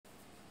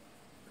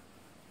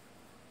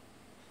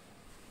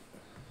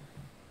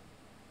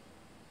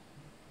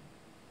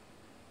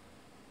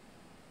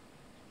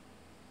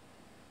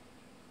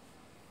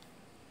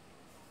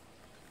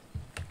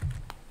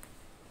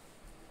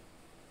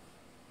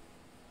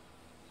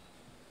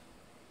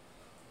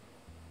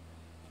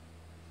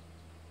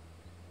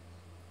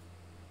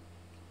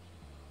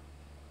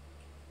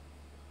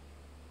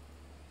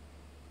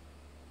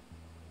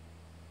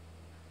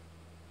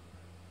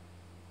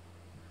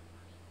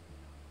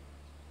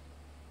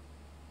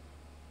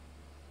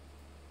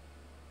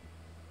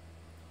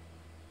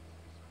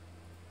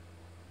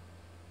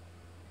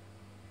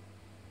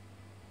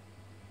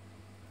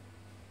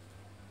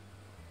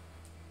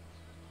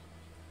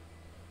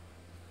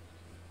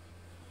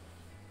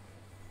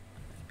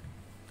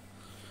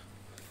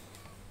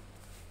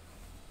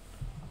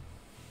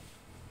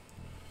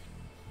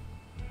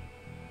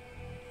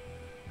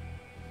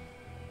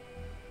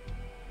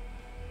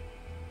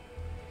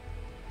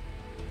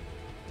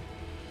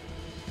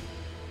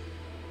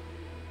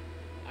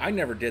I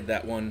never did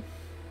that one.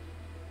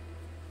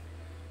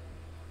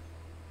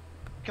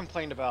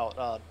 Complained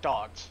about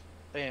dogs,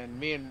 and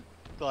me and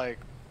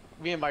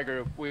my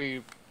group,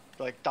 we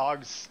like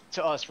dogs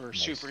to us were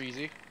super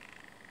easy.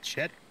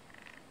 Shit.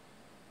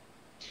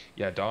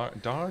 Yeah,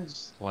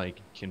 dogs like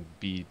can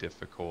be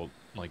difficult,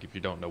 like if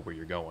you don't know where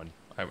you're going.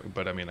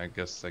 But I mean, I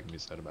guess that can be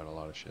said about a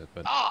lot of shit.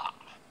 But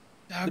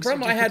Dogs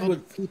problem I had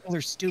with people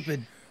are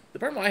stupid. The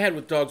problem I had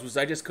with dogs was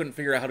I just couldn't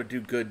figure out how to do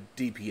good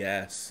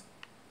DPS.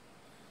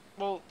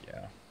 Well,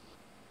 yeah.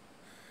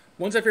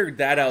 Once I figured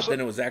that out, then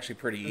it was actually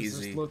pretty It's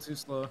just easy. a little too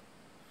slow.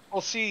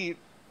 well, see,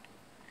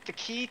 the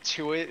key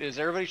to it is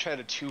everybody tried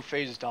to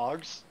two-phase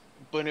dogs,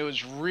 but it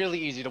was really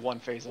easy to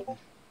one-phase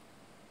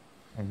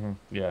them.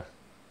 Yeah.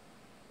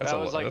 That's That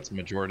was like- that's a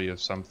majority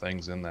of some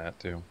things in that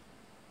too.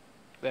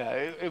 Yeah,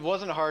 it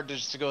wasn't hard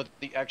just to go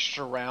the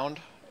extra round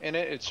in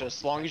it. It's just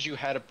as long as you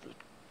had a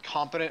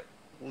competent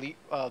leader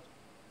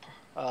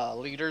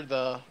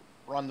to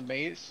run the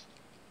maze,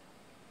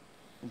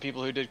 and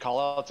people who did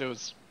call-outs, it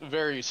was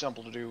very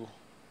simple to do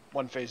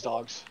one-phase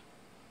dogs.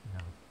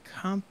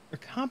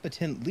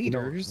 Competent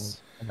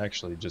leaders. I'm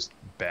actually just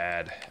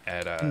bad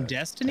at In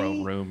Destiny?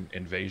 throne room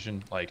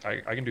invasion. Like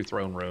I can do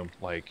throne room,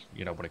 like,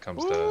 you know, when it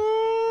comes to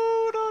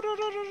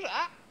Ooh,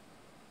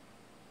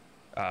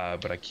 ah.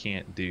 but I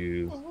can't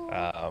do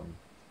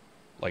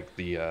like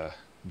the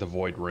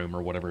void room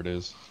or whatever it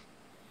is.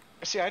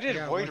 See, I did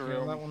Yeah, void lucky on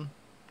room. that one.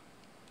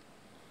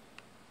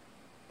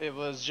 It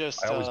was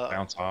just I always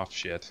bounce off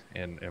shit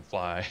and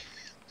fly.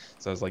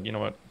 So I was like, you know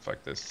what?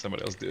 Fuck this.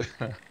 Somebody else do it.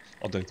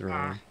 I'll do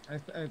throne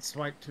room. I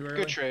swiped too early.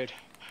 good trade.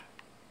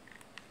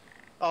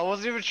 Oh, it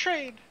wasn't even a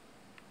trade.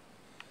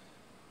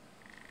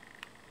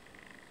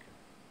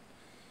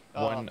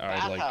 One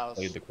I like Bathhouse.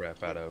 played the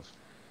crap out of.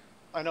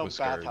 I know was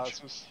Scourge.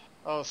 bathhouses.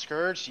 Oh,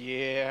 Scourge?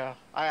 Yeah.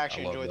 I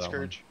actually love enjoyed that one.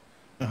 Scourge.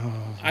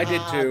 Oh, I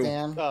did too.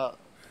 Damn. Uh,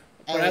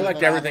 But I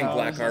liked everything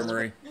Black Bathhouse.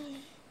 Armory.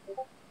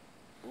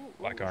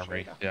 Black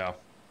Armory. Yeah.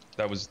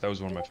 That was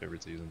one of my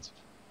favorite seasons.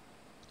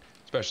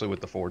 Especially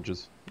with the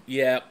forges.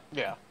 Yeah.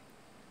 yeah.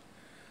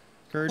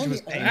 Scourge I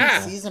was think the painful.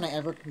 only season I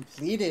ever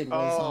completed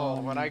was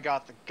Oh, when I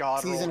got the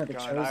God Season Roll of the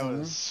gun, I Chosen.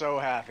 was so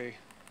happy.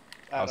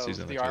 Out of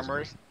Season of the Chosen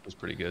armory. was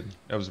pretty good.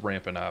 I was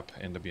ramping up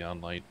into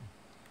Beyond Light.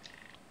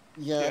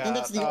 Yeah, I think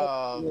that's the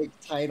only like,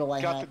 title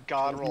I Got had. the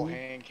God Roll chosen.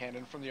 hand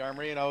cannon from the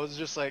armory, and I was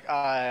just like,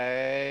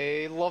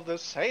 I love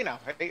this. Hey now,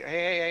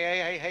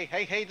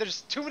 hey,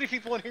 there's too many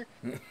people in here.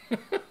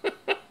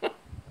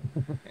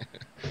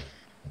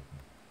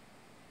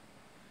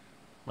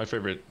 My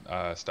favorite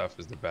stuff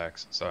is the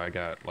Vex, so I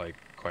got like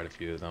quite a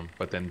few of them.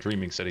 But then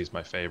Dreaming City is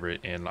my favorite,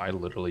 and I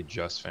literally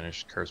just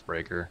finished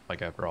Cursebreaker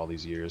like after all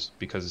these years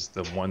because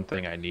the one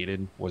thing I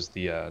needed was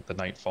the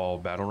Nightfall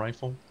battle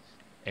rifle,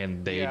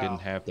 and they Yeah. didn't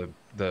have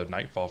the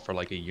Nightfall for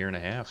like a year and a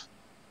half,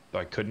 so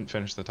I couldn't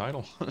finish the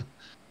title. I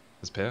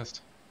was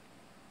pissed.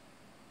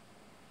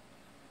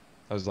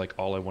 That was like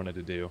all I wanted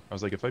to do. I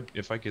was like,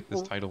 if I get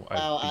this title,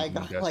 Wow, I I've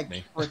beaten got like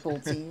Destiny. triple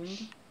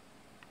teamed.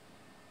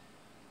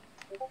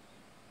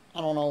 I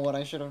don't know what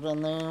I should have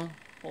done there.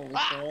 Holy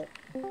shit.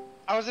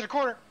 I was in a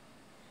corner.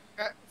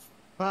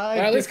 Five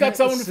I at least got different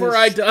someone before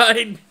I assists.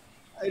 died.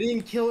 I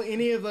didn't kill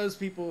any of those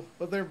people,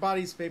 but their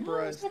bodies No,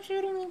 vaporized. stop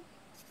shooting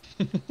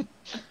me.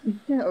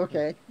 Yeah,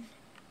 okay.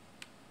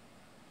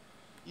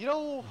 You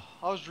know,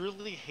 I was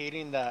really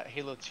hating that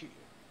Halo 2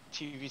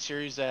 TV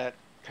series that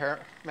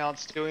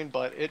Paramount's doing,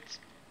 but it's.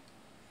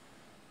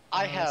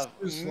 I It's have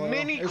too slow.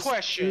 many It's too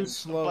questions,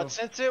 slow. but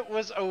since it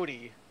was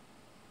Odie,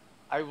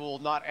 I will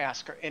not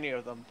ask her any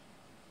of them.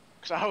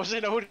 Because I was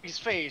in Odie's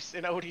face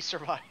and Odie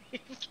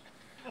survived.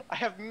 I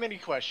have many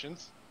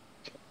questions.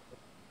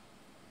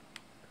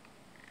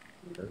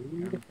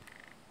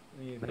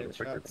 Need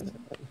headshots.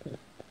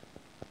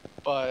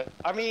 But,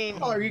 I mean,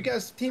 Oh, are you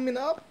guys teaming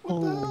up?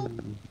 What the hell?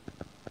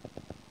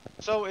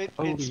 so it's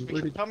where did you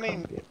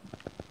becoming. come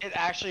It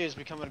actually is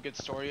becoming a good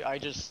story. I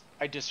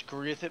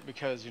disagree with it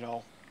because, you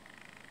know,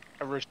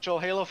 original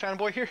Halo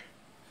fanboy here.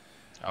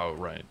 Oh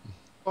right.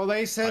 Well,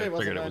 they said I it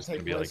wasn't figured it going was to gonna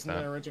take be place like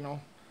in the that. original.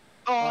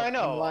 Oh, I'm I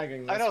know.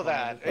 lagging, I that's know fine.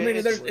 that. I mean,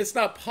 It's- it's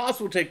not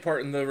possible to take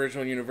part in the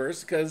original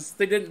universe because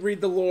they didn't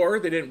read the lore,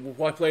 they didn't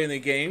play in the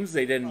games,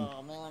 they didn't.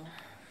 Oh man.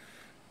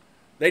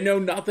 They know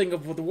nothing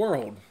of the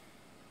world.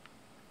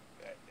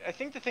 I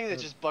think the thing that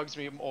just bugs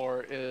me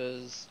more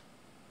is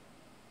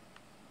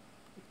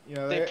You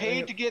know, they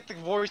paid to get the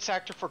voice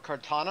actor for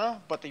Cortana,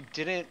 but they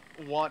didn't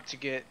want to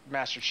get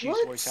Master Chief's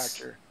What? voice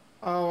actor.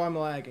 Oh, I'm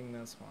lagging.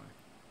 That's why.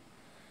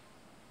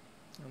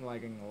 I'm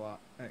lagging a lot,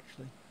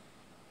 actually.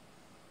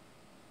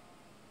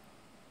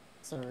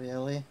 So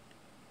really?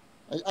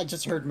 I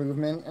just heard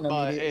movement and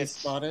But immediately it's-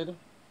 spotted.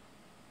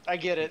 I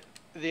get it.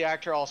 The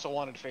actor also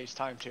wanted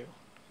FaceTime too.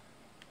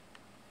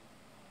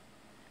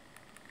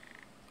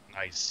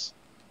 Nice.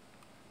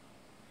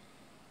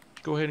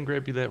 Go ahead and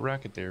grab you that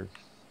rocket there.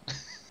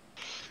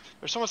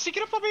 There's someone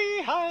sneaking up on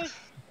me. Hi.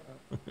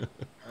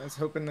 I was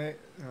hoping they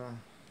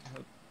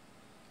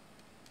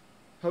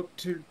hope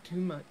too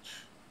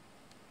much.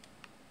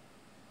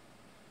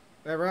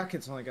 That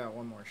rocket's only got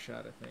one more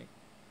shot, I think.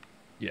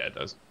 Yeah, it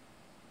does.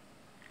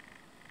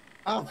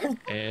 Oh,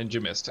 And you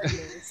missed.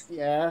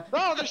 yeah.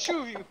 No, there's two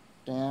of you.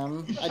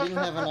 Damn. I didn't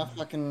have enough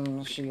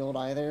fucking shield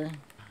either.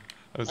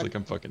 I was like,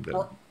 I'm fucking dead.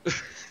 Oh,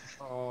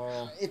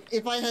 Oh,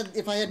 if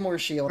I had more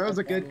shield, that was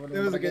I a good. probably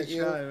That was a would've good got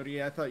you. shot,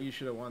 Odie. I thought you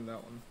should have won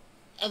that one.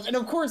 And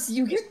of course,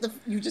 you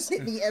just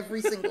hit me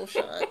every single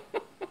shot.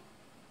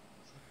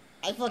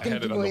 I fucking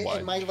had it do on the it,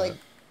 and my wide like shot.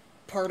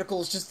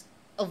 particles just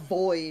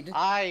avoid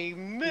I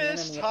the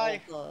missed. enemy at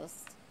Hi. all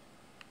costs.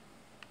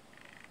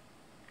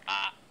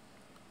 Ah,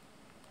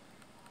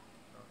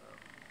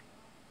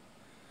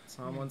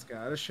 Someone's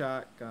got a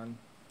shotgun,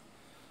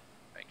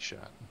 Nice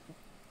shot.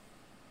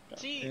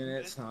 see, and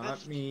it's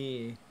not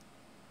me.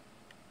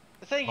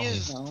 the thing Oh.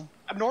 is, No.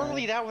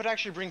 normally that would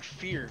actually bring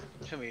fear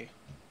to me,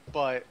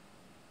 but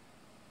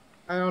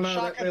I don't know.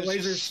 shotgun That is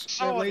laser, just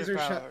so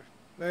underpowered.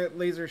 that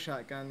laser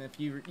shotgun. If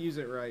you use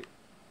it right,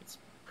 it's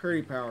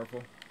pretty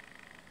powerful.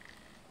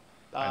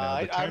 I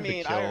know. The I time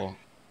mean, to kill,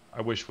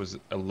 I wish was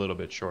a little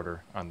bit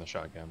shorter on the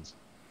shotguns,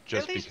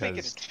 just at least make it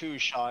because. a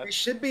two-shot. It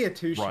should be a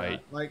two-shot. Right.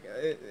 Like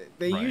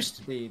they Right. used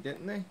to be,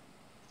 didn't they?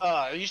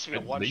 It used to be a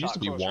They one-shot used to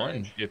be close one.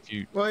 range. If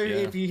you. Well, yeah.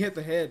 if you hit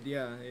the head,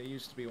 yeah, it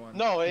used to be one.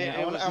 No, it,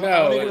 Yeah, it was. I No,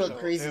 want to it do a was-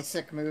 crazy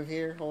sick move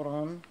here. Hold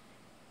on.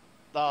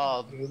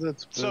 That's better.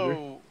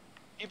 So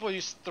people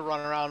used to run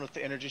around with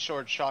the energy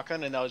sword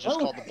shotgun, and that was just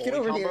Oh, called the get bully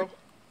over combo. here.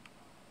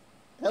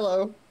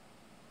 Hello.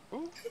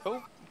 Ooh,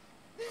 oh,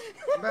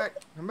 Come back!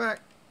 Come back!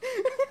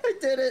 I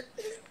did it.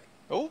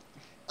 oh,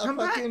 I Come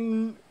back.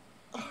 fucking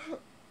What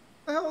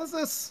the hell is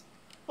this?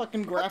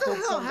 fucking What the grappled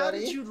hell? somebody. How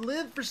did you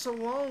live for so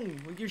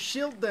long with your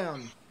shield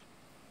down?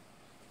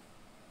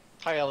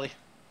 hi Ellie.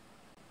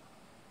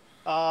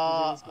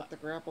 Zoomies with the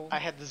grapple. I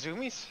had the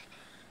zoomies.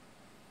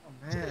 Oh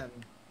man.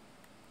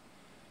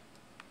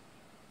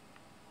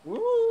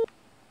 Woo! I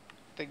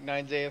think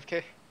 9's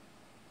AFK.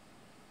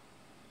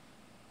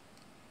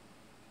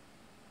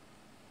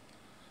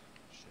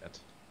 Shit.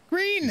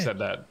 Green. You said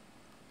that.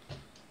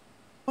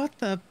 What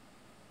the?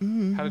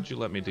 How did you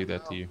let me do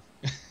that to you?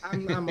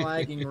 I'm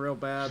lagging real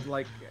bad.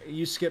 Like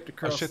you skipped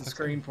across shit, the that's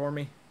screen for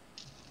me.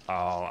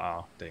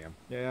 Oh, damn.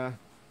 Yeah.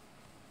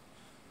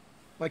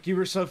 Like you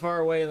were so far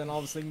away, and then all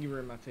of a sudden you were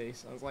in my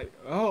face. I was like,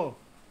 oh.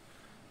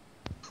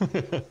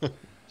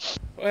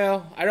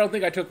 Well, I don't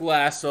think I took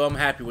last, so I'm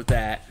happy with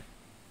that.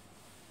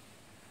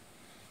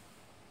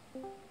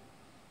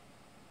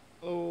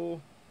 Oh.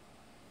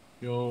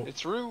 Yo,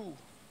 It's Rue.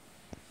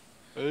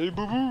 Hey,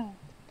 boo boo.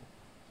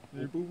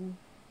 Hey, boo-boo.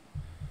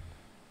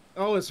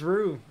 Oh, it's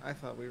Rue. I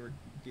thought we were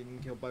getting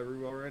killed by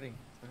Rue already.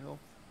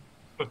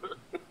 What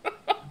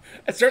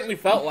It certainly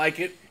felt like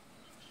it.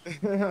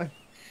 the hell?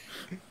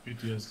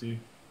 PTSD.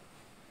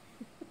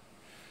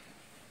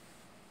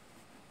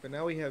 But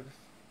now we have.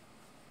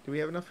 Do we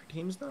have enough for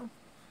teams though?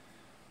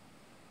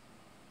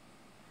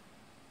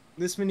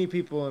 This many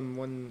people in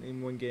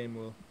one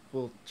game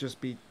will just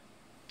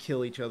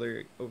kill each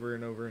other over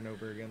and over and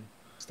over again,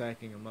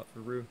 stacking them up for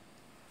Rue.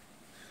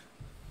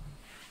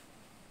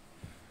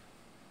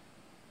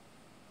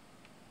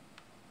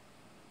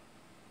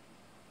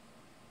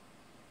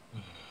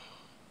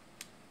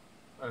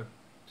 I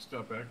just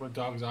got back. My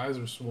dog's eyes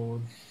are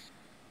swollen.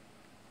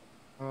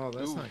 Oh,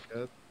 that's Ooh. not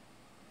good.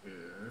 Yeah.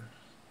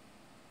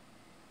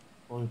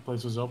 Only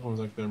place was open was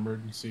like the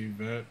emergency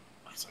vet.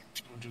 It's like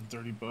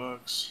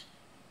 $230.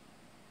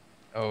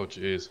 Oh,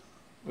 jeez.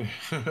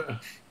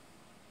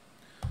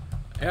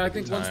 Yeah, I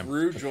think once time.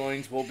 Rue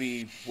joins,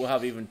 we'll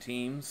have even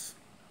teams.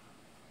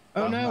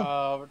 Oh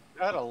no.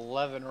 We're at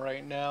 11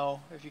 right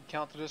now, if you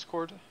count the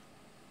Discord.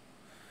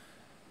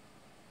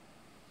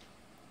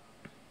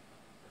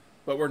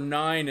 But we're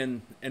 9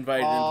 and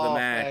invited into the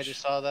match. I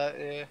just saw that.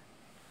 Yeah.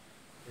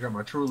 I got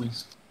my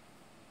Trulies.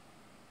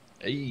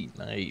 Hey,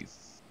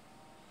 nice.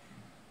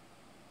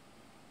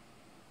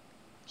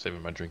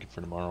 Saving my drinking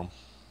for tomorrow.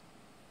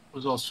 I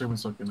was all streaming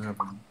so I can have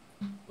them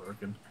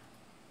working.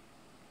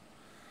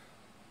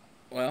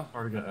 Well,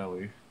 Already got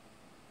Ellie.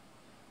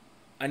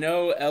 I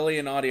know Ellie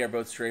and Audie are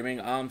both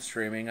streaming. I'm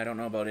streaming. I don't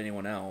know about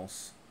anyone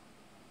else.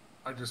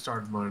 I just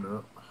started mine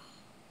up.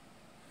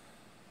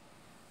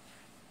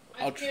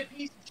 I'll tr-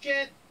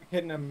 I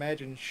couldn't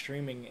imagine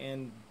streaming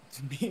and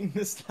being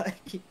this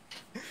laggy.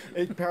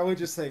 It'd probably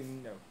just say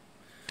no.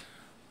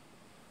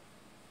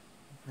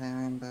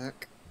 I'm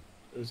back.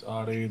 There's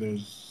Audie,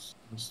 there's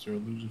Mr.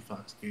 Illusion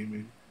Fox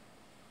Gaming.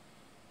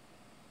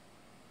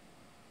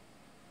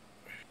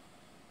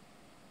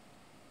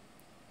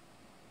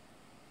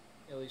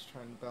 Ellie's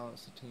trying to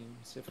balance the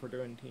teams if we're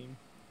doing team.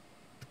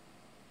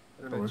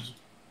 Anyways,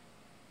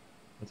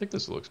 I think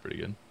this looks pretty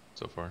good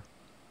so far.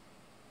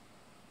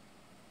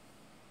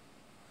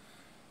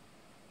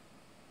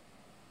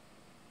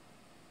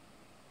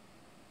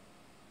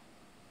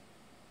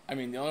 I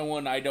mean, the only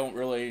one I don't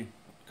really,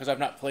 because I've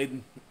not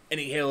played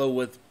any Halo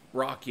with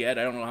Rock yet.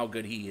 I don't know how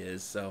good he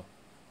is. So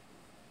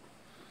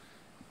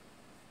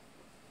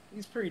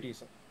He's pretty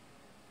decent.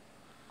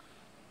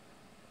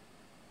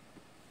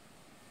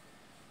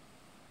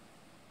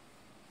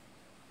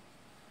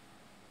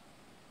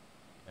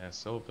 Yeah,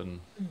 Soap and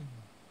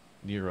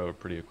Nero are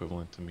pretty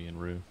equivalent to me and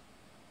Rue.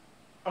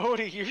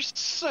 Odie, you're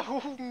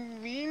so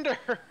mean to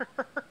her.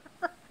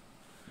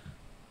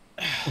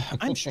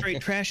 I'm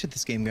straight trash at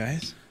this game,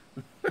 guys.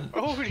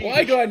 Odie,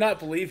 Why do I not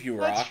believe you,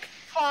 that's Rock?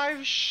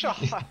 5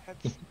 shots.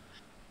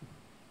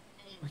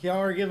 Y'all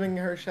are giving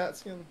her shot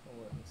skin?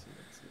 Oh, let me see.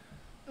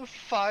 Let's see.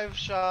 5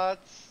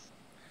 shots.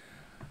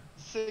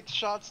 6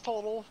 shots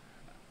total.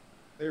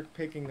 They're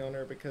picking on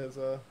her because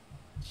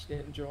she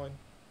didn't join.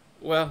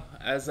 Well,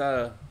 as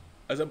I'm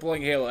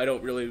playing Halo, I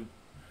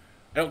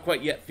don't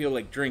quite yet feel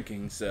like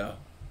drinking, so.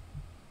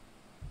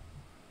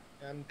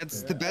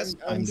 It's the best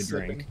time to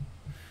sipping. drink.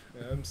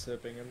 Yeah, I'm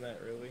sipping. I'm not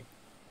really.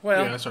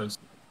 Well, Yeah, I started.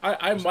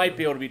 I might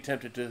be able to be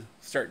tempted to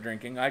start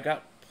drinking. I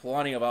got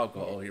plenty of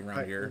alcohol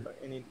around here.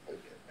 I need to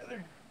get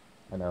better.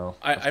 I know.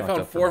 I stocked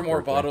found up for 4 my more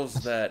birthday. bottles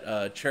of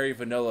that cherry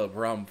vanilla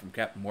rum from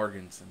Captain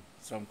Morgan's, and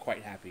so I'm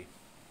quite happy.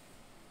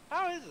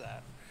 How is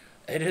that?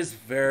 It is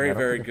very, Yeah, I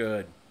don't very think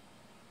good.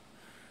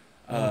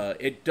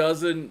 It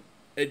doesn't.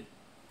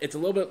 It's a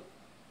little bit.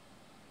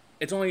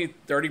 It's only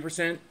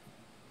 30%,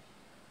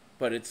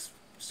 but it's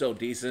still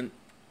decent.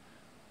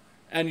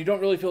 And you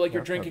don't really feel like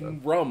you're it's not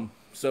drinking rum,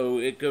 so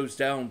it goes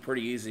down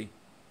pretty easy.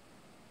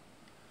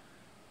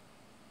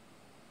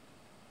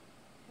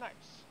 Nice.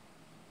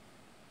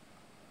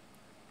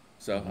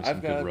 So Some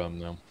I've good got rum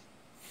though.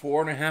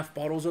 4.5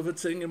 bottles of it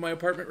sitting in my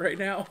apartment right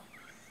now.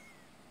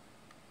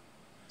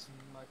 Some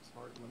Mike's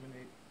Hard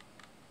lemonade.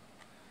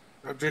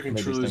 I'm drinking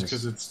Maybe Truly's things-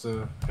 because it's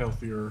the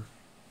healthier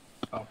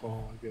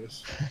alcohol, I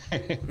guess.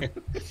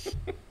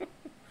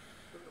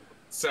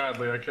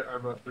 Sadly,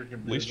 I'm not drinking.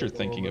 At least you're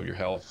thinking of your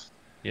health,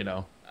 you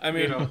know. I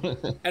mean, Yeah.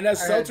 and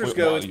as I had- seltzers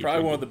go, Well, it's you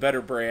probably one of drinking. the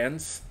better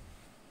brands.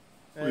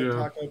 I had Yeah.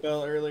 Taco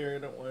Bell earlier. I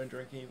don't want to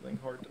drink anything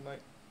hard tonight.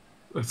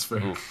 That's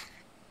fair. Oof.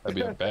 That'd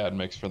be a bad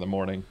mix for the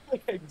morning,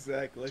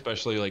 Exactly.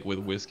 especially like with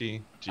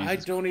whiskey. I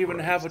Jesus don't even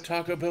have a Christ.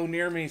 Taco Bell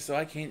near me, so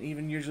I can't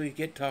even usually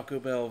get Taco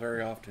Bell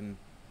very often.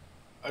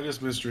 I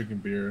just miss drinking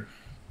beer.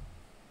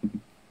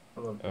 I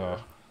love beer.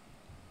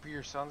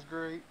 Beer sounds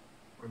great.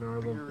 I know I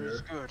love Beer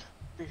is beer. good.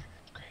 Beer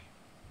is great.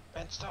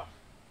 And stuff.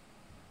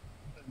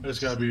 It's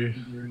gotta be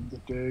during the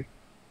day.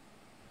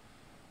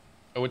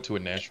 I went to a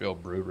Nashville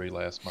brewery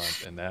last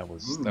month, and that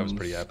was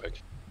pretty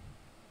epic.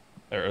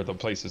 Or the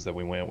places that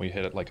we went, we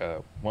hit like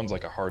one's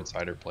like a hard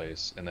cider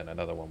place, and then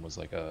another one was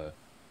like a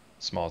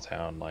small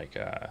town like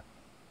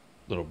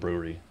little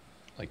brewery,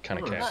 like kind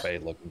of Oh, cafe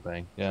looking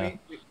thing. Yeah.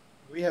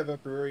 We have a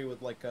brewery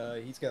with like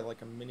he's got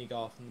like a mini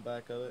golf in the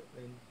back of it,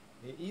 and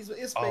it's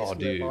Oh,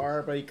 basically a dude.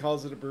 bar, but he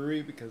calls it a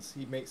brewery because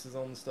he makes his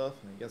own stuff,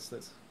 and I guess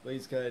that's what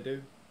he's gotta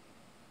do.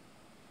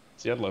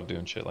 See, I'd love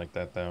doing shit like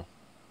that though.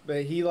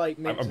 But he like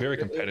I'm makes very it-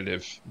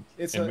 competitive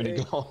It's in a mini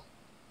it- golf.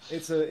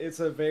 it's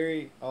a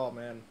very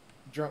man,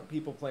 drunk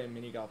people playing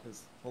mini golf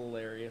is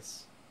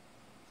hilarious.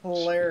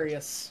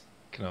 Hilarious.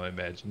 Can I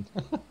imagine?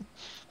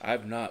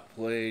 I've not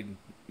played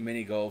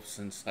mini golf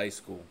since high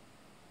school.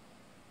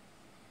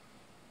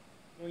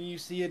 When you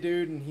see a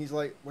dude and he's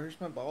like, "Where's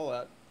my ball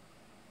at?"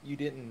 You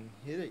didn't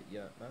hit it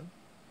yet,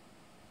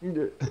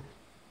 man.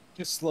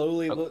 Just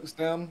slowly looks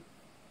down.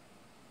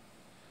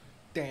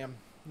 Damn,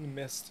 you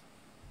missed.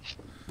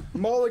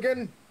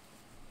 Mulligan.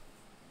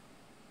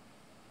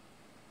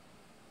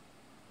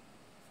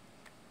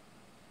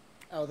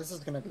 Oh, this is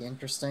gonna be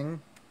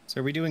interesting.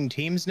 So are we doing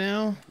teams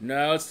now?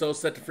 No, it's still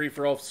set to free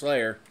for all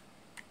Slayer.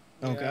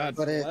 Oh, God. it's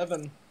But it's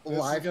 11. This is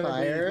live gonna be-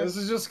 fire. This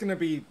is just gonna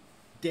be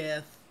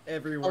death Oh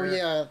everywhere.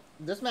 yeah,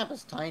 this map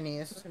is tiny.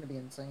 This is gonna be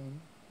insane.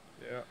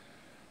 Yeah.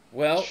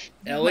 Well,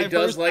 Ellie My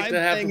does first like time to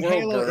have the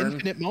playing world Halo burn.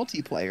 Infinite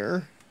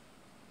multiplayer.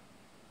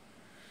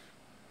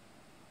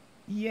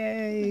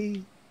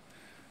 Yay!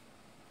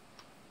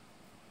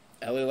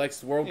 Ellie likes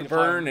the world Need to to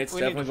find- burn. It's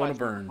we need definitely going to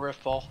find some burn.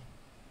 Rift ball.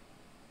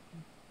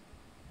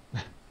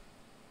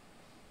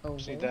 Oh,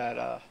 Just need well.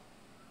 that.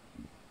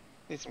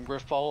 Need some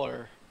Griff ball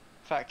or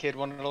Fat Kid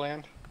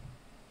Wonderland.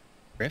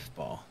 Rift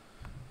ball.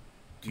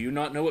 Do you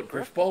not know what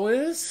Griffball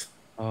is?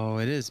 Oh,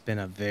 it has been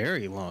a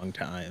very long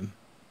time.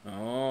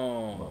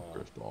 Oh.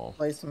 Griffball.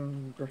 Play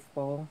some drift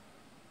ball.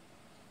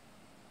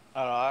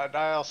 I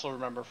also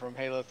remember from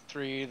Halo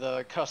 3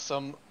 the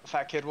custom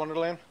Fat Kid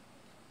Wonderland.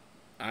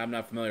 I'm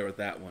not familiar with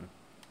that one.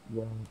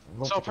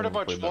 So pretty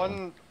much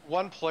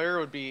one player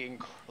would be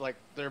like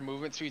their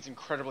movement speed's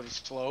incredibly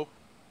slow,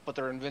 but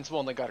they're invincible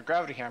and they got a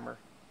gravity hammer.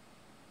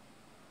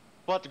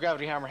 But the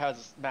gravity hammer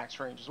has max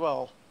range as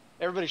well.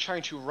 Everybody's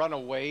trying to run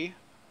away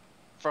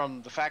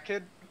from the Fat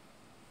Kid,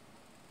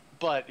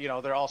 but you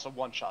know they're also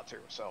one shot too.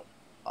 So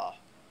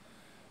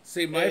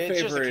See, my it's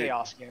just a favorite,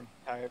 chaos game.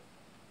 I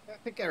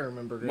think I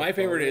remember. my Griffball.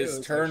 favorite It is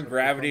was turn actually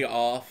gravity fun.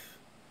 off,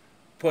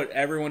 put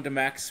everyone to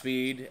max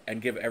speed,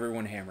 and give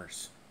everyone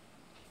hammers.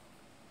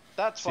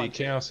 That's See, fun.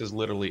 too. chaos is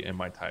literally in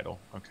my title.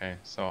 Okay,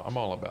 so I'm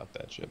all about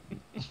that shit.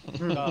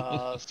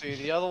 See,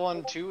 the other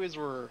one too is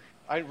where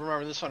I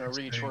remember this one at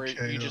Reach, where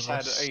you just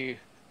had a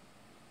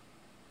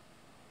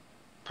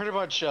pretty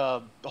much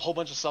a whole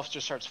bunch of stuff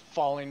just starts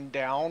falling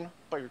down,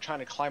 but you're trying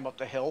to climb up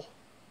the hill.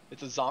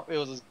 It was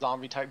a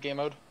zombie type game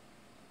mode.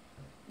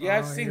 Yeah,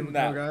 I've Here we seen go,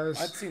 that.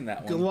 guys. I've seen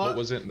that Good one. luck. What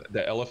was it?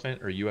 The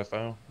elephant or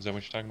UFO? Is that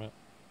what you're talking about?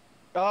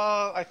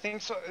 I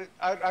think so.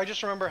 I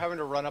just remember having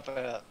to run up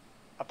a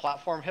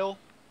platform hill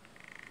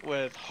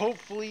with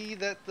hopefully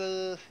that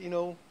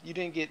you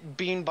didn't get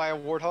beamed by a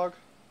warthog.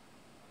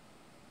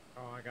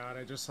 Oh my god,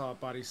 I just saw a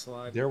body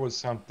slide. There was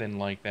something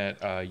like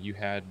that. You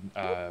had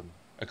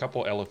a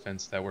couple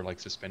elephants that were like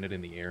suspended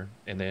in the air,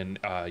 and then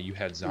you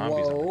had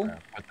zombies on the Whoa.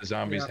 ground. But the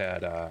zombies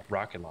had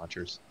rocket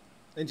launchers.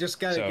 And just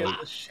gotta So- get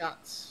the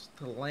shots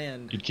to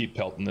land. You'd keep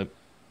pelting it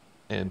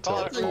until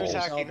Oh, it who's falls.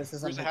 hacking? This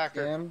Who's isn't a his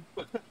hacker? jam.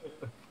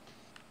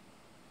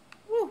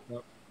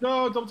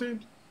 No, double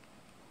teamed.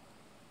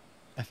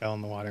 I fell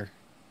in the water.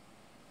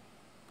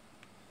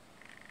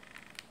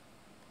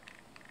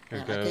 Here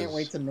Man, I can't goes.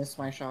 wait to miss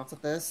my shots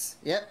at this.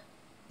 Yep.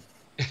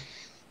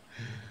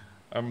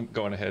 I'm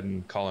going ahead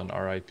and calling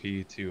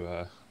RIP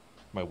to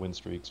my win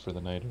streaks for the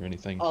night or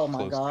anything. Oh my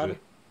close God.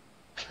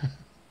 To it.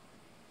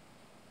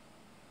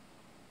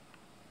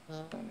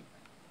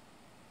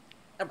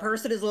 A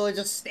person is literally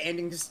just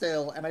standing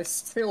still, and I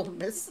still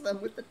miss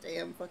them with the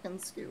damn fucking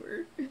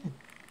skewer.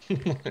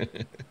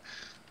 I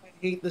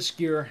hate the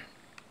skewer.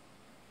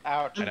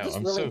 Ouch. I I'm know, just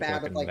I'm really so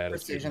bad with fucking like bad at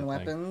precision shooting that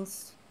thing.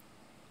 weapons.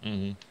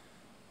 Mm-hmm.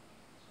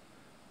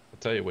 I'll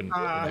tell you when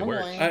Ah. they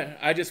work. Annoying.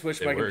 I just wish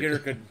They my work. computer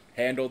could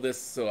handle this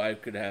so I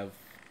could have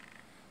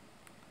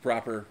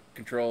proper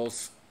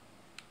controls.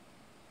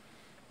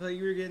 I thought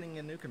you were getting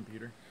a new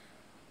computer.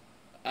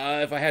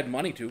 If I had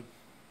money to.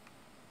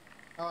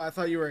 Oh, I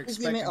thought you were Excuse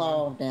me. expecting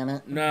Oh, one. damn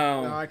it.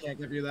 No. No, I can't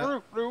give you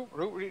that.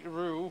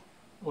 Roo.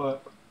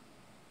 What?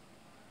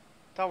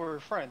 Thought we were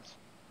friends.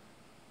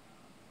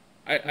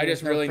 I There's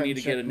just no really need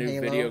to get a friendship new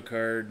in video Halo.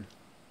 card.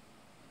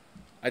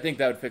 I think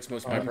that would fix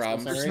most of my I'm so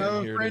problems. sorry. There's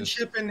no Here it is.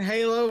 friendship in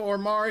Halo or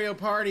Mario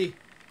Party.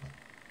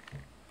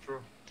 True.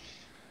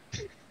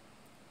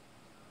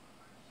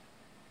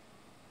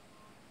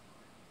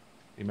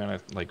 The amount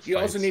of like. You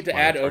also fights need to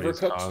Mario add Party's Overcooked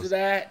to caused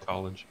that.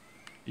 College.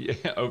 Yeah,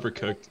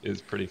 Overcooked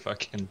is pretty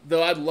fucking.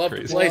 Though I'd love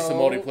Crazy. to play some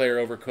Whoa.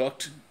 multiplayer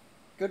Overcooked.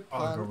 Good I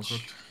like punch.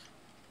 Overcooked.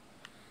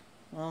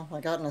 Well, I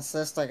got an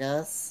assist, I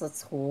guess.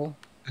 That's cool.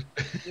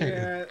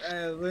 Yeah,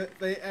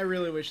 I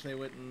really wish they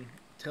wouldn't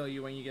tell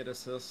you when you get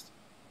assist.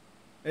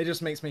 It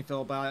just makes me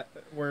feel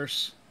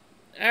worse.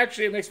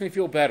 Actually, it makes me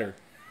feel better.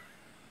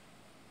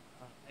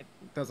 It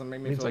doesn't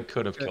make me Means feel I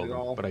could have good killed at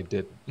all. him, but I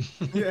didn't.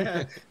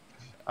 Yeah.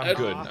 I'm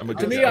good. I'm a To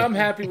good me, guy. I'm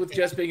happy with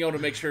just being able to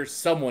make sure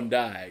someone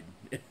died.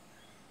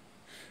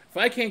 If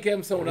I can't get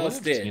him, someone Or else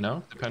lived, did. You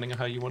know, depending on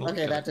how you want to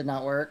Okay, look that at it. did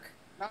not work.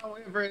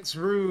 However, it's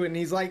Rue, and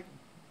he's like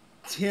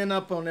 10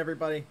 up on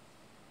everybody.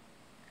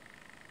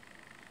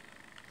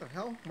 What the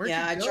hell? Where'd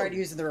Yeah, you I go? tried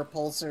using the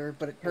repulsor,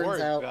 but it Don't turns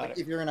worry out about like,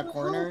 it. if you're in a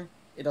corner,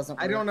 it doesn't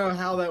work. I don't know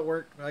how that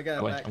worked. I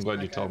got Well, I'm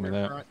glad you told me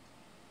that.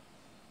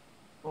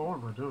 Oh, what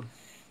am I doing?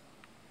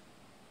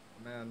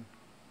 Man.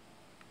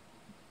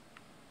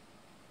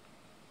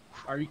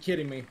 Are you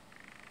kidding me?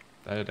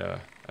 That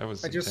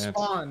was I just intense.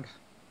 spawned.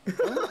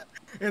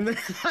 And then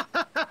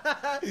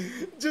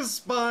just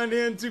spawned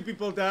in, 2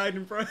 people died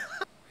in front.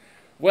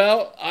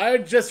 Well, I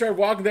just started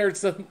walking there, and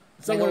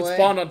someone away.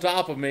 spawned on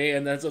top of me,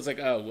 and then so it's like,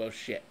 oh, well,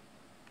 shit.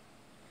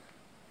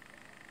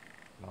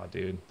 Aw,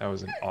 dude, that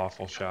was an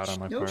awful shot on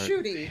my No part.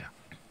 shooting.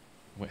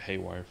 Went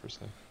haywire for a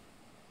second.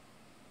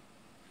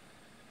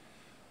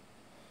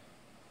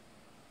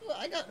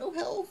 I got no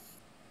health.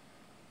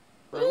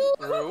 Roo.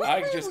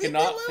 I just Leave me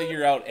cannot alone.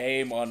 figure out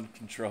aim on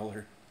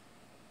controller.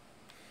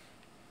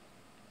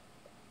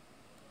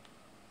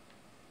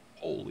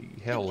 Holy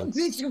hell, Bitch,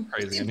 it's you-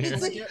 crazy in it's here.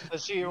 like-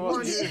 Let's see. Well,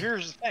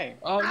 here's the thing.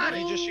 Oh,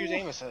 You just use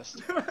aim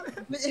assist.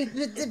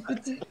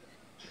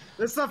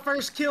 That's the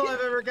first kill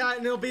I've ever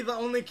gotten. It'll be the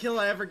only kill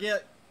I ever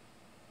get.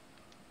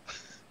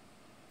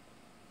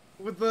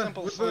 With the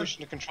Simple with the-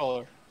 solution to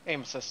controller.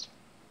 Aim assist.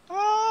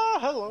 Ah,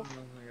 hello. Oh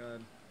my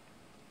god.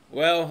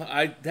 Well,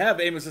 I have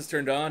aim assist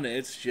turned on, and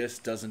it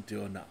just doesn't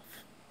do enough.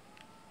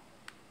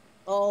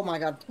 Oh my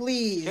god,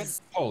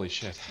 please. Holy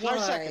shit. 5 Why?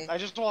 seconds. I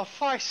just want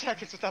 5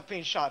 seconds without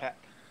being shot at.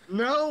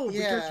 No,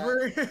 Yeah.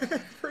 because we're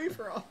free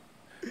for all.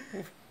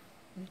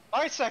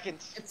 5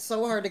 seconds. It's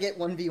so hard to get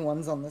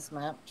 1v1s on this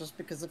map just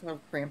because of how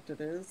cramped it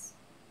is.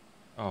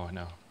 Oh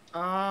no.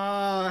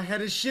 Ah, I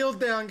had his shield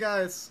down,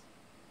 guys.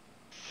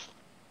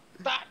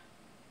 That.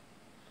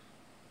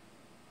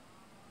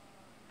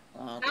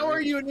 How are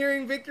you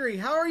nearing victory?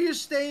 How are you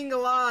staying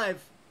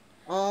alive?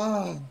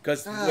 Oh,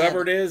 Because God.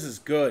 whoever it is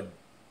good.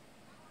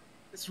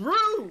 It's Rue.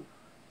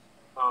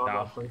 Oh, No.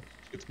 nothing.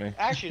 It's me.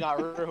 Actually, not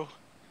Roo.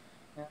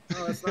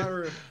 No, it's not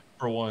Rue.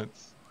 For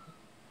once.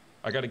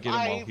 I gotta get him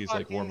while he's like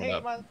fucking warming hate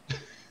up. my-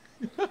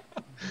 Otherwise,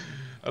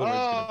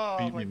 Oh,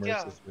 he's gonna my beat me God.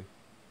 mercilessly.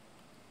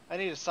 I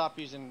need to stop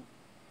using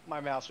my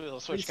mouse with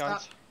those switch Please stop.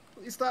 guns.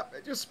 Please stop.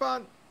 It just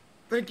spawned.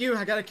 Thank you.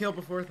 I got a kill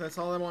before. That's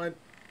all I wanted.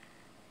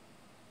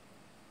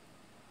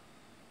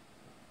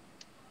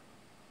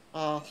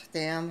 Oh,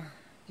 damn.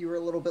 You were a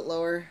little bit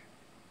lower.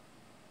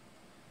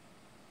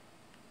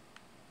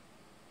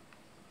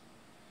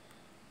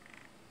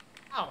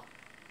 Ow.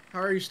 How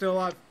are you still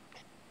alive?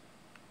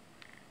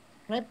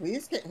 Can I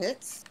please get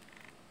hits?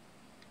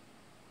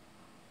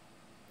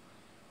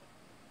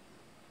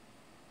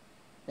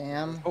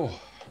 Damn. Oh,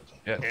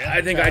 Yeah,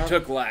 I think I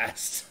took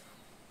last.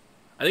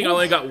 I think I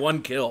only got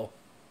 1 kill.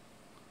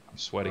 I'm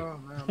sweating. Oh,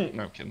 man.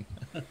 No, I'm kidding.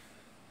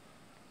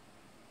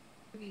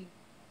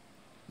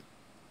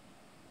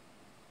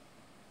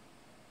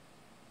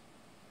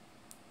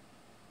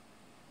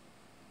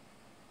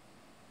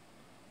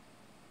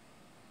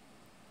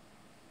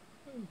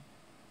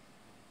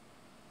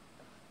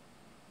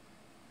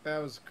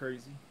 That was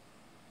crazy.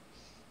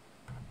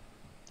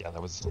 Yeah,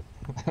 that was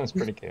that was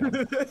pretty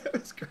chaotic. That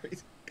was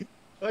crazy.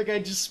 Like, I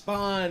just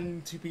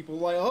spawned 2 people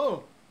like,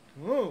 oh.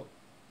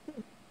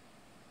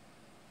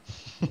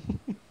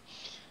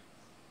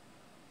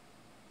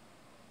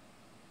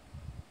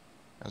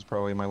 That was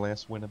probably my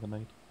last win of the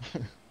night.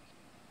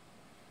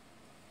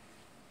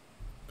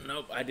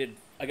 Nope,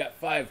 I got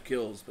 5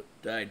 kills, but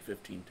died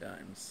 15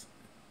 times.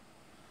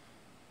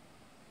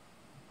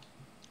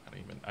 I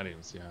didn't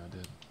even see how I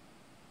did.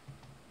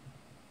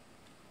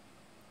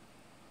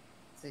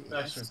 See,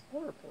 That's yes,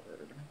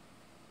 scoreboard.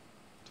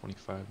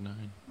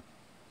 25-9.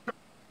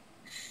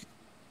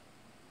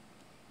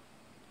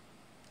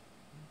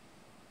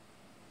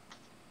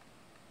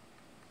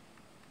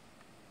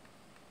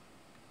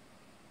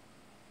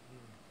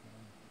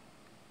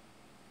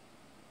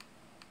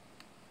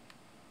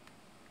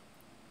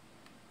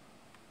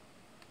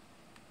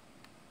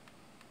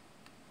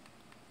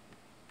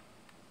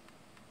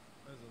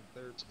 I was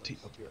in 3rd Tea,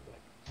 place. I'll be right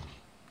back.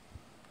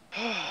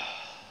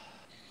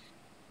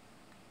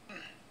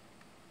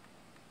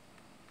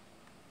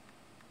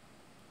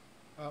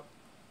 Oh.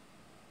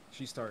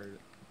 She started it.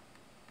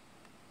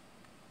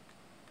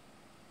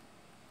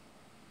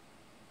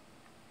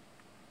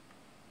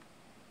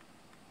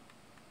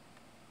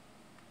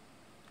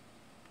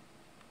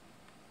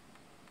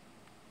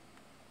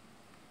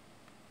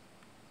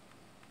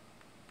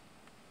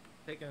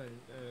 Taking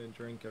a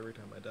drink every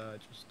time I die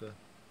just to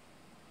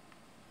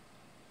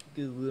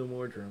get a little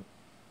more drunk.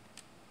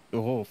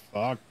 Oh,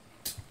 fuck.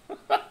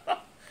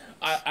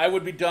 I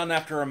would be done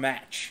after a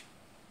match.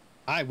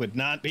 I would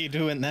not be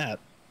doing that.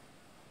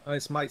 Oh,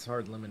 it's Mike's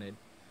Hard Lemonade.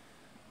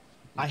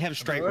 I have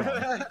straight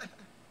rum.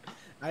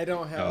 I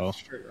don't have Oh.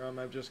 straight rum.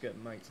 I'm just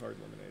getting Mike's Hard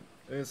Lemonade.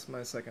 It's my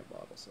 2nd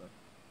bottle, so.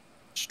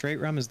 Straight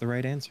rum is the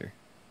right answer.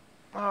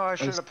 Oh, I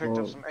should That's have picked up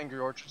cool. some Angry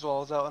Orchards while I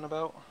was out and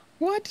about.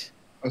 What?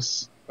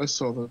 I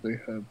saw that they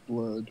had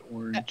blood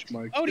orange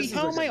Mike. Odie,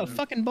 how am I a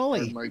fucking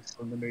bully? Mike's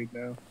lemonade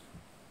now.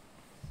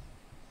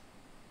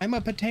 I'm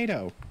a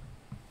potato.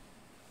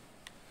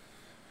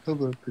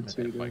 Hello, I've had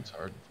potato. Mike's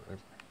hard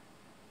forever.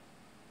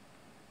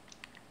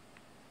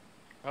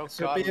 Oh This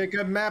would god. be a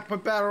good map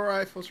with battle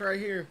rifles right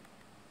here.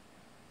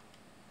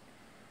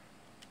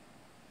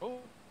 Oh,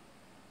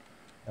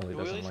 Ellie do we at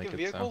doesn't least like get it,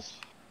 vehicles?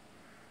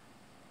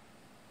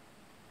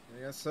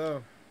 I guess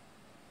so.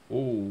 so.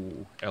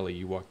 Ooh, Ellie,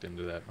 you walked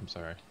into that. I'm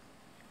sorry.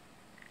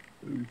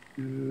 Oh,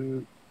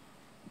 shit.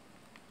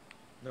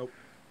 Nope.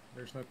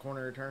 There's no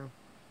corner return.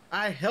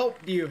 I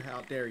helped you.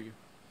 How dare you?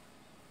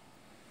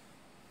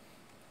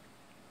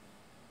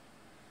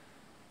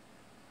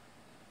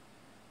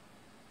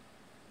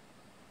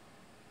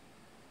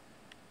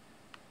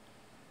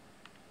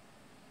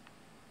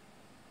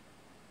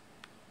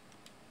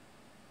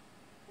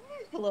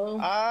 Hello.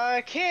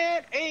 I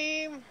can't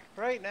aim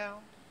right now.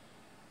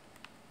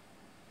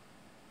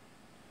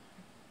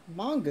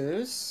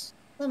 Mongoose?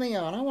 Let me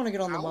on. I want to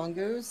get on the Ow.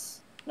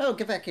 mongoose. No,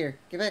 get back here.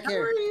 Get back How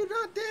here. are you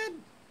not dead?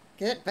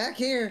 Get back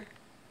here.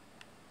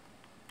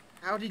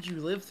 How did you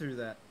live through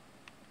that?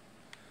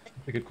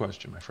 A good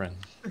question, my friend.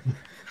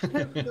 I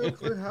have no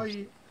clue how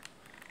you.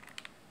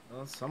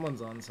 Well,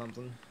 someone's on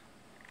something.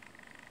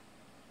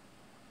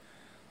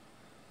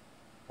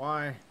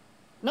 Why?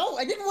 No,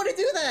 I didn't want to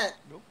do that.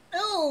 Nope.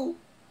 No.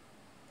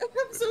 I'm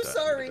so Good time,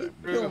 sorry. good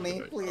time. Kill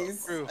me,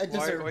 please. Drew, I why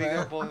deserve are you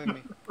that.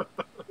 bullying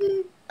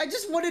me? I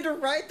just wanted to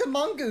ride the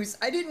mongoose.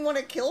 I didn't want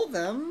to kill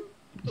them.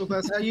 Well,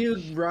 that's how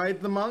you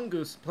ride the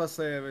mongoose. Plus,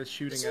 they have a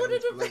shooting Just at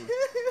wanted them. to.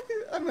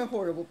 I'm a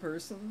horrible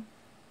person.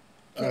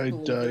 Can't I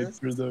believe died this.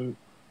 for those.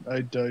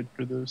 I died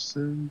for those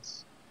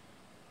sins.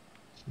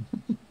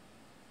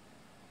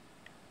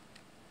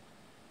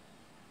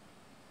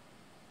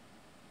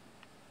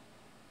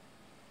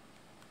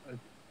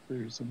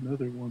 There's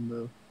another one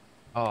though.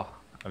 Oh,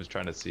 I was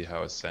trying to see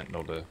how a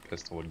sentinel to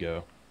pistol would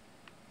go.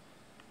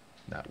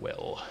 Not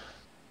well.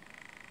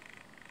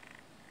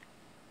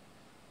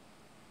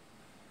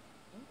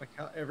 Like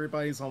how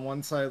everybody's on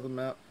one side of the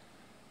map.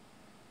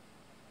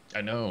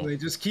 I know. They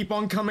just keep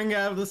on coming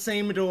out of the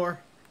same door.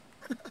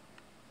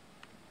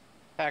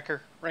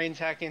 Hacker. Rain's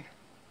hacking.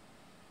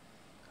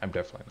 I'm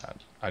definitely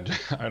not.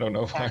 I don't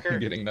know if Hacker. I'm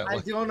getting that I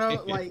lucky. don't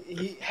know. Like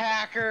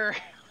Hacker!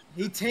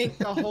 he tanked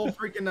the whole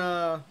freaking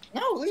No,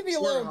 leave me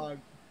alone. warthog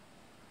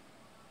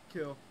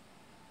kill.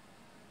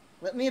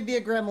 Let me be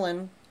a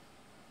gremlin.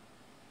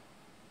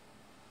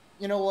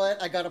 You know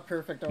what? I got a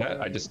perfect already.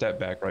 I just stepped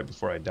back right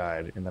before I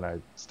died, and then I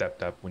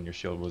stepped up when your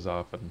shield was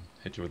off and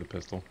hit you with a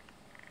pistol.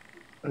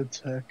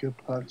 Attack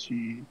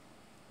Apache.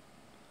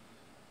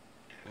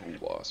 Oh,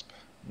 wasp.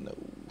 No.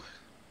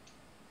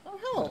 Oh,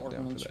 hello, I'm down for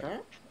ornament that.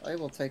 trap. I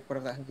will take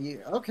whatever that have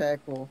you. Okay,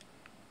 cool.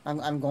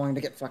 I'm going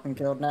to get fucking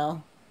killed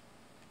now.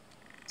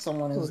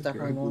 Someone is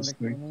definitely going to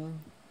kill me.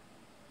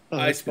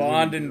 I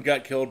spawned and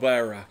got killed by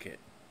a rocket.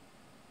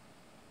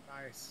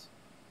 Nice.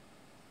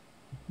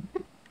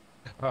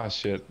 Ah,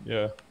 shit.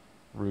 Yeah.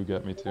 Rue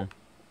got me too.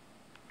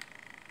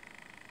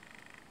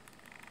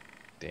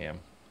 Damn.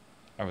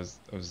 I was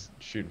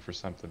shooting for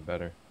something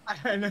better.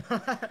 I know.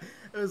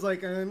 It was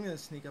like, I'm gonna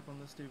sneak up on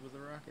this dude with a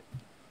rocket.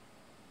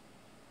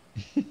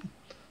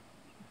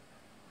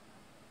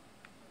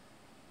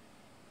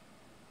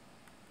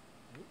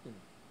 Ooh,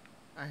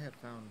 I have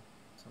found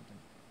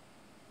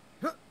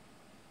something.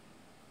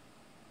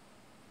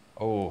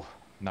 Oh,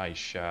 nice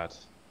shot.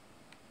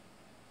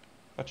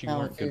 Thought you Now,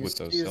 weren't if good you with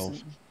those excuse self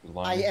me.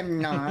 lines. I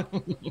am not.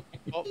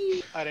 Oh,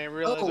 I didn't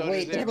realize Oh Odie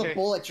wait, was they have a AFK.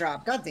 bullet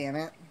drop. God damn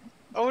it.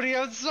 Odie,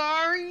 I'm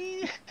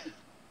sorry!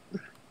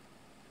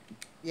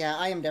 Yeah,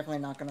 I am definitely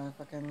not gonna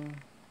fucking.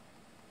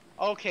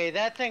 Okay,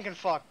 that thing can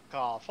fuck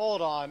off.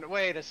 Hold on,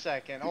 wait a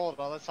second. Hold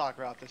on, let's talk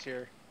about this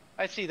here.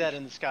 I see that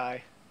in the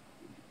sky.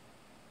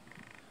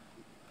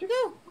 Where'd you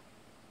go?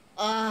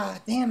 Ah,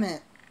 damn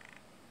it.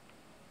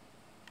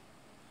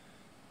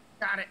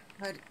 Got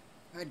it.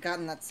 I'd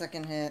gotten that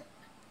second hit.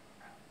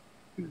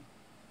 I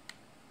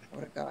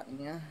would have gotten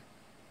you.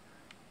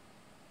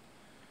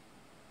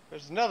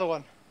 There's another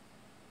one.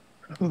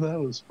 Oh, that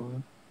was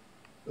fun.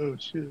 Oh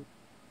shit.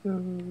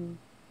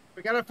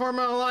 We gotta form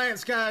an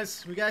alliance,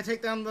 guys. We gotta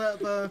take down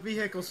the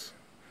vehicles.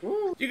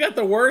 You got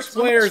the worst So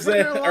much players for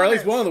in, an or at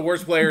least one of alliance. the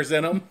worst players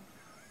in them.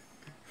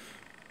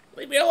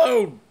 Leave me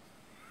alone.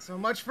 So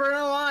much for an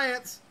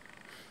alliance.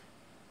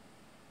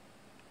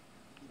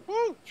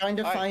 Woo! Trying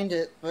to Hi. find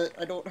it, but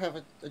I don't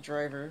have a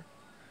driver.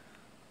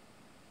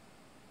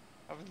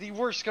 I have the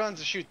worst guns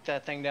to shoot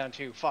that thing down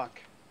to.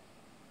 Fuck.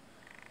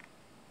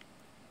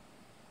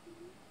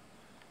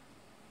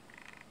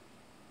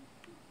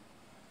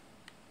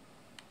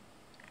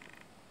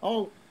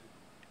 Oh.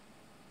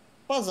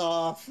 Buzz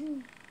off.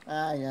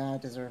 Ah, yeah, I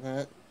deserve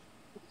that.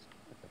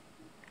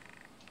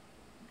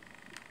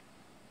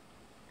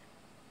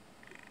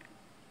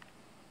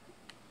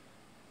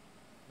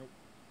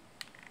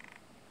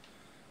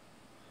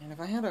 And if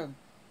I had a...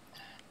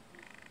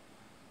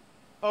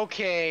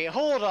 Okay,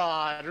 hold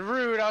on.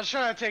 Rude, I was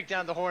trying to take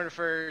down the horn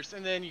first,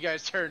 and then you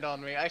guys turned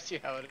on me. I see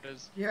how it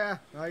is. Yeah,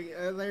 like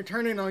they're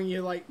turning on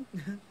you like.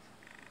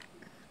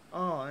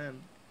 Oh man.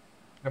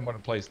 I want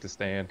a place to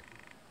stand.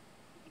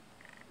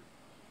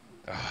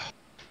 Ah,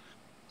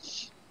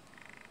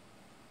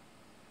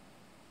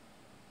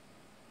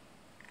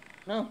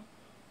 No.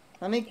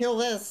 Let me kill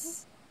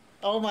this.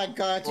 Oh my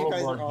god, you Oh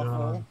guys my are awful.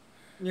 God.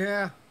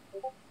 Yeah.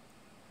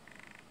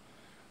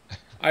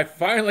 I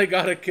finally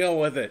got a kill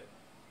with it.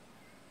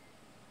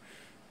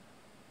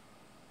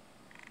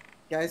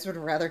 You guys would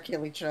rather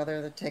kill each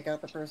other than take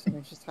out the person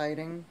who's just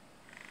hiding.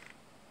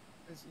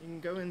 You can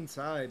go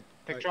inside.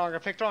 Pick Like, stronger,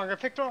 pick stronger,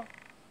 pick stronger.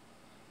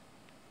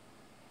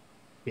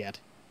 Yet.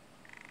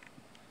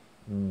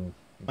 mm,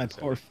 My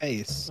so- poor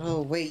face.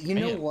 Oh, wait, you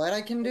know Man. what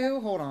I can do?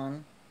 Hold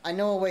on. I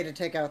know a way to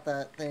take out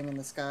that thing in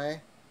the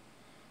sky.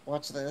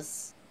 Watch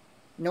this.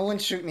 No one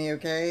shoot me,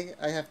 okay?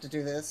 I have to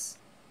do this.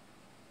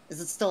 Is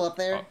it still up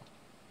there? Oh,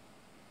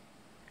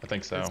 I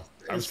think so. I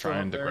it's was still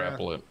trying up to there,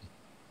 grapple it.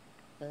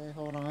 Okay,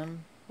 hold on.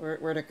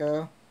 Where'd it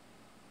go?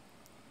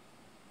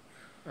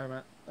 Where am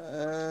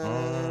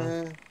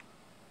I?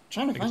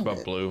 Trying I to think it's find above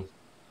it. blue.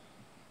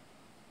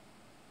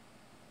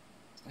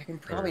 I can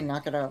probably Or-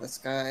 knock it out of the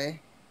sky.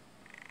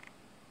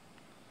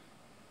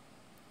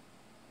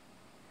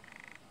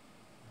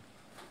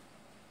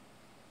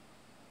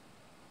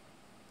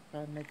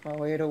 Try to make my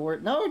way to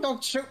work. No,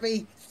 don't shoot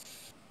me!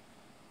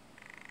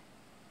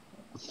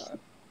 Oh, God.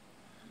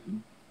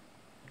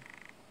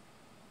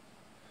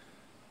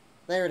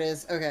 There it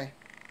is. Okay.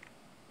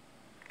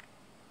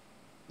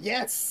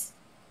 Yes!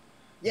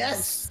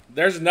 Yes!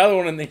 There's another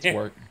one in the It's air.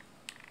 work.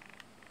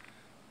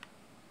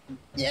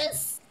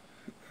 Yes!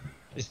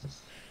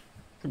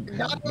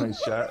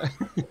 Nice shot.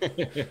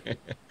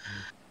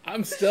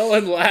 I'm still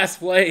in last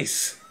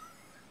place.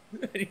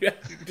 You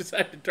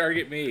decide to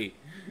target me.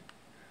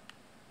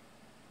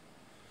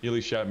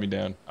 Healy shot me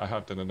down. I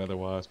hopped in another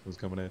wasp. Was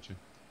coming at you.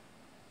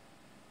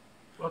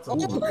 What's Oh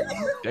up? my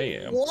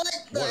Damn. What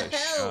the What a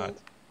hell?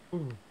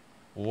 shot.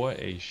 What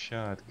a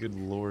shot. Good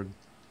lord.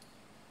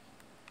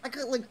 I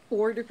got like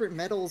 4 different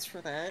medals for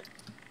that.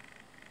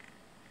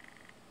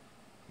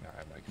 Nah,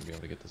 I'm not gonna be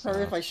able to get this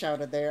Sorry off. if I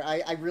shouted there.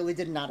 I really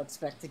did not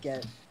expect to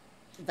get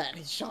that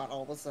shot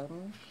all of a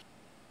sudden.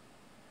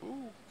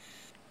 Ooh.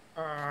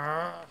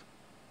 Ah.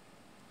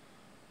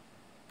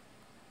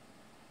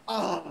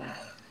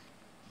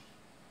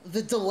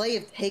 The delay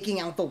of taking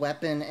out the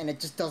weapon and it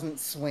just doesn't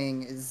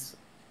swing is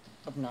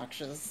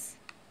obnoxious.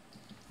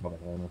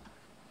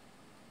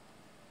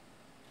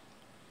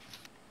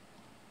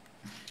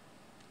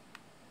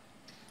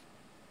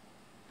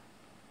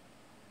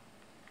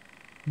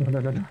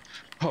 No.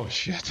 Oh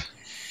shit.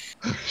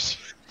 Oh, shit.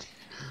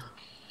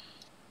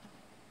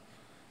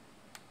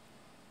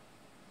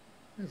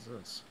 What is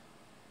this?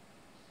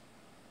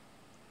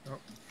 Oh.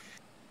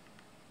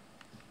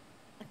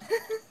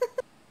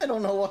 I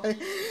don't know why.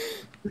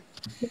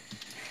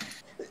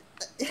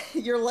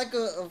 You're like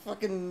a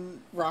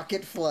fucking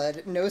rocket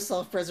flood. No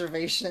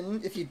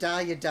self-preservation. If you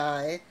die, you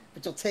die.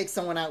 But you'll take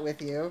someone out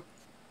with you.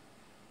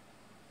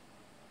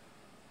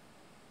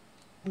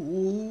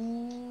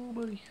 Ooh,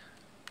 buddy.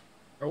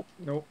 Nope,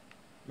 nope,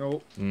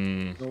 nope,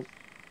 Mm. nope.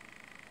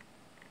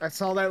 I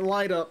saw that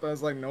light up. I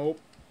was like, nope.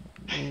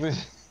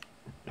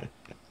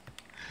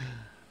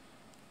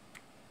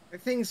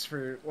 Things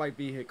for light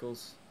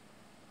vehicles.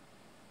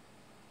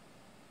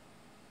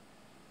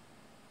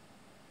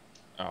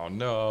 Oh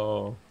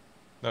no,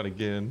 not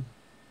again.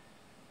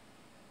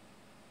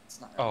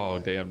 It's not Oh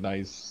really damn,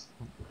 nice.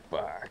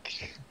 Fuck.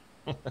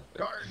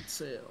 Guard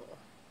sale.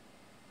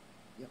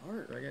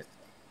 Yard. Do I get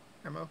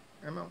ammo?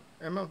 Ammo?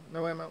 Ammo?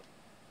 No ammo.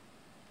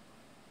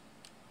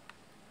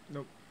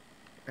 Nope.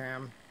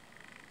 Damn.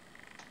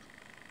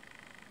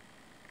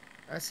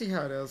 I see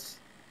how it is.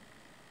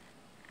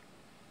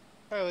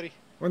 Hi, Woody.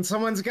 When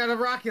someone's got a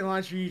rocket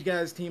launcher, you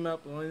guys team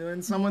up.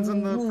 When someone's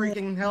in the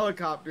freaking Are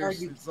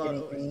helicopters, you it's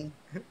kidding me?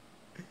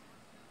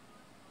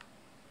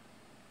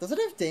 Does it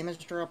have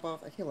damage drop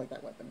off? I feel like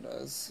that weapon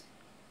does.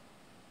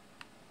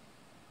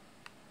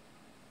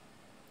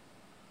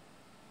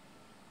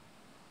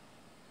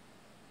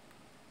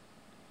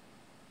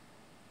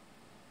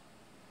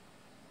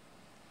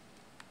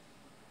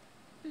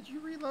 Did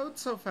you reload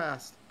so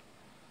fast?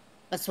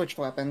 I switched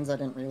weapons. I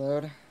didn't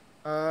reload.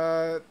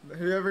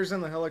 Whoever's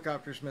in the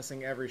helicopter's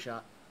missing every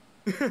shot.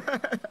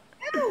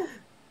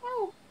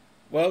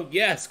 Well,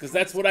 yes, because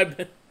that's what I've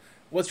been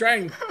was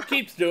trying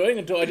keeps doing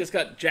until I just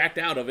got jacked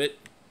out of it.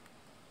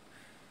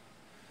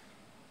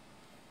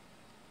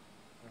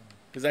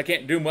 Because I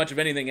can't do much of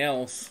anything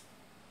else.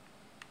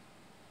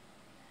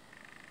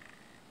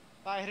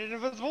 I hit an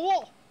invisible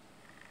wall.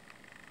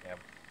 Yep.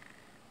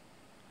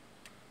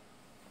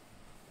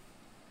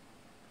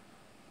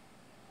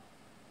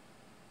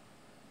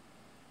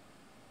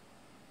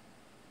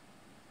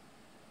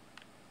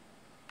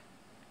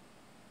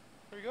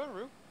 Where you going,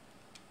 Rue?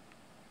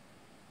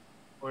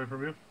 Away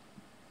from you.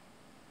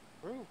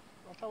 Rue,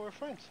 I thought we were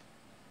friends.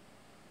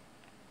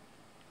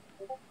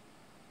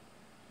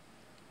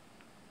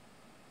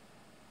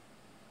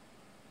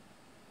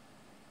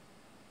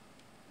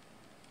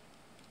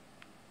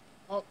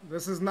 Oh,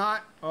 this is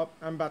not. Oh,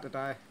 I'm about to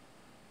die.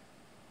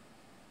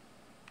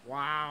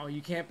 Wow,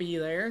 you can't be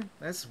there?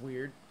 That's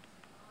weird.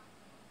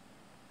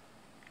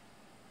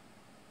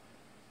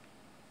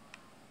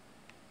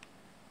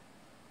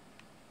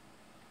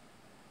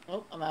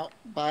 Oh, I'm out.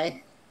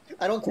 Bye.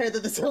 I don't care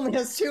that this only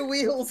has 2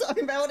 wheels.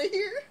 I'm out of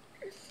here.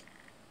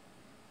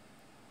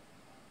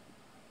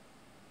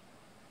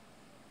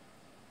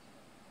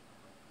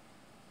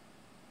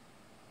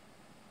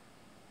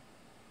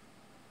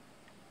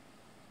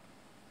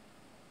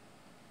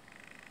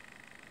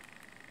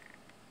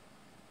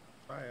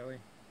 Bye, Ellie.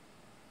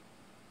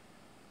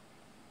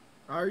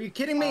 Are you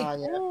kidding me?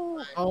 Yeah.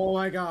 Oh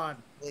my god.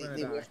 I'm gonna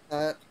Completely die. with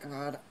that.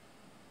 God.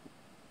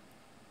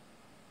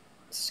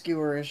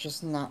 Skewer is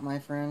just not my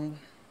friend.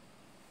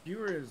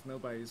 Viewer is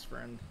nobody's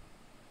friend.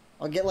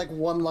 I'll get like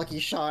 1 lucky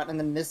shot and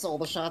then miss all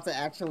the shots I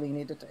actually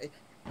need to take.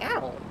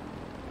 Ow!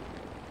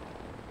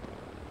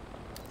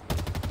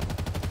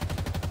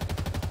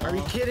 Are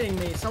you kidding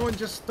me? Someone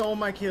just stole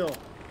my kill.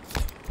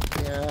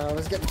 Yeah, I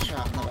was getting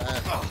shot in the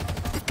back.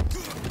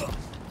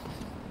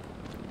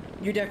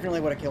 You definitely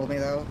would have killed me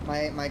though.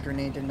 My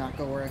grenade did not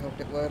go where I hoped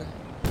it would.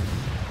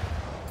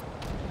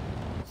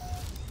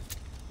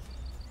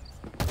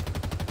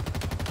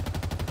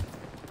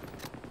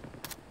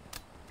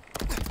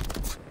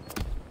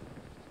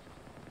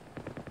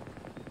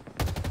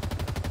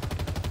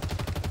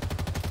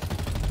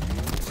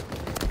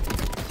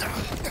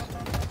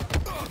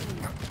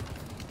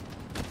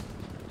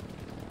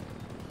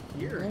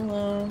 Here.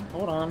 Hello.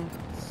 Hold on.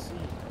 Let's see.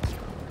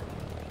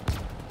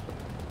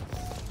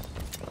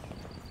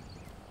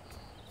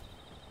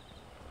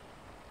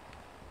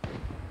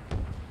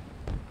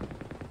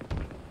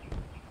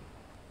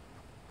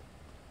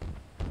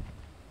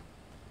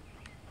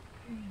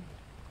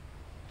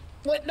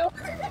 What? No!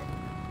 Yeah,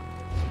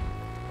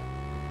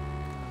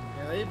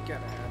 they've got to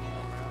add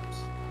more maps.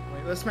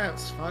 Like, this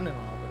map's fun and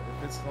all, but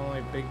if it's the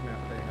only big map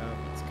they have,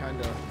 it's kind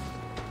of...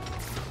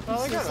 Oh,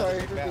 I I'm so got sorry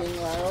another for big map.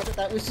 being loud.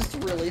 That was just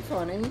really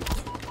funny.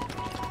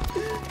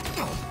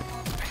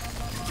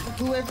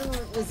 Whoever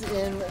was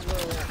in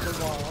the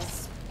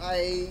walls,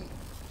 I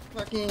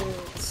fucking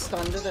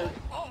stunned their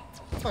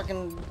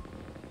fucking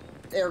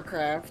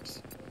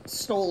aircraft,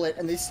 stole it,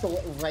 and they stole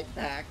it right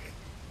back.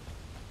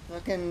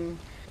 Fucking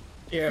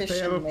Yeah, if they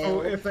have a Fishing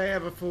full, mail. if they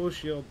have a full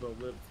shield, they'll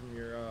live from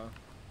your,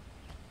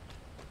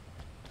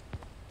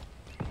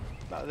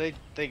 No,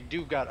 they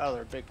do got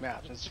other big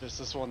maps. It's just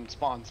this one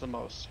spawns the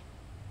most.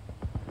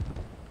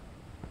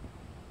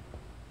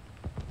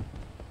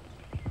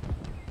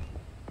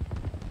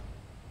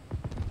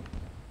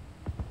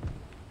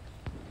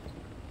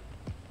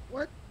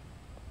 What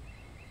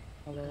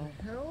hello.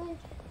 the hell?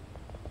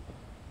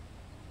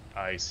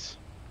 Ice.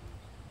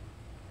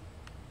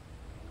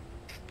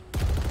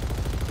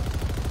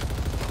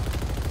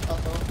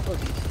 Uh-oh.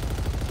 Okay.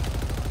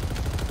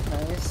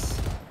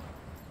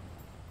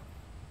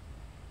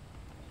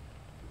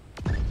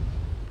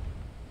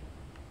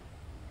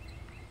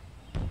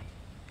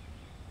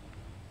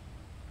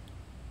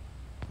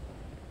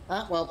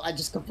 Well, I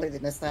just completely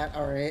missed that.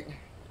 Alright.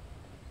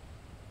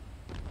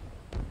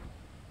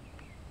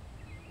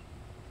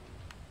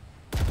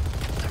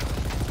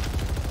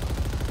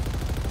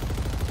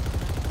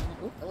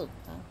 Oh, hello.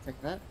 I'll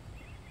take that.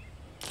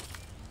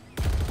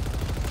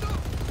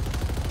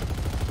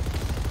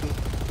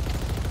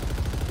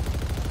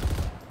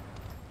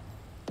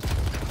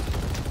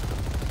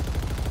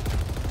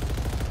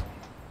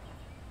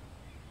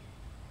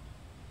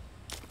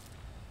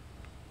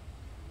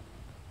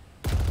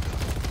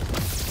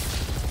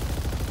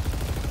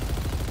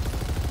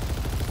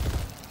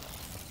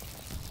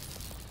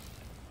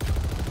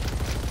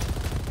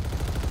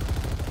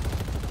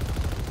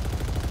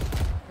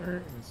 Where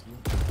is he?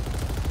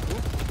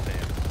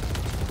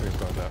 Damn. There's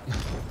about that.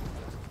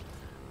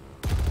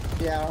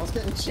 Yeah, I was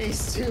getting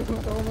chased too. I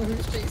don't know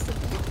who's chasing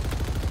me.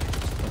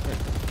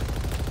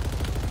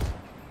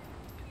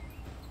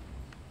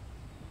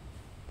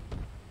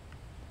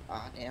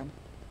 Ah, damn.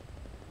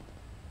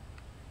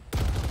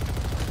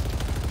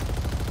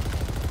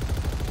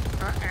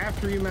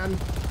 After you, man.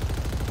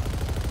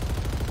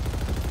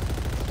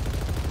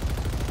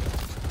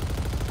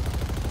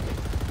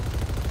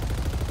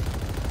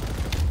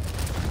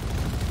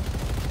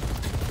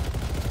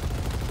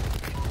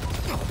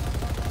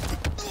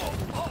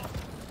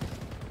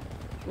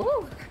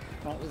 Woo!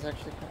 That was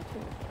actually kind of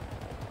cool.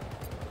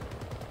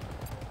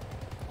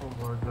 Oh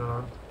my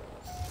god.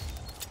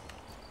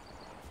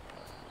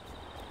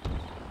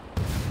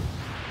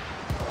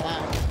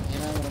 Wow. You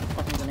know, I'm gonna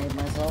fucking grenade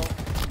myself.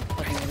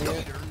 Fucking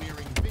idiot.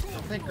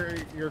 I think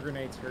your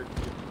grenades hurt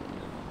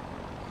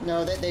you.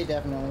 No, they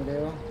definitely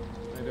do.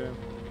 I do.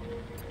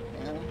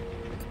 Yeah.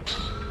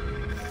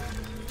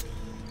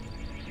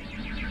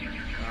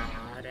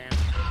 Ah,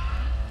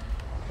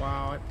 damn.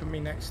 Wow, it put me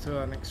next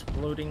to an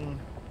exploding...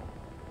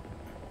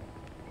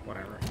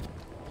 whatever.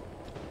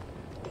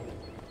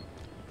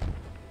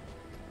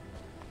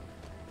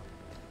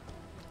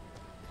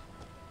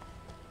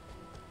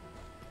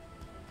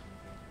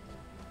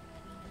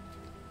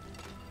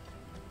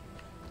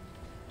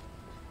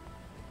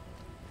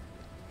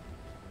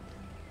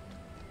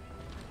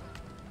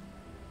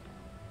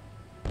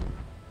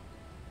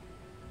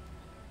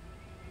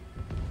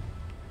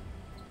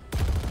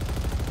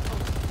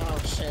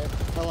 Oh shit.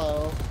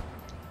 Hello.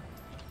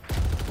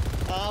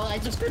 Oh, I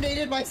just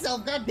grenaded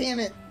myself. God damn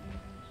it.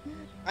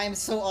 I am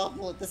so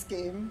awful at this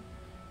game.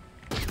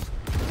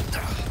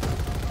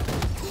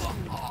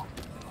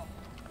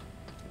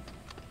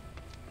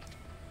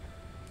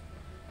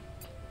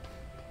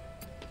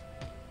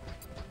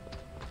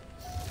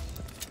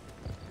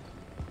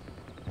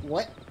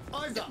 What?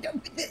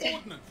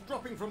 Ordnance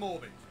dropping from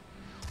orbit.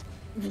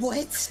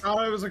 What? Oh,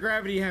 it was a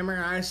gravity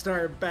hammer. I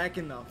started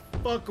backing the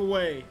fuck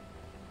away.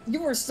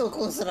 You were still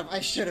close enough. I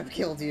should have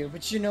killed you,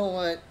 but you know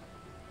what?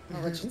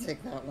 I'll let you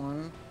take that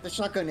one. The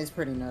shotgun is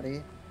pretty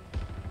nutty.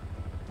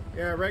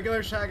 Yeah,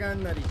 regular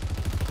shotgun nutty.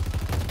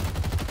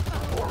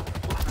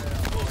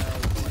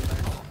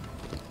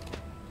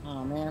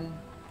 Oh man.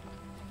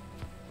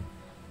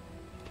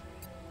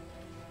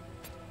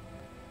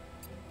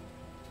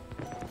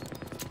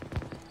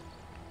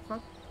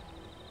 Fuck.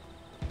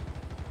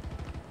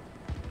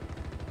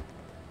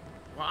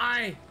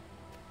 Why?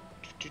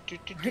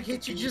 Why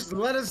can't you just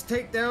let us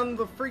take down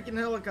the freaking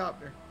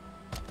helicopter?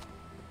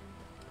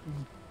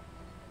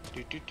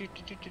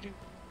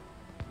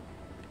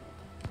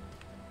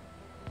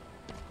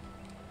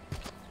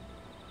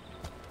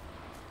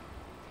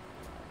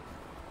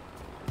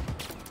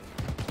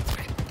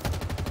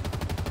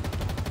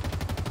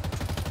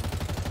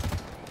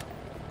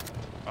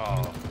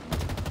 Oh,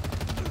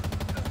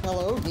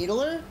 Hello,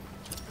 needler?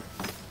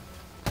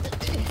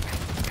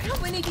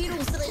 How many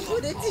needles did I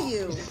put into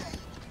you?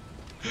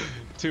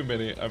 too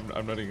many. I'm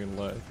not even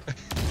gonna lie.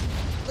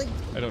 Like,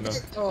 I don't know.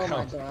 Oh my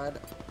how. god.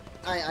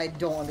 I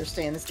don't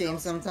understand this game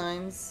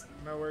sometimes.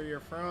 Know where you're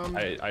from.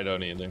 I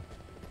don't either.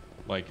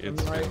 Like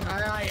it's Like, been-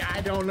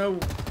 I don't know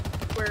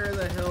where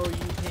the hell you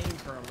came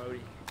from, Odie.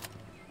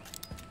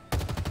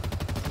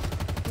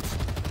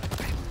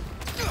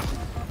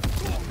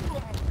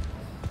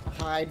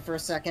 Hide for a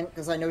second,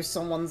 because I know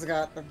someone's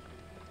got the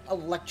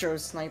electro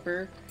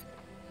sniper.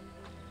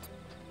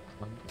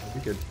 I'll be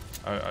good.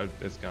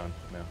 It's gone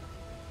now.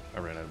 I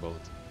ran out of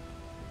bullets.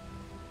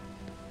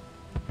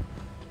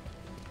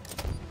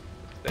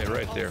 Stay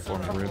right there for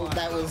me, Rube.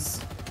 That was...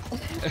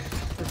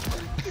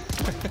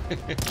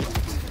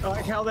 I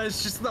like how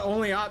that's just the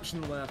only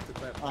option left at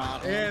that point.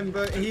 Ah, And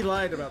he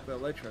lied about the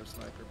electro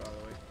sniper, by the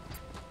way.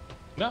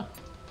 No.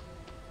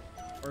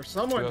 Or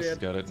someone Who else has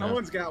did. got it now?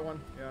 Someone's got one.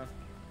 Yeah.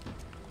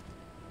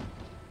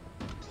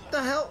 What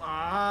the hell?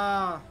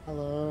 Ah.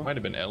 Hello. Might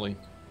have been Ellie.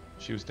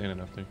 She was standing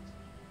up there.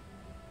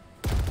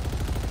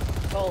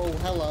 Oh,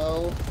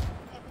 hello.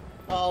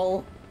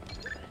 Oh.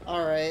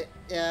 Alright,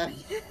 yeah.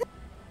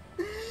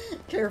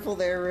 Careful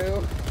there,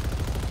 Rue.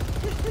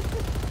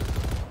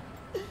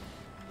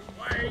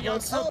 Why are you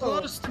so Oh.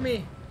 close to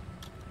me?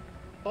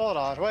 Hold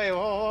on, wait,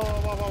 whoa, whoa,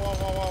 whoa, whoa,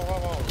 whoa, whoa, whoa,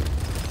 whoa.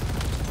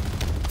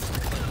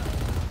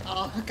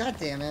 Oh, god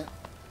damn it.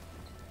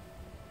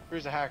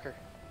 Where's the hacker?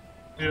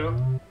 Yep.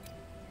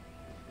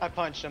 I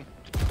punched him.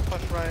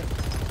 Punched right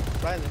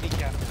in the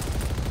kneecap.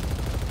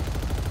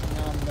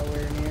 Now I'm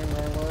nowhere near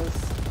where I was.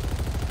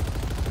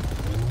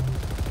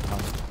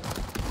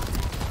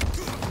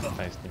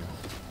 Nice, dude.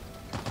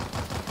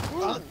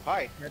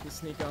 Hi. Had to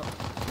sneak up.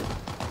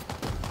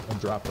 I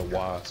dropped a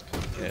wasp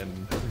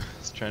and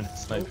was trying to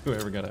snipe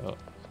whoever got out.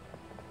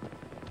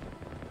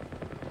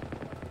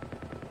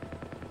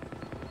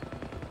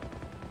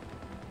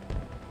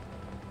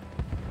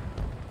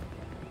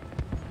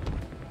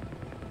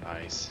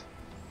 Nice.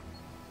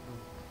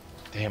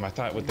 Damn, I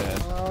thought with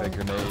that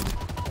grenade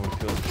I would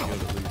kill the shield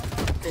at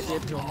least. It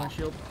did kill my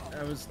shield.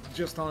 I was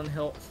just on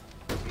health.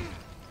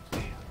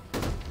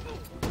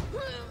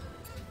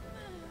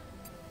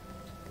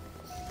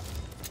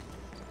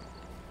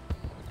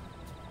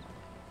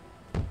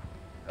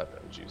 Thought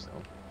that was you, so.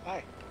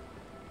 Hi.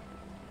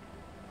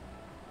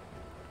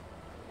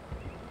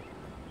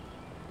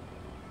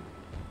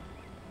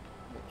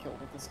 Get killed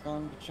with this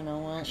gun, but you know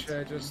what? Actually,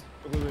 I just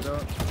blew it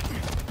up.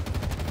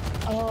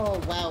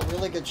 Oh, wow,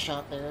 really good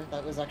shot there.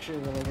 That was actually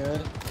really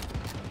good.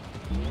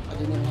 I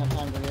didn't even have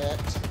time to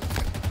react.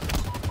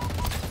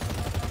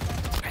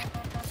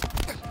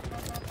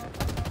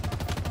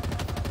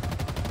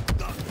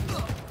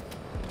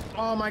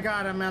 Oh my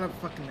god, I'm out of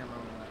fucking ammo.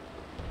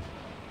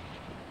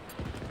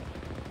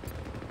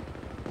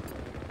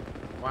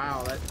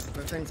 Wow, that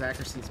thing's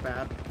accuracy's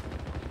bad.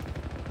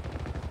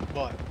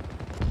 What?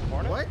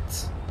 Hornet?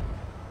 What?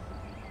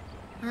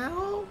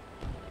 How?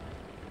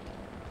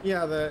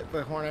 Yeah, the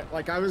Hornet.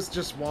 Like, I was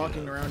just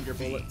walking around your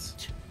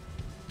bullets.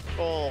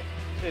 Well,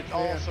 it's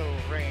also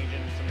range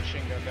and it's a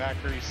machine gun. The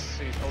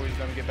accuracy is always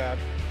going to get bad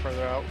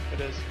further out it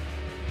is.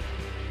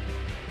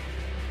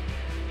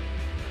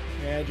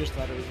 Yeah, I just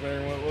thought it was better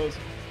than what it was.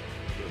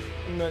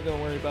 I'm not gonna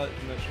worry about it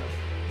too much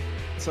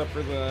now. Except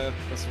for the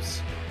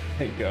missiles.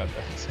 Thank God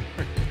that's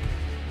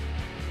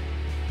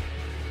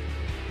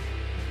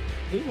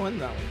Who won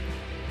that one?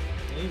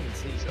 I didn't even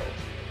see.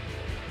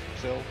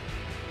 So,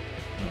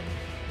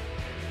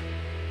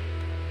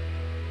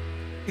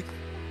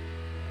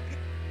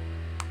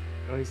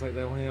 Oh, he's like,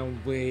 that went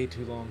on way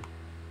too long.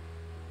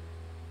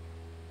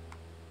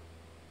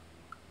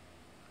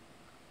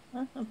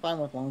 I'm fine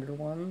with longer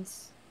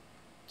ones.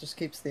 Just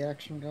keeps the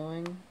action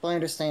going. But I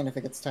understand if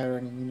it gets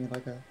tiring and you need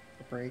like a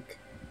break.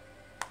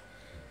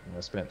 I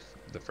spent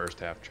the first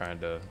half trying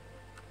to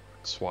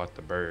swat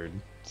the bird,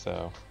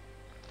 so.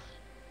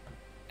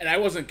 And I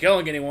wasn't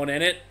killing anyone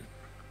in it.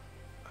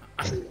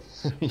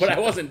 But I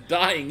wasn't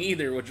dying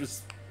either, which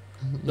was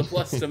the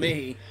plus to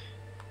me.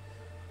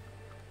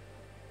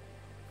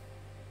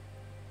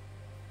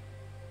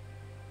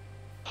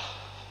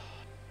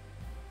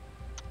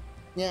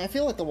 Yeah, I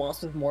feel like the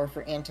Wasp is more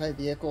for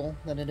anti-vehicle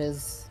than it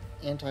is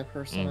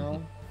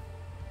anti-personnel.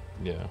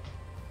 Yeah.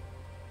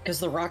 Because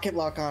the rocket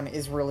lock-on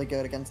is really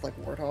good against like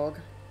Warthog.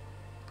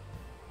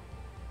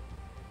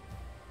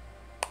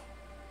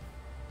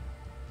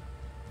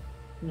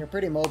 And you're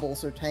pretty mobile,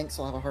 so tanks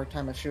will have a hard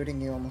time of shooting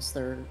you unless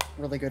they're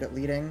really good at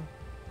leading.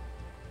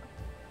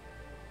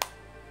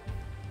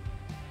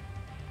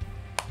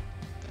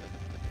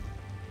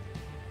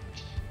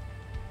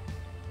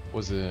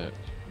 Was it?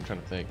 I'm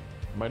trying to think.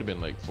 It might have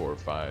been like 4 or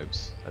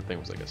 5s. I think it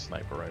was like a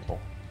sniper rifle.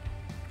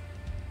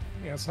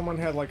 Yeah, someone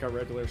had like a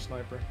regular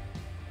sniper.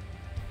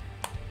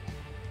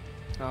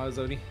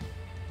 Zodi.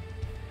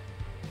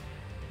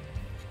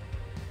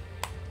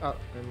 Oh,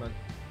 never mind.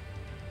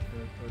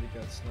 I already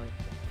got sniped.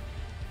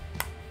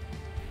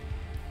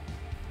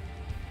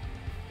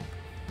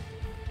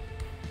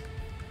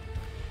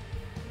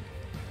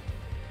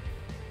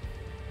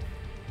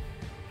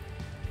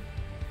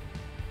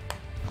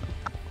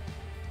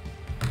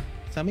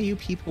 Some of you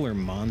people are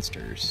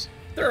monsters.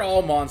 They're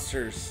all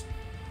monsters.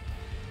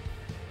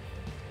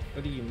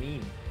 What do you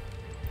mean?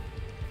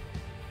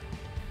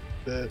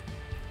 That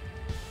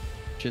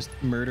Just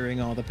murdering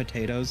all the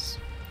potatoes.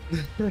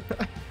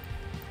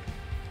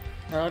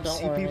 Oh, don't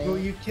See worry. people,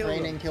 you kill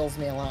Raining them. kills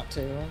me a lot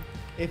too.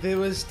 If it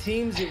was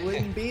teams, it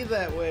wouldn't be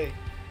that way.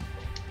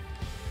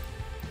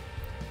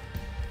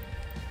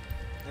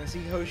 I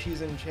see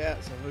Hoshi's in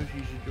chat, so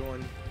Hoshi should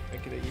join.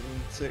 Make it an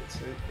even 6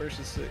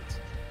 versus 6.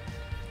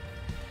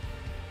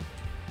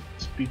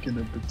 speaking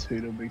of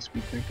potato makes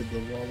me think of the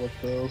lava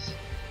fells.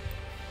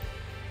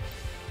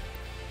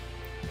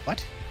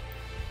 What?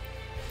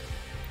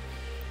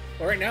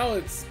 Well, right now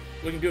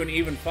we can do an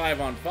even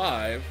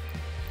 5-on-5.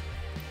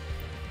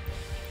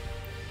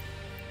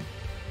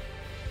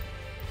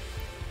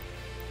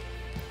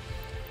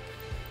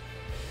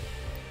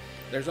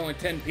 There's only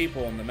 10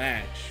 people in the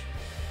match.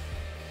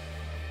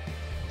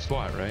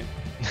 SWAT, right?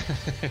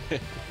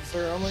 Is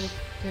there only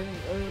 10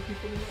 other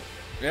people in it?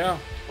 Yeah.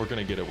 We're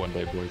gonna get it one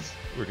day, boys.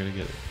 We're gonna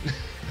get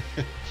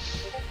it.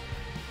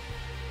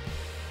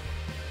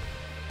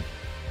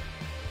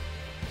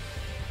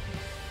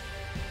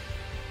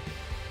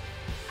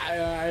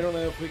 I don't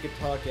know if we could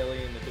talk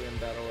Ellie into doing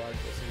battle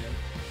rifles again.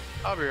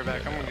 I'll be right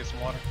back. Yeah, I'm gonna no. get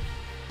some water.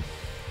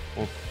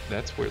 Well,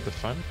 that's where the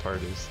fun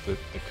part is, the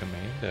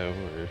commando,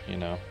 or, you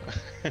know.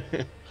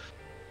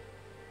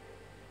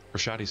 Or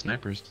shoddy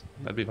snipers.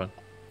 That'd be fun.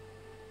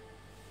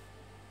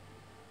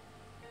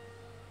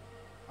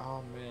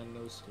 Oh man,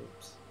 no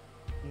scopes.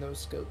 No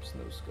scopes,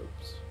 no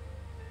scopes.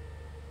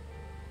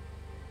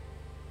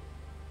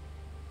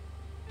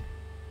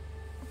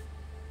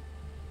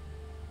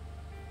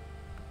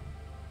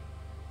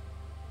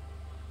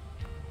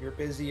 You're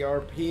busy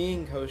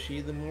RPing,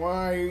 Koshi, then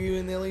why are you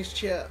in Ellie's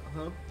chat,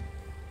 huh?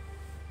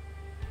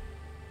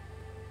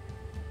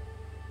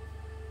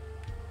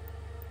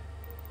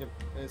 Yep,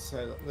 this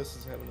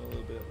is having a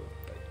little bit of a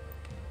effect.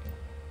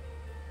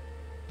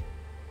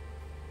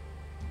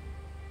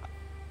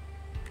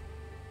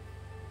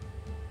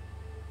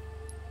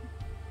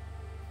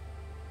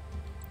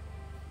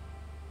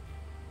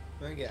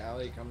 I get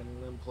Ali coming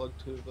and unplug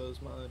 2 of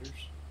those monitors.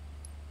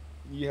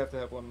 You have to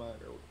have one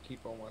monitor.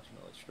 Keep on watching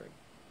Ellie's stream.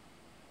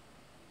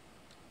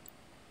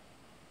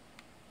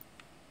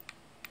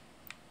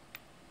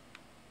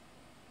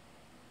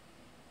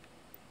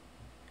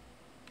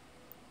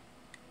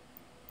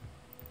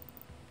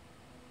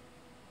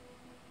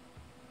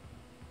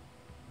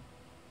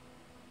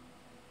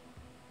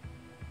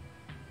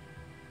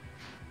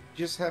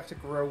 Just have to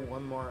grow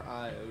one more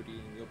eye, Odie,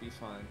 and you'll be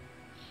fine.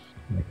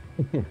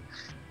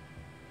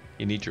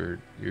 You need your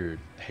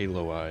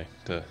halo eye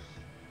to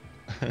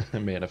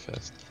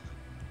manifest.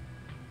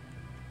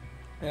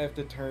 I have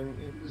to turn...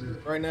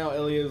 Right now,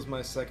 Ellie is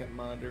my second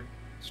monitor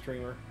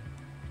streamer.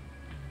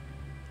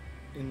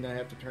 And I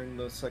have to turn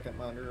the second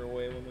monitor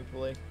away when we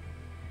play.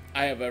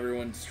 I have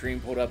everyone's stream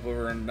pulled up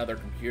over another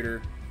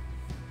computer.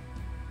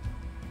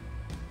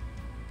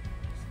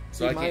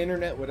 So See, my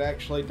internet would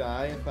actually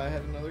die if I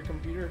had another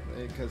computer,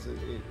 because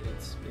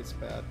it's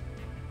bad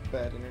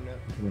internet.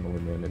 I'm gonna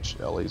manage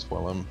Ellie's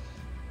while I'm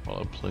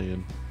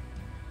playing.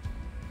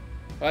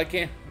 Well, I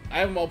can't. I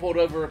have them all pulled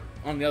over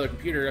on the other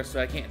computer,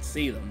 so I can't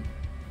see them.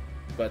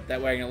 But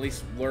that way I can at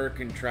least lurk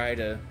and try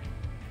to.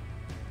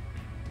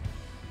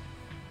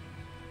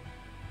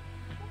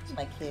 That's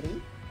my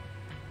kitty.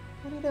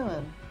 What are you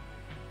doing?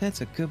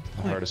 That's a good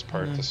point. The hardest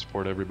part to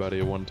support everybody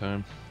at one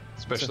time,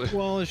 especially.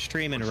 Who is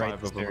streaming right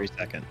 5 this of them. very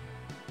second?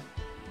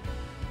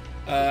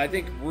 I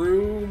think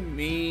Rue,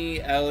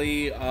 me,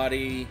 Ellie,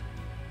 Audie.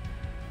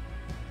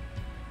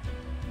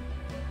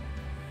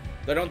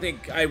 I don't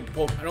think I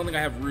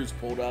have Rue's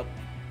pulled up.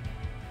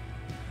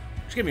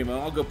 Just give me a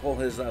moment. I'll go pull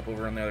his up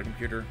over on the other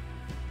computer.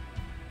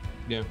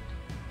 Yeah,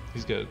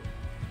 he's good.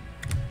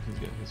 He's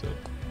good. He's up.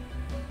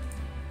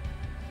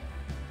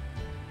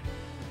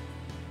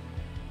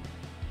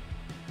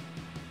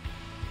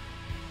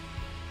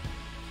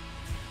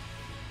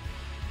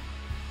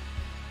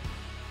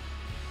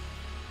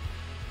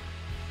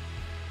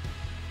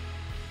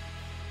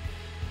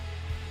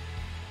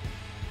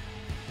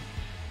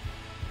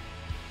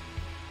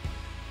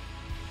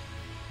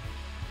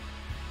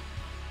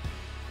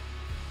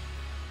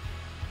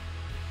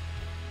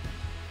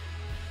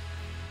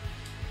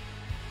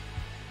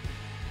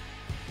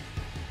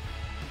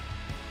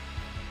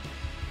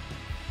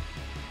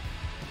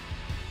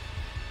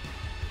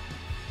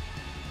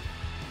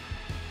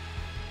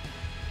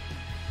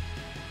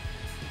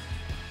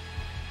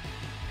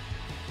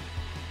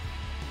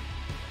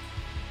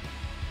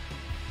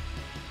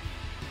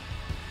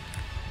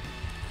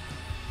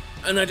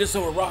 And I just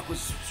saw where Rock was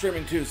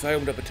streaming too, so I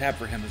opened up a tab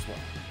for him as well.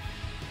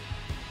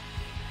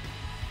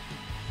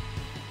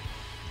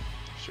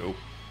 Show.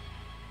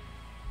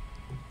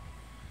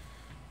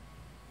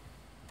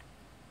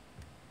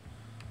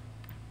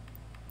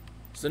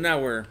 So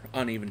now we're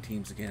uneven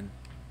teams again.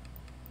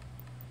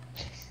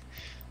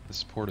 The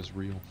support is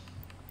real.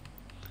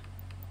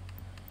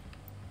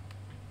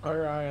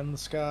 Our eye in the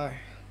sky.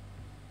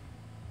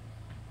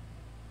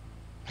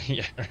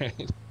 Yeah,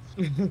 right.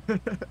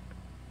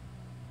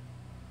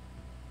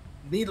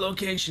 Need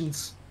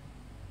locations.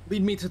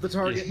 Lead me to the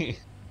target.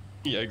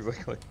 Yeah,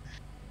 exactly.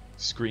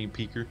 Screen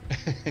peeker.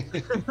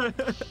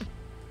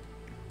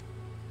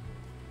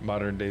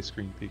 Modern day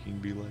screen peeking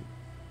be like.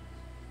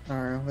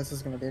 Alright, this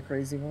is gonna be a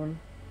crazy one.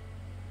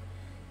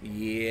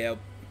 Yep.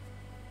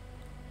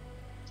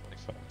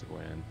 25 to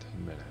win,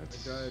 10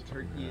 minutes. I got a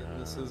turkey,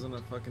 and this isn't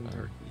a fucking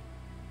turkey.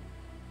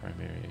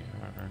 Primary.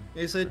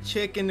 It's a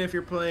chicken if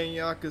you're playing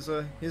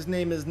Yakuza. His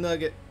name is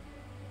Nugget.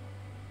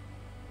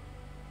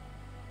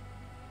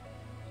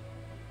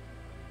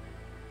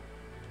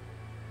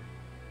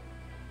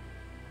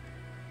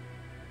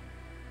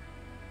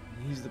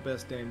 He's the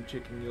best damn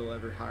chicken you'll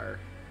ever hire.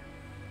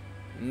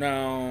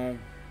 No.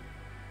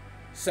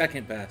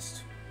 Second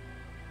best.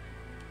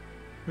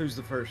 Who's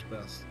the first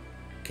best?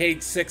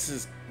 Cade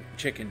 6's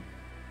chicken.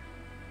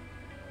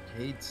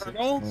 Cade Six.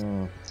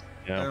 I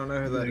Yeah. don't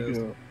know who that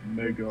is.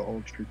 Mega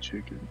Ultra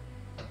Chicken.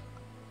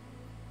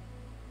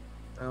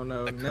 I don't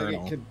know. The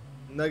Colonel.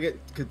 Nugget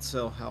could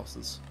sell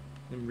houses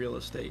in real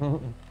estate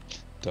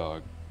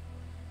Dog.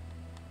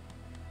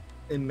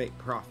 and make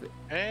profit.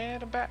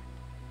 And I'm back.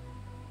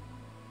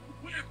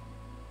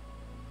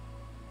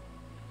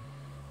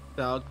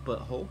 Dog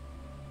butthole.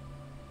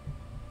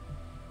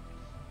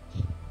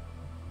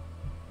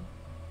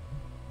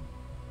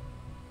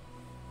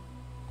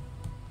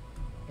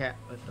 Cat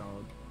butt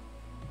dog.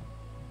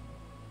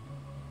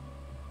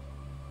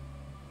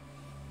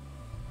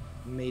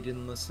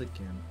 maidenless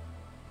again.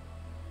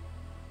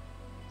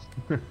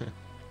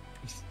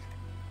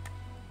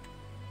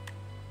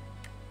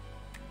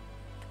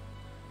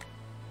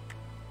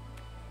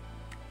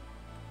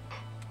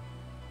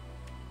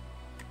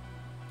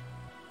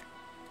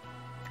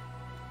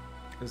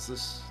 Is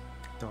this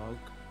dog?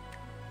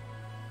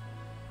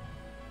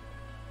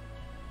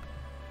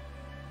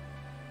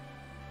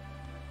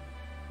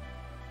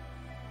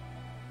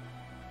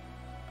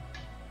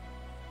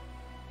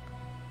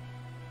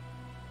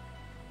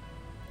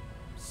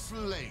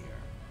 Slayer.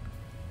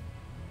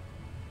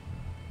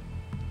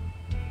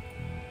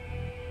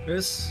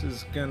 This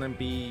is gonna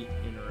be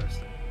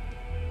interesting.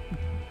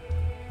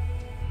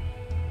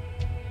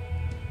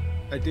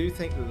 I do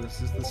think that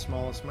this is the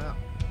smallest map.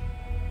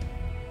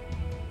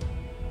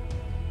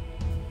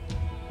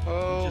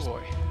 Oh Just-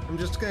 boy. I'm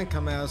just gonna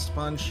come out of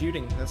spawn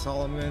shooting. That's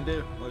all I'm gonna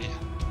do. Like...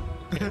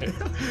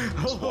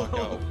 Just walk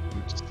out,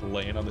 and just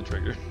laying on the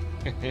trigger.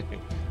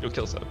 You'll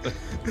kill something.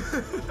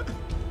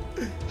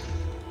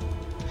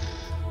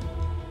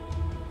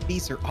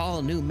 These are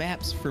all new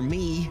maps for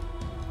me.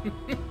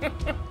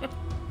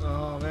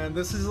 Oh man,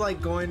 this is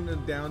like going to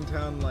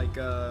downtown, like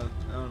I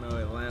don't know,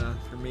 Atlanta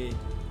for me,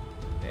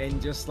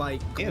 and just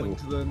like going Ew.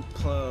 to the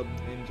club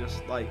and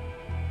just like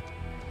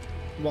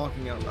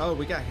walking out. Oh,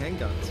 we got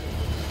handguns.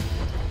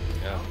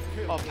 Yeah.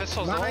 Oh,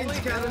 pistols Mine's only?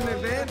 got an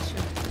advantage.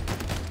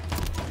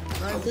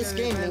 What Mine's this got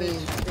an game advantage.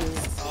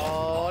 needs is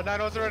Oh,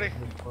 9-1's ready.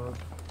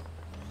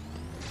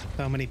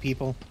 So many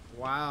people.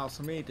 Wow,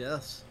 so many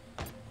deaths.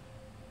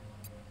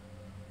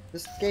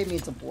 this game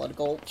needs a blood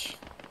gulch.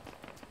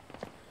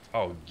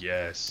 Oh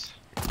yes.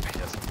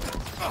 Yes.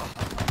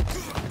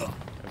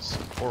 That's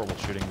horrible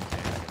shooting.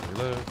 And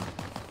reload.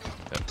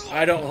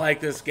 I don't like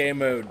this game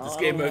mode. This Oh,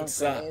 game no, mode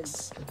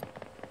sucks.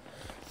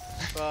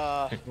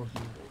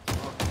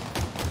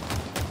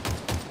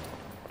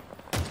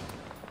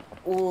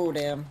 Ooh,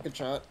 damn, good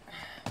shot.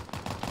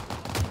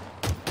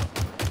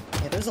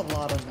 Yeah, there's a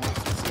lot of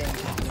maps this game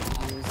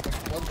could use. The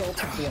blood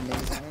gulch would be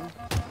amazing.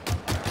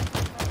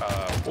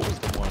 What was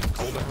the one?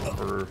 Cooldown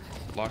or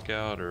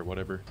lockout or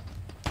whatever?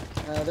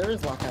 There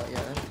is lockout,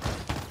 yeah.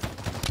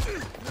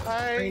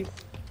 I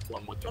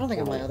One with I don't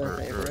think it's my portal other or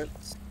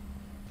favorites.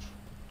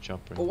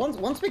 jumping. But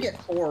once we get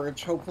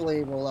Forge,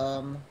 hopefully we'll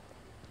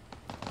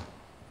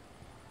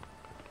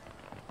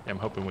I'm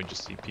hoping we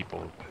just see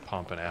people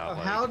pumping out.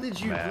 Like, How did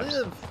you maps.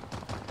 live?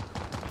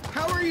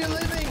 How are you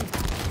living?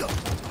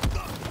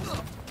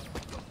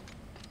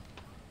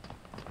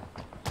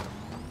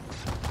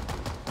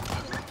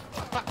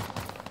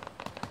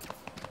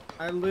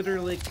 I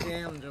literally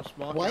can just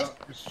walk What?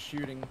 out just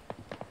shooting.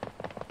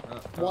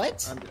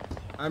 What?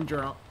 I'm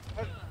drunk.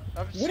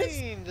 I've What is-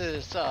 seen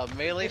this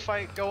melee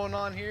fight going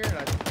on here, and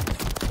I'm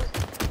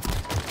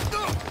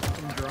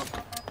drunk.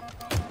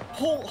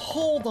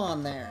 hold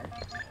on there.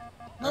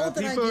 How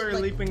did I people get are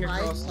like leaping 5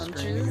 across the screen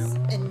punches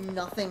again. and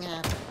nothing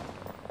happened?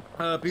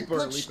 People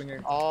are Punch- leaping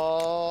in.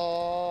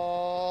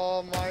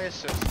 oh my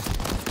assist.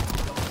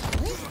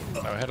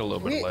 I had a little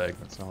bit We- of lag.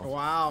 That's all.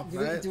 Wow.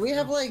 Do we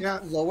have like Yeah.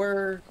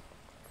 lower?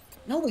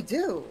 No, we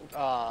do.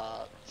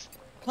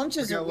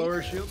 Punches We are got lower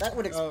weaker. shield? That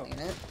would Oh.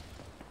 explain it.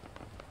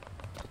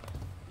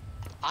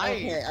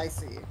 Okay, I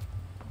see.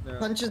 Yeah.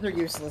 Punches are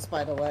useless,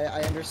 by the way.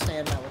 I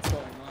understand now what's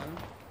going on.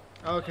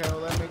 Okay, well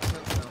that makes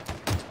sense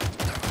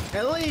now.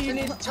 Ellie, you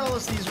need to tell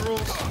us these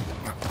rules.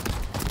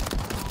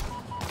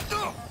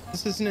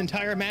 This is an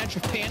entire match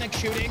of panic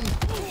shooting.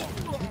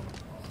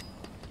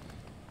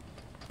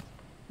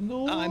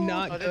 No. I'm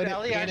not Oh, did good at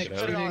Ellie panic actually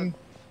put it on? shooting.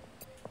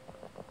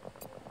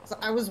 So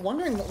I was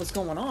wondering what was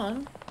going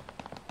on.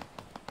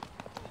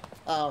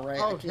 Oh, right.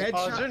 I Oh, can't-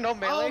 headshot. is there no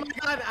melee? Oh my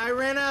god, I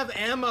ran out of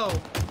ammo.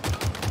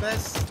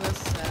 That's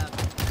sad.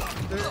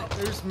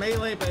 There's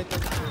melee, but it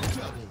doesn't.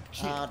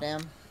 Oh,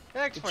 damn.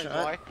 That explains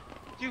shot. why.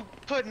 You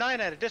put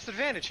 9 at a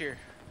disadvantage here.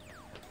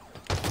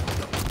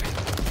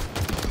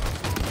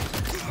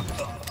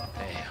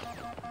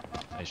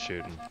 Damn. Nice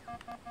shooting.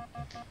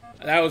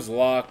 That was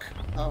luck.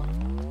 Oh.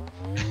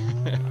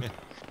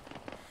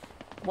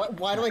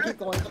 Why do I keep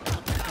going for the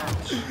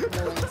punch,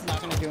 knowing it's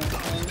not gonna do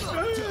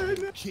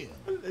anything?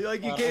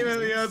 Like you came at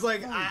me, I was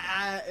like,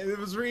 it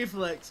was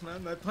reflex,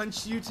 man. I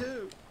punched you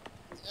too.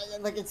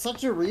 Like, it's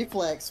such a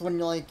reflex when,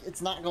 like,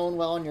 it's not going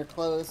well and you're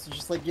close. It's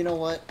just like, you know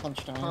what?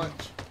 Punch time.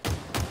 Punch. I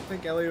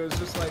think Ellie was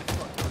just like,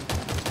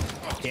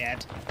 fuck punch.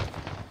 Cat.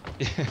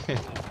 Damn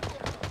it!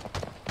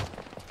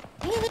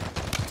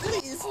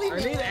 Please, leave I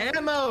me need alone.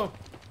 ammo.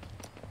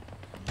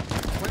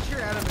 Once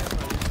you're out of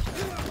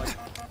ammo, like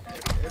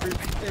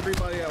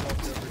everybody I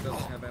walked over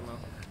doesn't have ammo.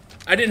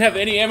 I didn't have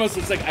any ammo, so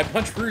it's like I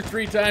punched Rue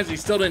 3 times, he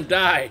still didn't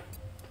die.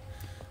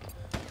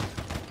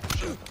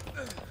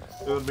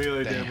 The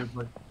melee Damn. damage,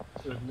 like.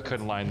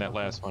 Couldn't line that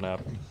last one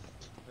up.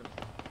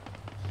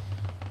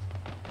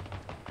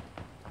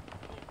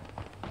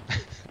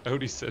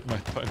 Odie said my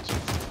punches.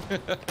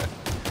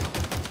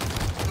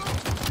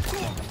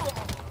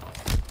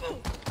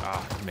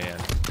 Ah, man.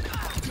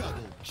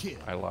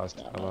 I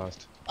lost.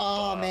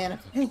 Oh, man.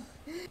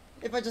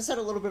 If I just had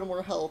a little bit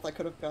more health, I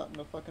could have gotten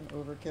a fucking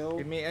overkill.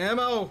 Give me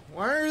ammo!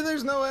 Why are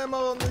there's no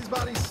ammo on these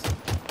bodies? Yeah,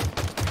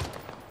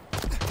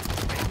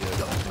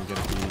 I'm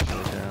gonna be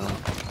shut down.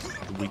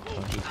 The weak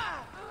punches.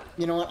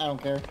 You know what? I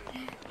don't care.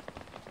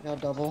 I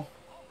got double.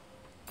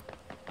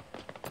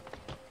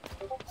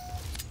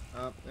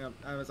 Oh, yep,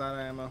 I was out of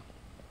ammo.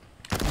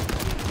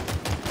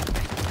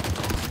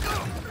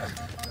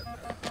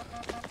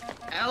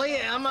 Ellie,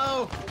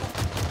 ammo!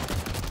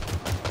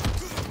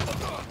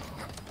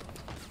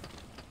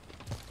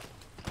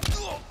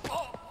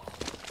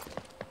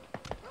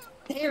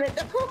 Damn it!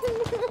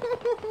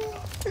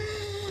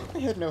 I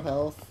had no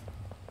health.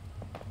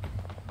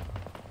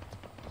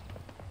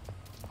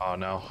 Oh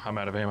no, I'm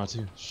out of ammo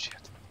too. Shit.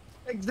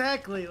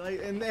 Exactly,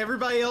 like, and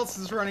everybody else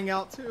is running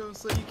out too,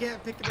 so you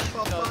can't pick it up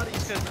off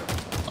bodies.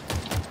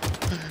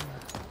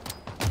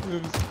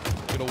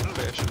 Good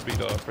old-fashioned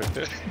beat off right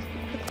there.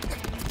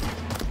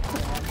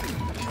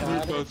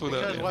 We're both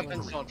without Because ammo.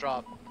 weapons don't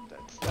drop.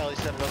 That's Ellie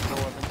said it up, no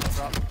weapons don't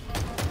drop.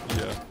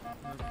 Yeah.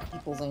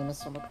 People's aim is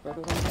so much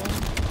better than mine.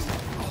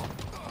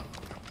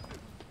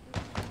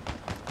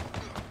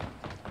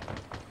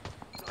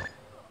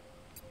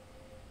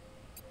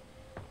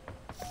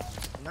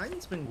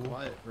 Mine's been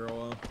quiet for a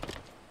while.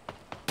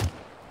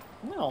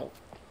 No.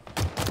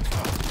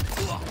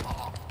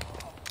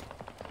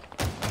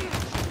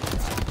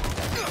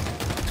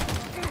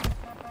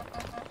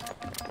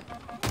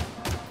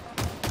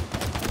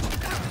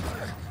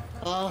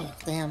 Oh,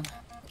 damn.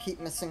 I keep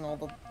missing all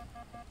the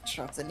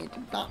shots I need to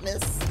not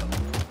miss.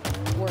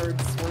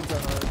 Words are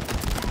hard.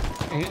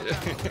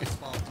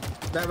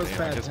 That was Damn,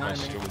 I bad guess my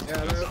timing. shield was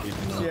Yeah, just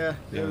weakening up. yeah,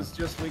 Yeah. it was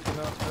just weakening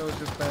up. That was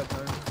just bad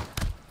timing.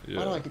 Yeah.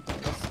 Why do I keep doing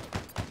this?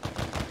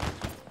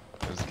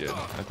 It was good.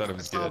 I thought it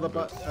was Saw good.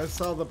 but- I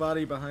saw the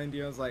body behind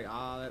you. I was like,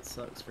 ah, that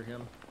sucks for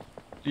him.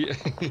 Yeah.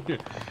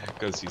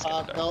 Because he's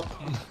gonna die. Well,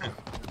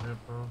 Yeah,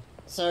 bro.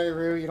 sorry,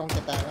 Rue, you don't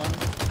get that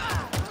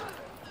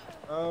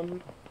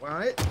one.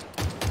 What?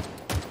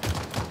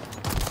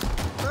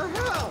 The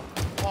hell?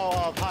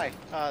 Oh, hi.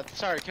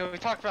 Sorry, can we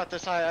talk about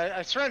this?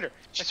 I surrender.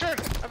 I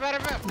surrender. I'm out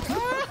of map.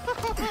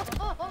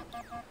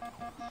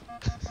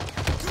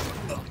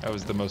 That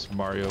was the most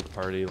Mario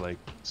Party like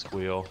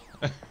squeal.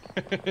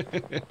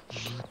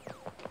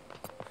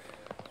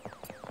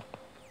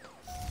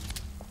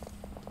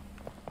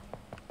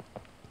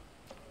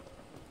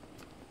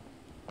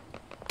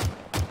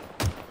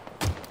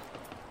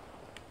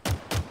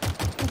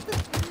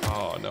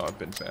 Oh no, I've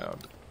been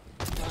found.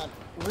 God,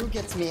 Rue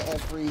gets me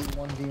every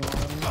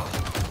 1v1.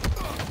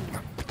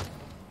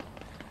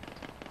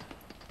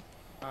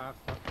 Fuck.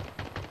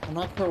 I'm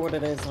not sure what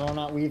it is, but I'm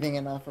not weaving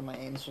enough or my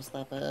aim's just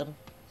that bad.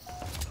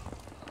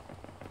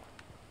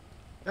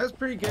 That was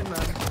pretty good, man.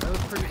 That was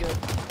pretty good.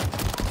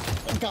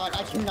 Oh God,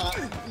 I cannot.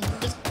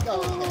 Just go.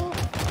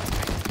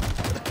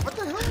 What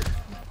the hell?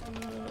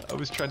 I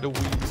was trying to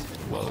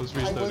weave while I was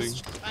reloading.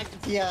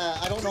 Yeah,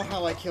 I don't know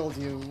how I killed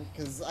you,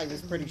 because I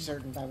was pretty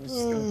certain I was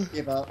just gonna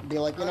give up and be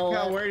like, you know Look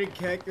how what? where did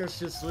Cactus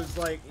just was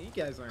like, you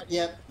guys aren't.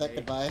 Yep, that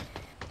goodbye.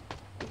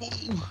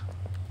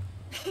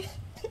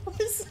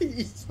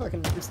 He's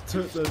fucking Just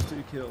took those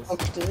 2 kills.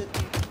 poked it.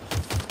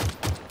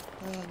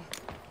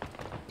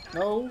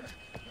 No.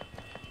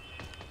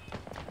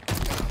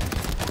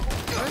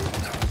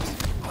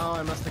 Oh,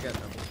 I must have got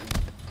double.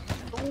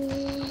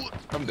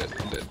 I'm dead.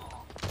 I'm dead.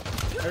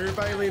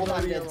 Everybody leave Hold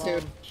on, Lydia dead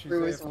alone. too. She's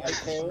Rue is AFK right for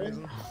some there.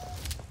 reason.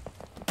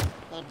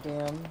 God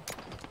damn.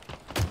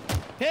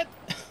 Hit!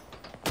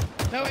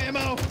 No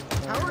ammo!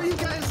 How are you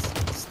guys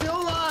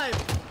still alive?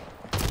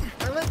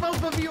 I lit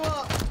both of you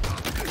up.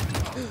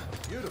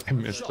 I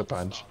missed the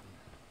punch.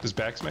 Does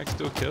Backsmack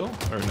still kill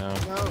or no?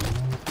 No.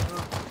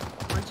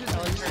 Punches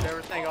Ellie turned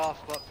everything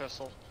off but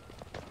pistol.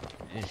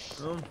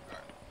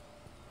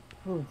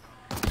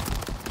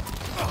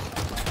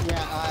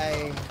 Yeah,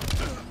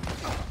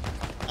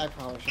 I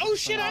probably should. Oh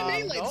shit,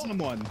 I meleeed no.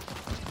 someone!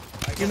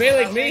 You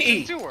meleeed That me!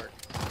 makes it work.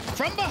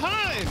 From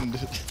behind!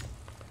 I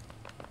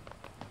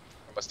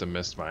must have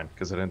missed mine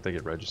because I didn't think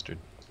it registered.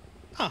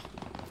 Huh.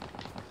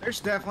 There's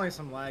definitely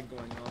some lag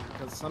going on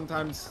because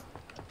sometimes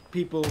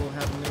people will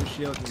have no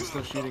shield and you're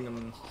still shooting them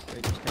and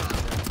they just can't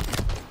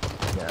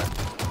do Yeah.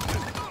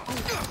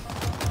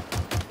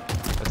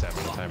 That's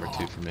happened a time or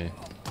two for me.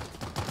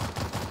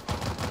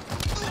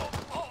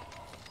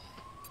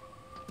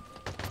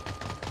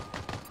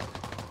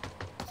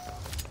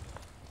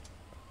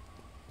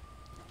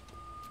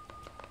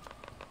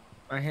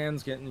 My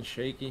hand's getting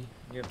shaky.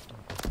 Yep.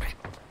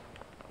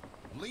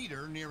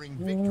 Leader nearing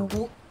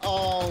victory.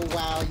 Oh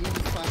wow, you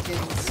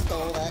fucking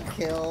stole that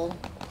kill.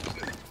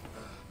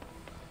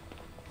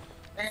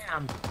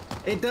 Damn.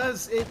 It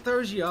does. It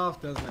throws you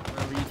off, doesn't it?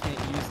 Whenever you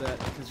can't use that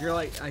because you're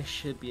like, I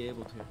should be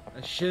able to.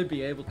 I should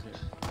be able to.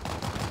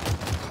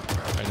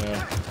 I know.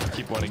 I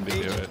keep wanting to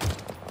do it.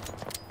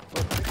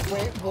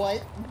 Wait,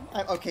 what?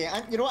 Okay,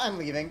 you know what? I'm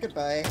leaving.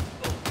 Goodbye.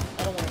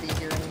 I don't want to be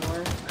here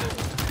anymore.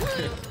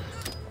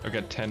 I've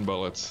got 10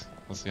 bullets.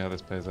 Let's see how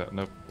this plays out.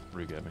 Nope.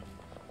 Re-get me.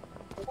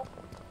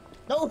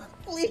 No,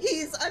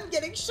 please! I'm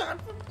getting shot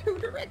from 2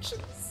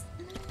 directions.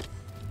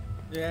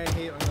 Yeah, I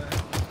hate when that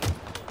happens.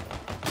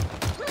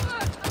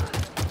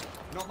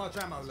 Not much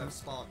ammo left,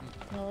 Spartan.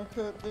 How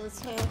could this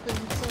happen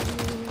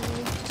to me?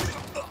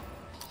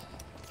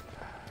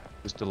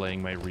 Just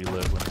delaying my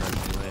reload when trying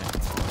to delay.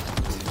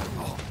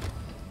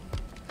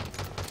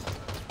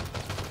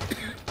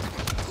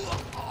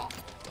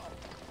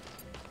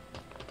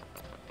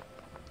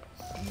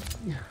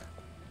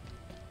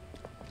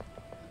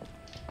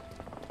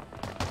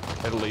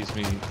 That leads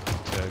me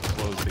to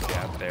close the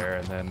gap there,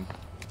 and then...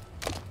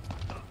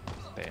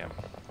 Damn.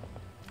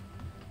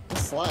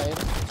 Slide.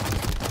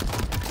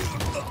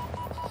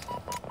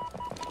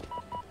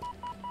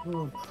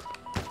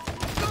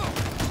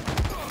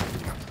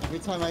 Every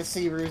time I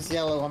see Ruse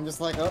yellow, I'm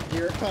just like, oh,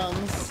 here it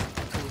comes.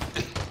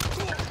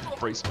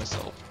 Brace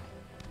myself.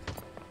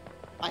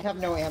 I have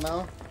no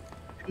ammo.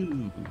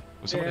 Ooh.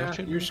 Was someone Yeah, else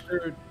shooting you're me?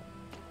 screwed.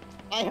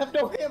 I have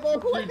no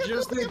ammo. I have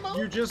no ammo.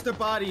 You're just a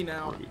body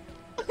now.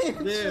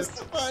 I'm Live.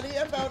 just a body.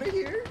 I'm out of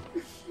here.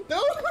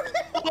 No.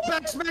 Oh,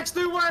 back smacks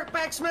do work.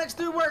 Back smacks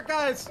do work,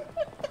 guys.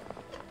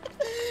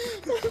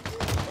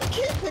 I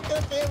can't pick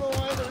up ammo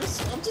either.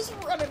 So I'm just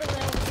running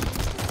around.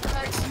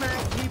 Back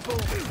smack people.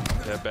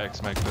 Yeah, back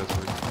smack does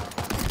work.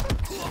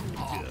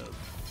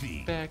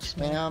 Back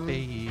smack, Ma'am.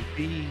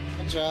 baby.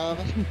 Good job.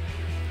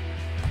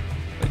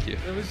 Thank you.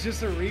 It was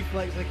just a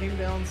reflex. I came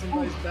down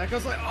somebody's back. I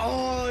was like,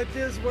 oh, it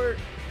does work.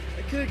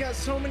 I could have got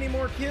so many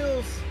more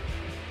kills.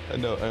 I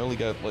know, I only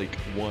got like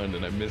one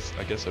and I missed,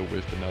 I guess I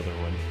whiffed another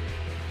one.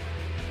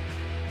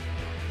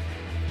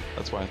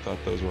 That's why I thought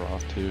those were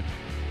off too.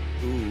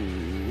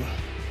 Ooh.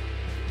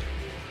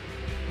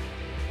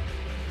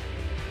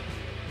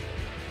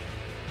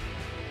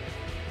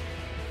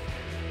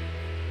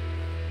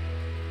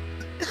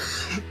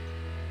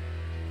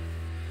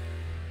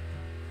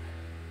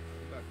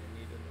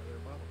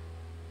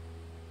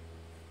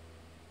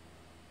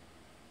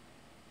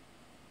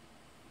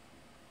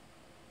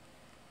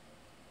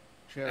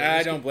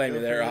 I don't blame you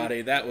there,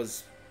 Adi. That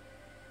was.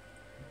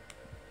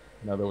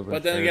 No, that was.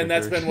 But then again,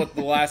 that's been what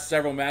the last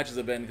several matches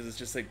have been, because it's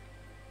just like,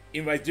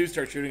 even if I do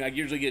start shooting, I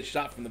usually get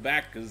shot from the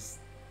back because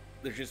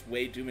there's just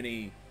way too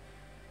many.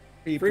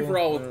 Free for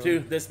all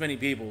with this many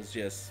people is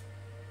just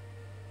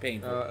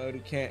painful.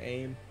 Odie can't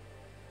aim.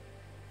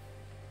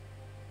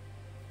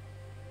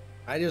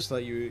 I just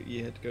thought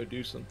you had to go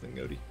do something,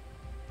 Odie.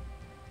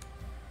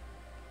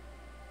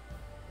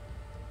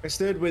 I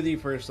stood with you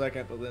for a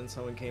second, but then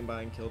someone came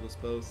by and killed us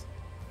both.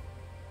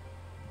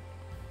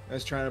 I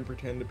was trying to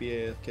pretend to be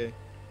AFK.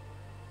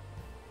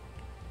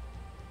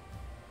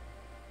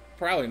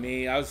 Probably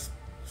me. I was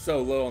so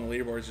low on the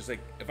leaderboard. It's just like,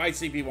 if I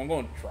see people, I'm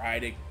going to try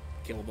to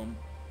kill them.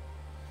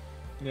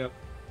 Yep.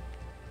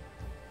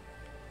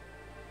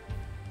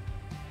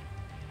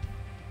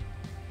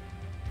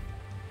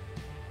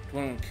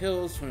 "21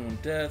 kills, 21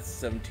 deaths,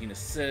 17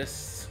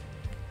 assists."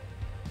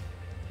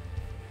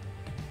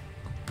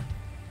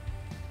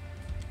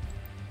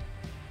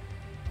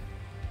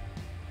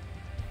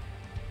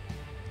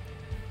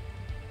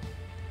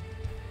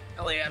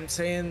 Ellie, I'm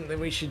saying that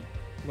we should...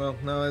 Well,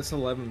 no, that's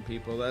 11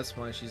 people. That's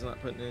why she's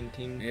not putting in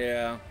team.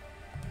 Yeah.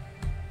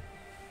 If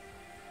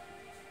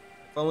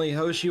only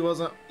Hoshi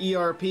wasn't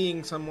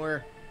ERPing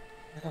somewhere.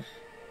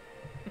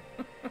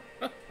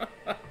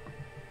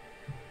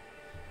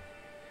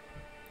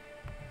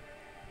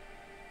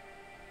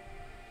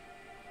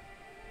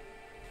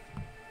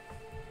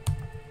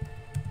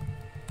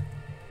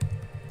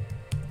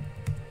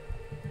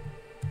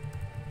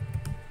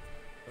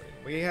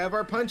 We have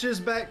our punches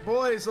back,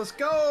 boys. Let's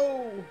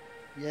go!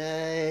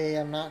 Yay!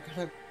 I'm not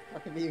gonna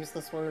fucking use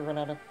this before we run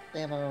out of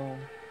ammo.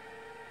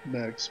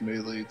 Max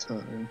melee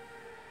time.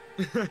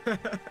 I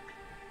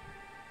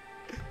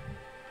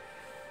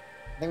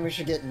think we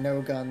should get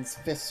no guns,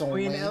 fists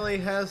only. Queen Ellie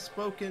has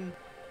spoken.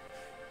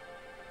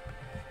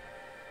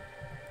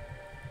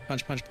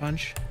 Punch, punch,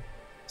 punch.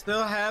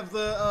 Still have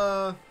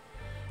the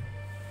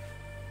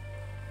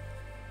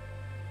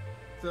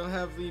Still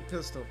have the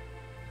pistol.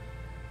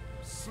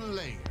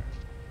 Slayer.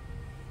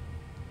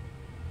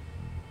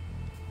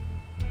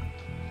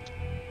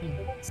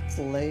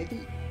 Slay the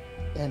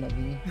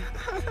enemy.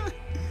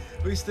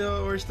 we're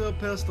still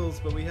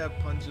pistols, but we have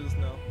punches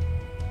now.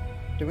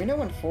 Do we know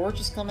when Forge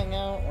is coming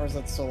out, or is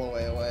that still a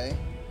way away?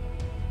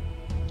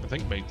 I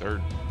think May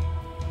 3rd.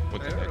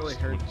 With I the haven't really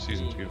heard with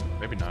season any. 2.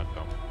 Maybe not,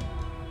 though.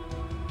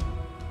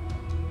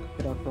 Look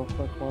it up real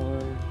quick while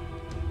we're...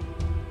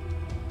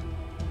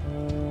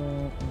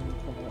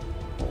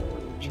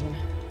 Forge.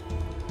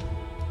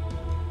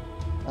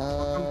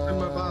 Welcome to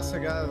my boss,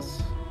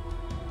 guys.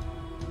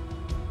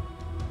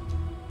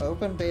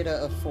 Open beta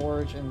of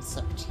Forge in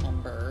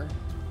September.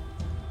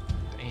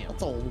 Damn.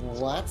 That's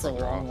a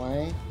long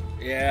way.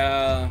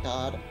 Yeah.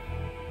 God.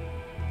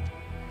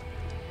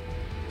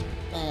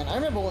 Man, I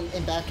remember when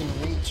back in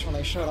Reach when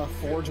they showed off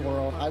Forge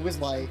World, I was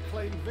like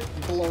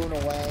blown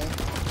away.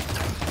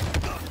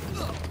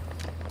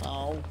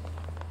 Oh,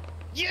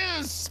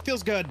 Yes!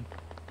 Feels good.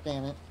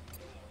 damn it.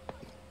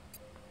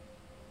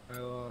 I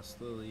lost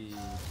the lead.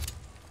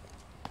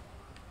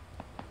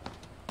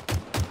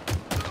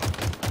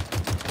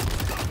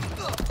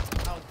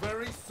 How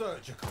very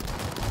Surgical.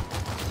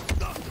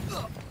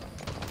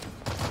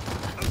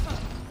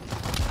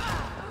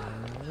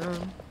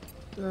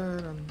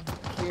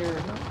 Here.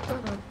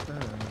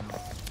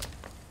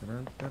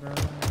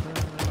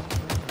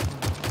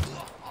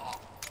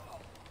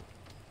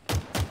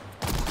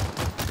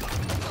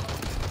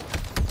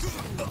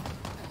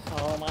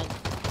 Oh my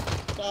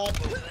god.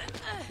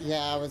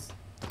 Yeah, I was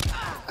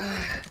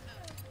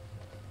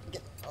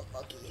getting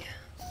unlucky.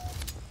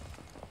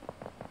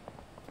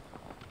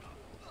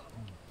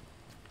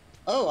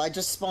 Oh, I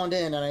just spawned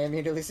in and I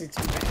immediately see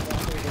two people.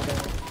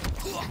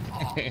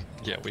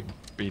 Yeah, we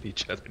beat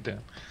each other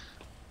down.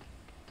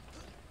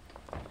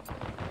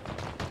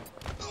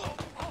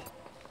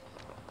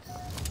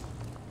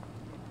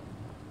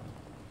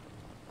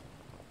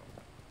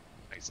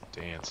 Nice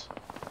dance.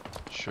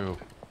 Show.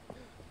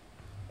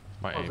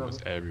 My aim was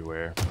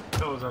everywhere.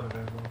 That was out of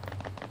ammo.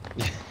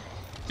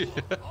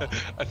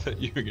 I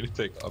thought you were gonna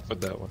take off with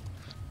that one.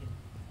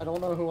 I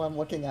don't know who I'm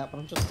looking at, but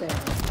I'm just standing.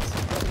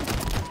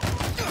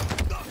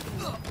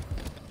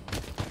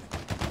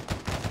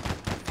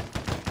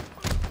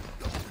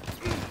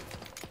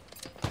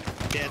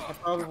 Dead. I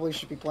probably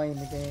should be playing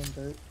the game,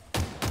 but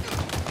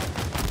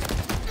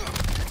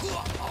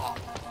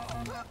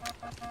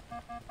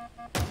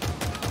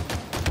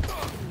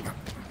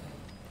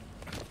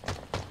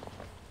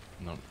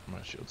No,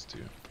 my shield's too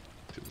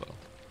low.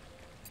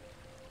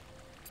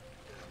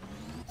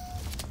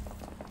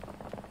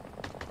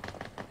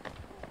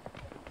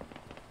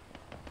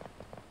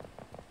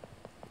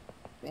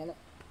 damn it.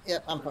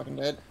 Yep, I'm fucking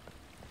dead.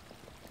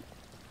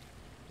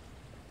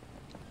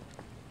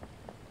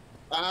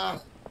 Ah!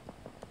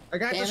 I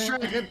got Damn it.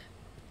 distracted.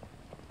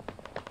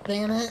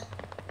 Damn it.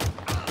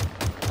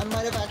 I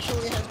might have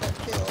actually had that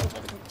kill if I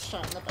didn't get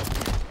shot in the back.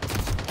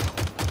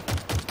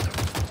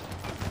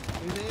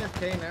 He's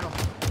AFK now.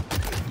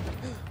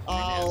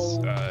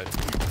 Oh. Something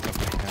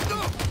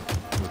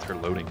happened with her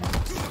loading.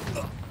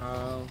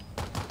 Oh.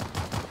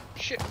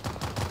 Shit.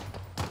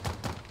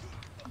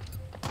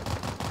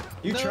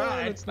 You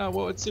tried. That's not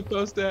what's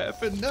supposed to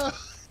happen. No.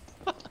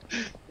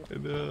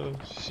 No,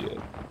 shit.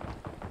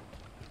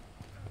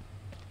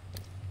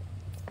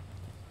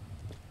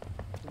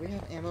 Do we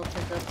have ammo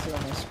pickups or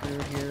am I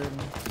screwed here in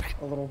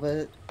a little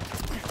bit?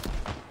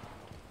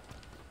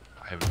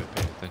 I haven't been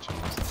paying attention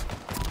this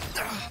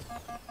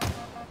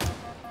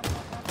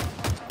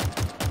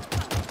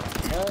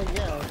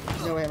Yeah,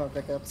 no ammo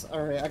pickups.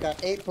 Alright, I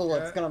got 8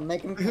 bullets, Yeah. gonna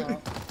make them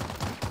count.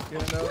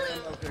 Yeah, no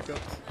ammo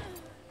pickups.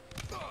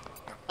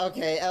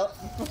 Okay,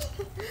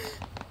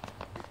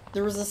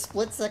 there was a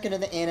split second in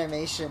the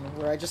animation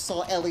where I just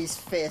saw Ellie's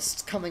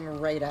fist coming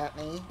right at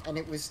me, and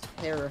it was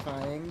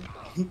terrifying.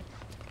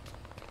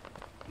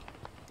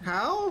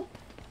 How?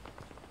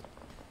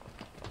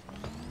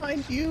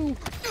 Behind you!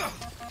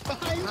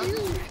 Behind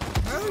you!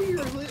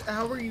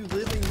 How are you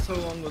living so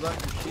long without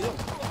your shield?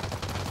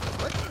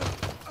 What?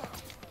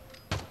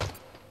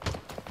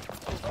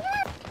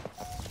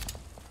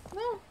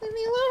 No, leave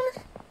me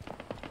alone.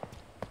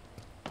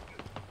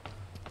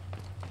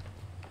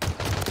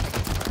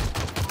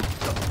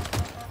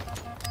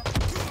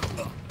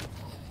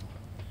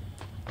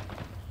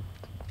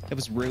 That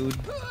was rude.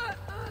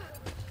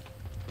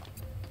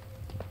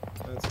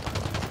 That's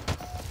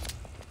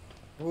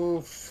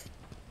Oof.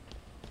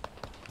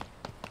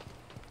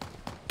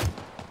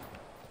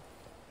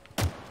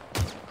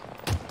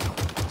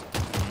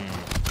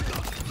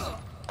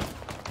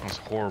 Those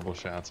horrible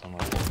shots on my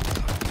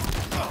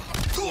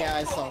Yeah,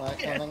 I saw that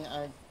coming.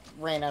 I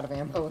ran out of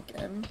ammo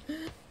again.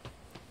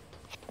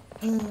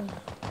 Why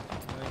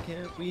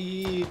can't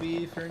we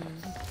be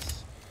friends?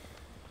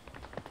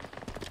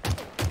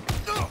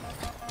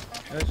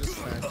 That's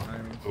just bad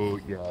timing. Oh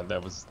yeah,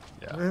 that was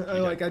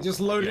I just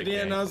loaded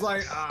yeah, in. I was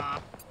like, ah. I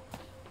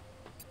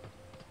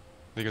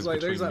think It's it's like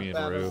between there's me a and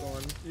battle Rue.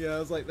 going. Yeah, I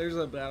was like, there's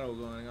a battle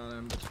going on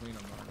in between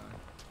them, aren't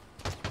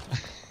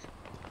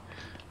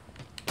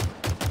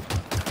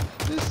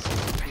This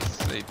is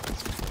safe.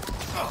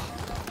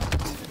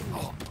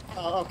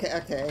 Oh, okay,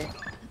 okay.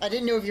 I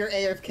didn't know if you're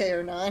AFK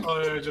or not.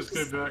 Oh yeah, I just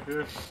came back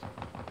here.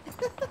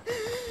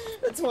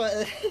 That's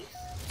what.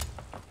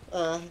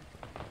 That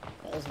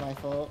was my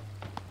fault.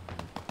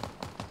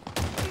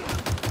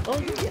 Oh,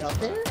 you get up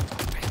there?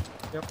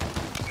 Yep.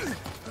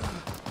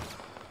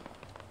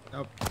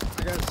 Nope.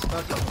 I got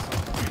stuck on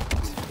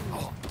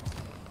something.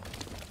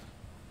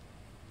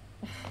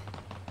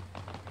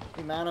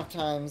 The amount of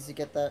times you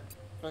get that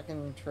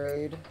fucking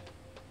trade.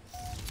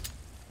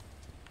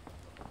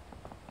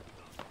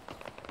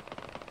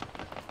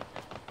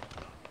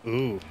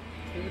 Ooh.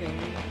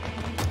 Shooting.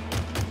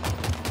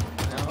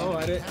 Oh,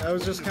 I didn't. I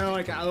was just kind of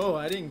like, oh,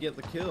 I didn't get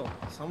the kill.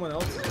 Someone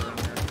else is around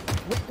here.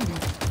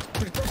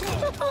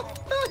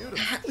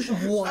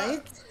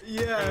 What?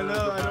 Yeah,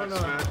 no, I don't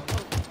know.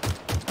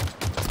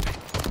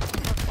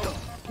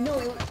 No,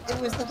 it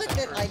was the fact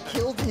that I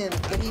killed him,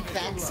 but he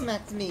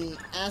backsmacked me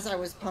as I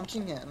was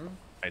punching him.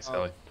 Nice,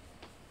 Ellie.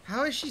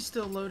 How is she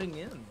still loading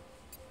in?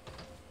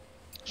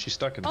 She's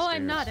stuck in the Oh, stairs.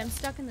 I'm not. I'm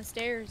stuck in the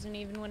stairs, and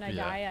even when I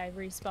Yeah. die, I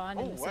respawn in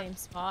Oh, the what? same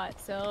spot.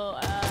 So,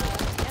 yeah.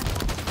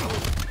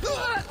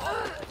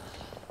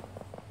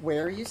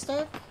 Where are you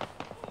stuck?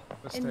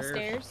 In the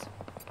stairs.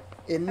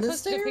 In I the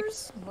posted a picture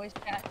stairs? in voice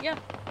chat. Yeah.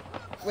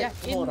 Wait, Yeah,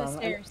 in hold the on.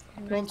 stairs.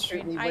 in my Don't shoot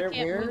screen. me. I Where?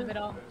 can't move at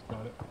all.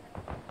 Got it.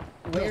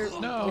 Where?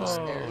 No, Which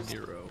stairs?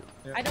 Nero.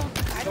 I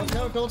don't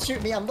No, don't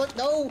shoot me. I'm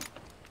no.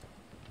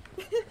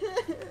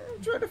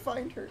 I'm trying to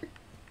find her.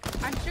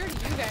 I'm sure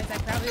to you guys I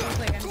probably look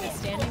like I'm just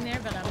standing there,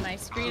 but on my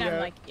screen I'm Yeah.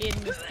 like in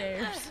the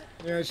stairs.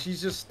 Yeah,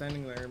 she's just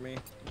standing there at me.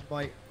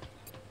 Like,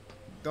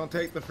 don't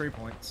take the free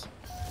points.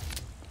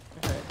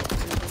 Okay.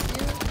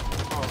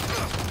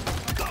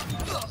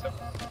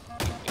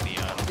 Do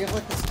you have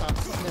like the stop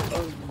sign?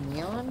 Oh,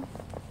 neon?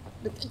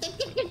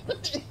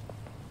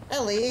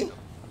 Ellie!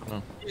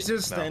 She's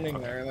just standing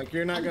there. Like,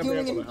 you're not I'm gonna be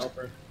doing able an to help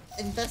her.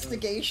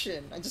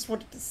 investigation. I just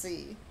wanted to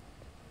see.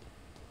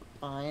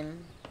 Fine.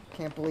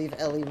 Can't believe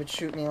Ellie would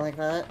shoot me like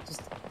that.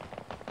 Just.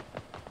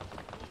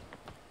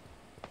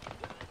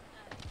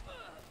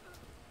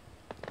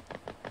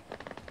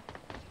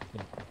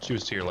 She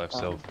was to your left,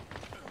 Sylv.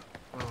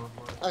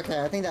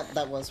 Okay, I think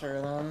that was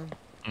her then.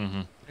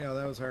 Mm-hmm. Yeah,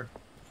 that was her.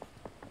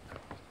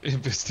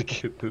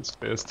 Investigate this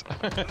fist.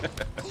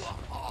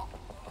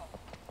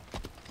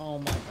 Oh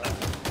my god.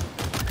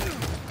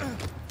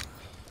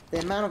 The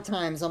amount of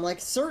times I'm like,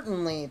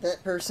 certainly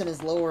that person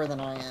is lower than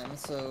I am,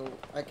 so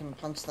I can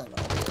punch them.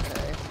 I'll be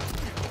okay.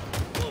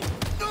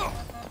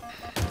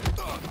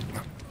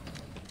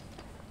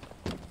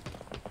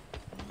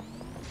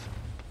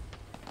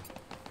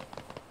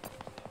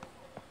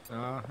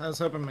 I was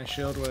hoping my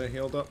shield would have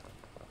healed up.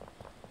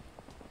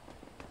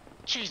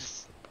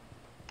 Jesus.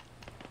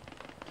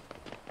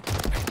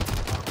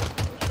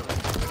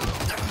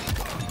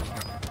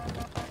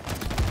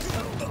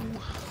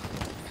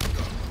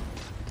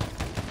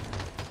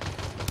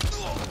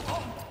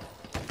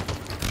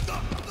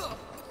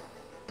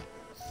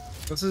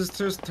 This is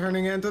just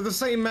turning into the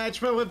same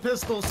match, but with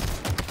pistols.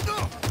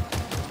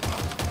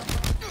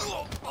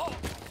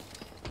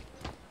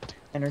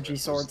 Energy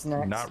swords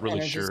next. Not really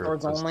Energy sure if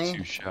swords those only.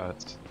 2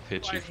 shots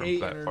hit I you from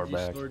hate that far energy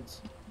back.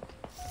 swords.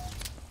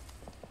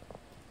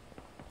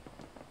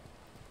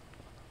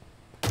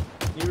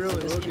 You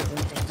really This look is at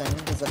interesting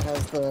because it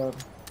has the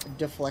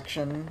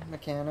deflection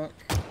mechanic.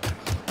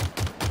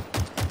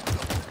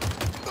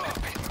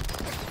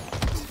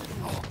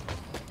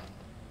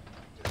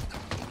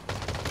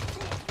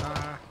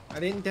 I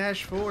didn't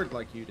dash forward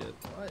like you did.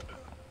 What?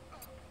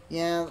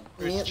 Yeah,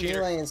 Where's the cheater?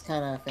 melee is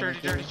kind of Dirty,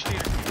 finicky. dirty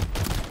cheater.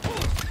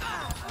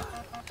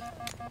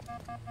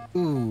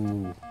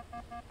 Ooh.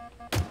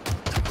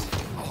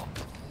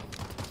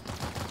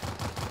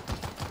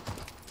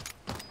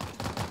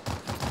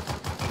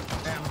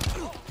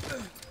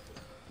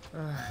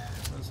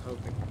 I was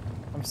hoping.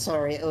 I'm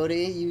sorry,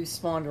 Odie, you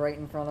spawned right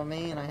in front of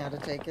me and I had to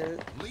take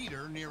it.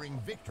 Leader nearing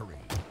victory.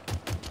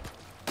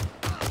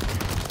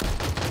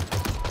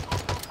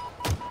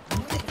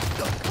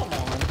 Come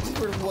on, you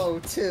were low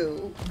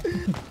too.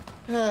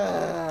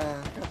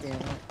 God damn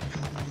it.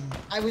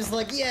 I was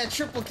like, yeah,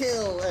 triple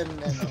kill,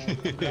 and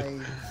I...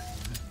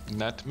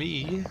 Not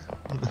me.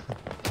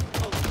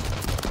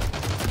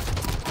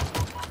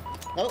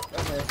 Oh,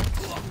 okay.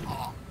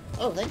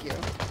 Oh, thank you.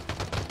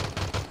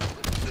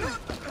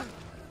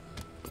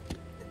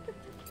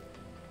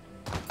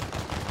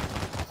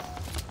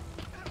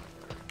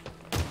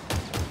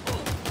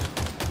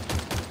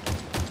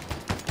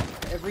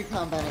 Every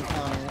combat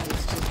encounter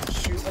is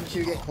just shoot until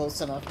you get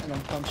close enough and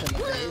then punch in the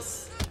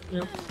face.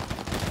 Yep.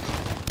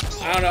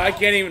 I don't know, I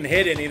can't even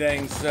hit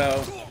anything,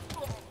 so...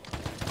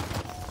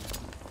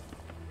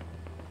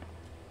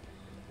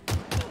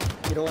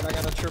 You know what, I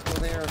got a triple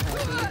there, I'm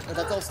happy.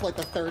 That's also like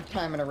the 3rd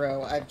time in a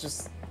row I've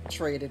just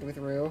traded with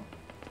Rue.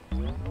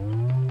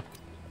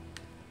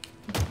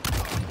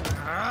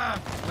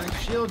 Ah! My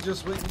shield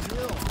just went and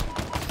healed.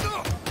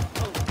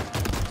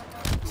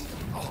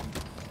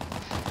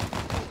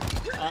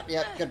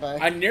 Yep, goodbye.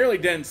 I nearly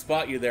didn't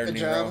spot you there, Good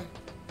Nero.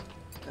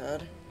 job.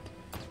 Good.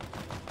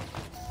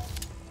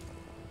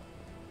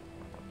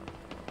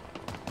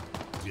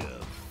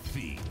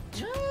 Defeat.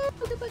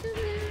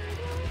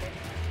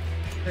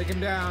 Take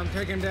him down,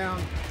 take him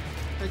down.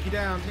 Take you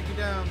down, take you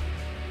down.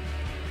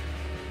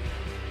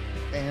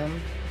 Damn.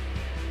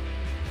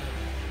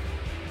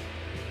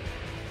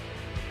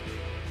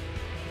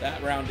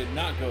 That round did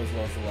not go as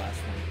well as the last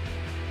one.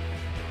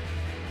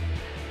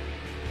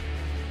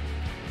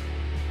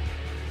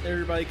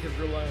 Everybody can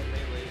rely on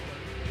melee.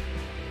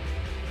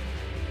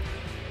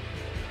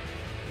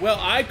 Well,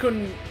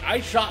 I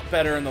shot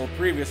better in the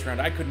previous round.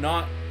 I could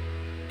not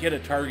get a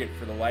target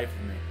for the life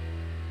of me.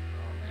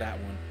 That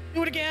one.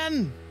 Do it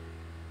again!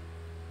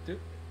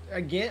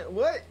 Again?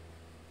 What?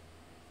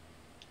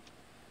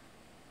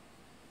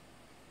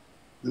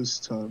 This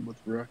time with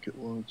rocket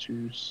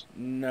launchers.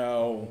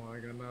 No. Oh, I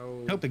got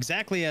no. Nope,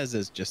 exactly as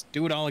is. Just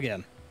do it all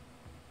again.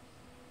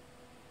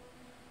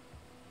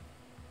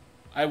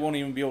 I won't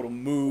even be able to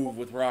move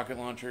with rocket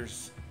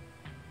launchers.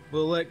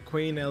 We'll let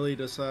Queen Ellie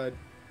decide.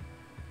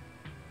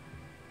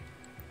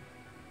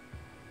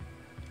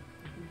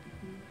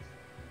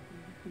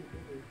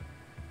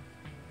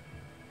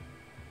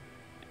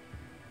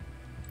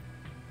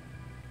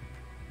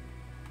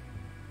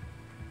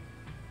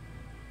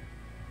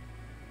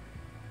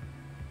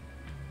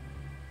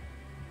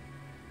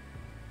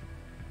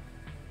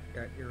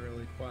 got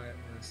eerily quiet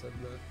when I said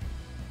that.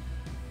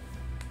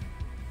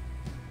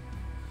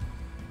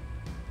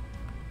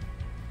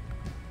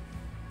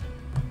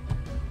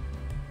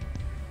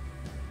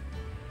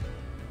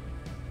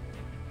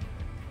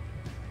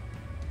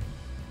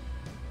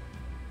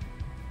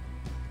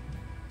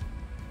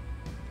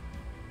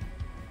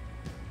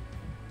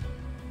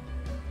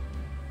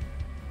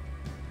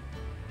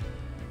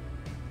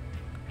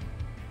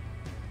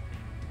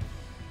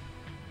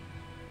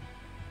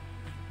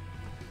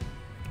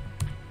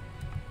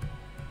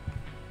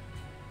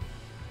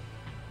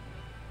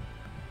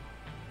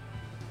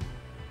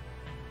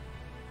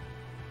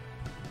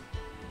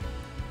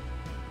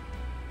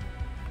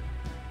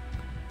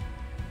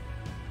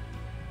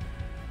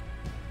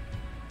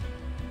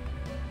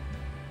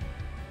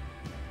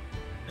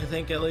 I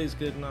think Ellie's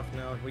good enough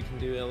now. We can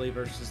do Ellie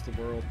versus the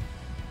world.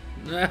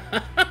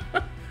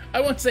 I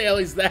wouldn't say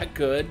Ellie's that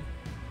good.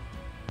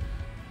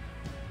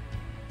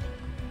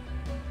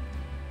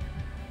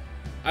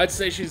 I'd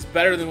say she's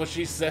better than what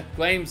she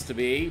claims to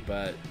be,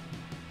 but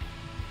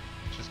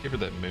Just give her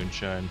that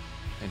moonshine,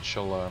 and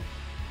she'll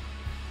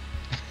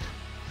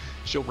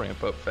she'll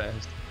ramp up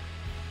fast.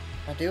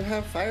 I do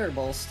have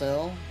Fireball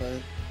still,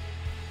 but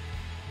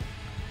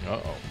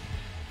Uh-oh.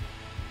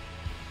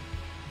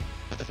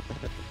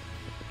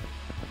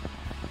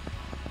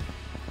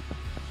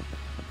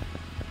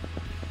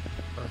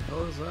 What the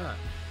hell is that?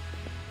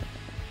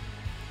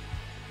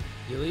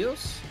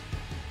 Helios?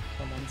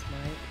 someone's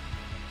might.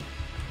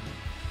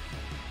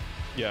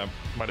 Yeah,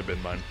 might have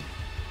been mine.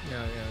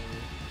 Yeah.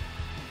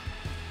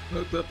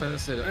 Looked up and I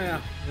said,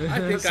 Yeah, I I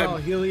think saw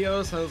I'm-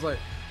 Helios. I was like,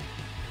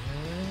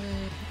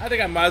 I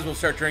think I might as well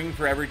start drinking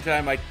for every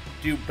time I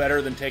do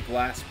better than take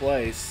last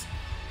place.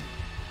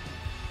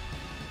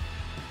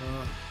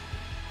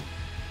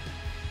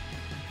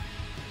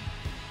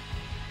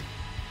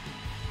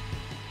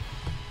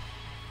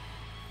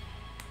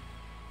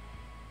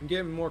 I'm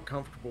getting more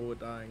comfortable with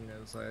dying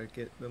as I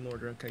get, the more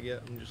drunk I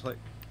get. I'm just like,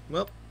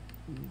 well,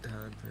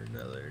 time for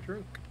another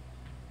drink.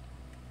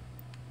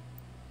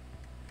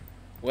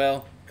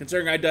 Well,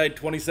 considering I died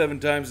 27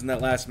 times in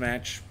that last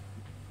match,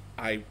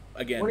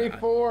 again,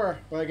 24,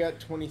 but I got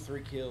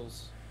 23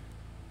 kills.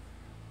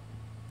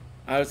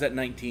 I was at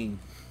 19.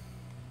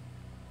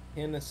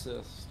 And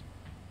assist.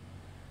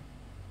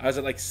 I was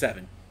at like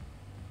 7.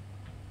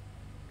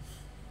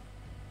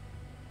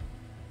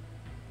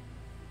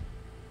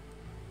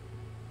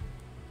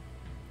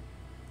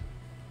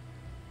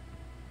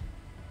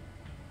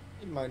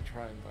 You might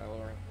try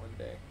Valorant one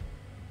day.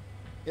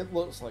 It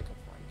looks like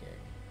a fun game.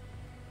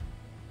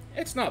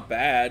 It's not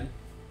bad.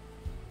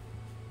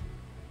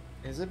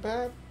 Is it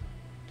bad?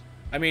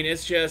 I mean,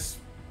 it's just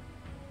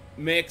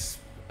mix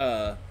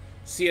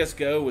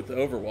CSGO with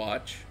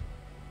Overwatch.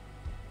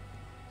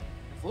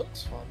 It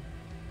looks fun.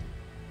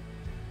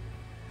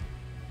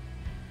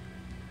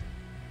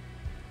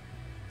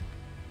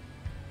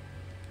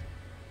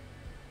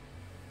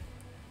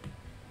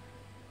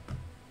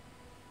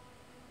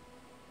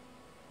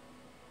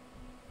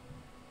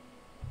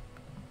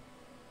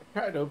 I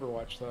tried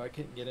Overwatch though, I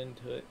couldn't get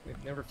into it. It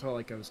never felt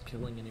like I was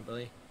killing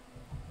anybody.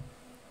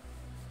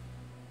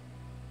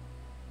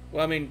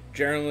 Well, I mean,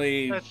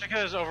 generally, That's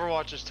because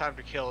Overwatch's time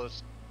to kill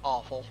is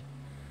awful.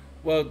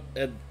 well,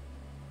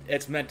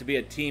 it's meant to be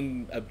a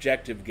team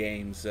objective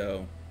game,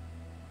 so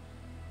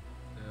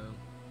Yeah.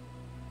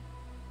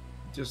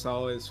 Just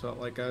always felt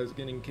like I was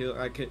getting killed.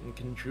 I couldn't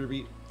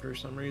contribute for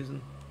some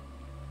reason.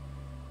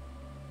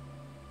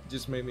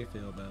 Just made me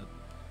feel bad.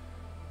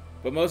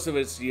 but most of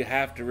it's you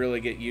have to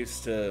really get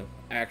used to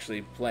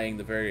actually playing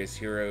the various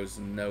heroes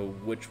and know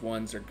which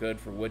ones are good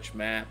for which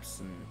maps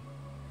and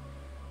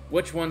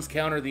which ones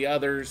counter the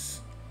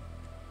others.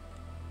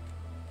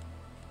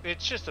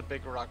 It's just a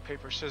big rock,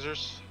 paper,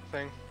 scissors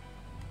thing.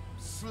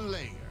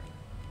 Slayer.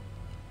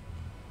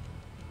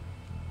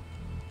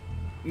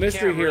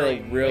 Mystery Can't Hero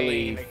main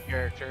really a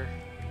character.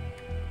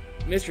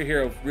 Mystery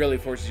Hero really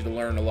forces you to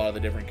learn a lot of the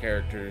different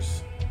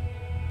characters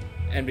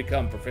and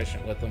become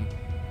proficient with them.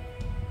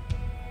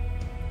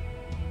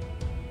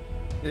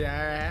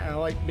 Yeah, I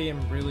like being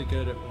really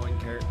good at one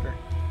character.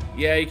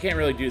 Yeah, you can't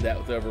really do that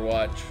with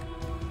Overwatch.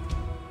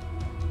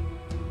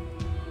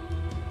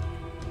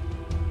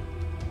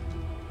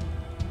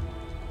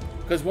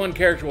 Because one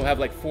character will have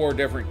like 4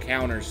 different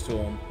counters to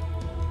them.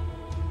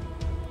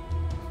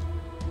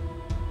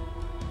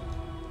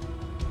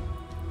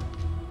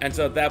 And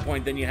so at that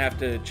point, then you have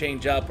to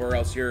change up or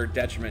else you're a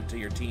detriment to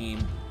your team.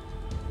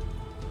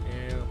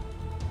 Yeah.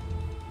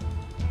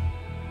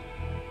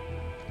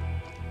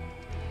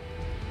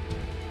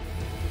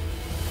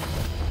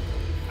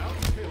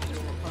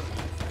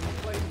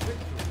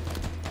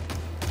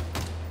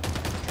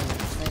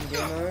 Same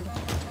game mode.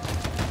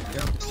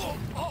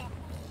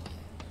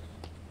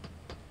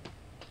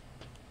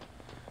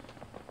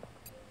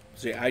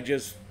 See, I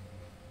just...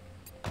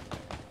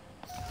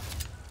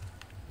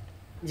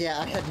 Yeah,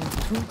 I had.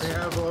 I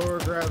have lower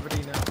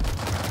gravity now.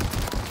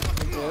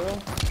 You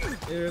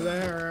do? Either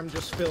that or I'm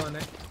just feeling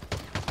it.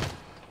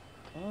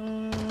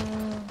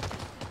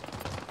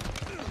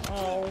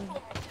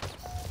 Oh.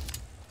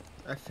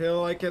 I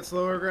feel like it's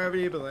lower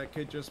gravity, but that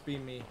could just be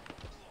me.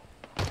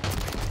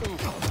 Ooh,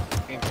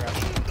 game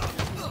crash.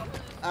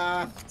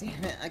 Ah,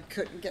 damn it, I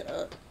couldn't get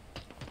up.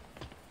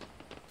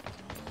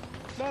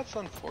 That's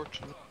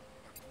unfortunate.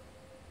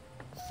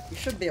 You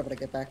should be able to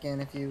get back in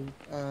if you,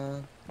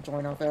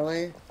 join off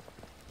LA.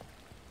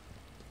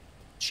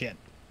 Shit.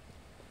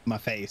 My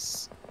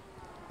face.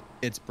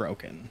 It's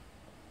broken.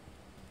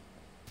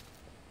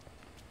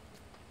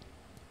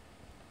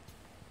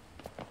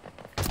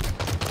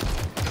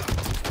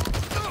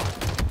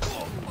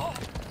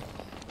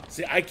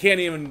 See, I can't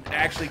even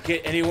actually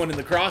get anyone in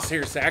the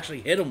crosshairs to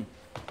actually hit them.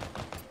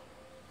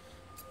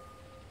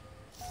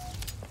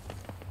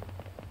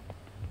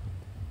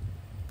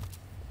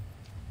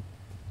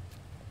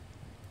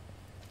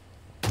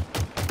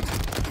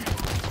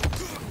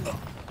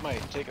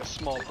 Might take a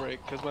small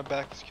break because my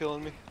back is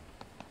killing me.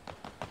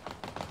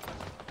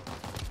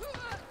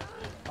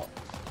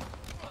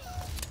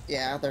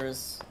 Yeah,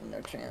 there's no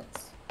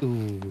chance.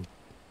 Ooh.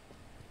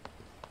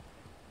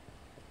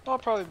 I'll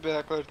probably be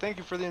back later. Thank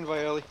you for the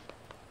invite, Ellie.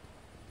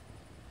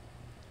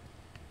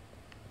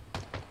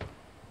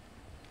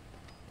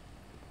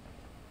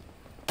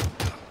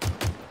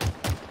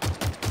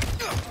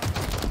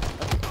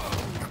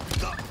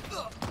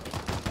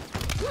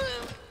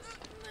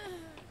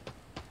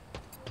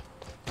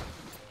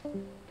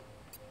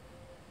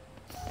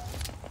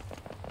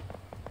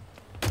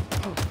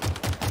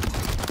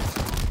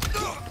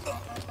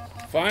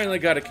 Finally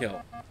got a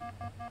kill.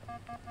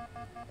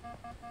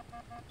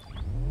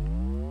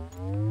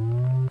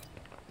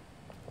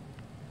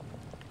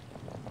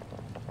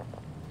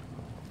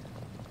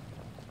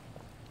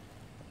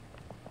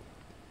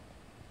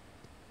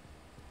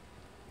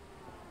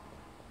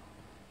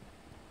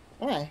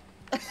 Why?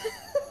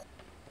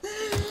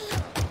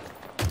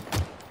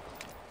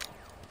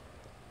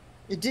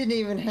 You didn't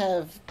even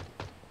have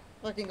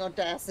fucking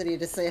audacity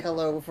to say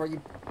hello before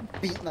you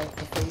beat my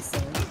face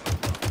in.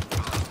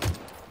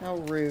 How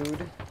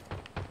rude.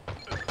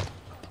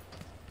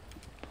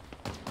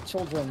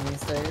 Children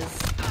these days.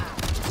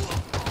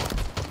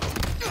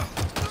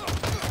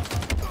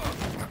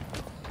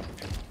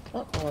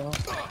 Oh, well.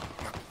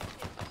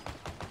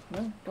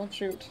 No, don't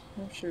shoot.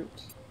 Don't shoot.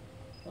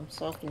 I'm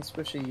soft and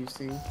squishy, you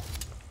see.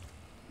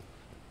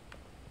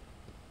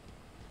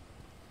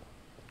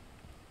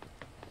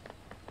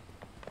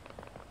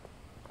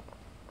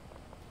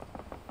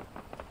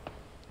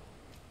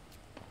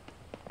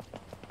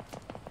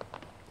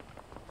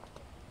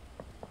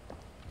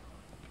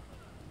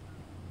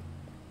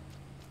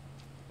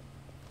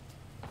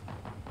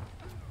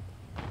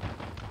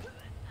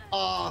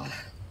 Oh,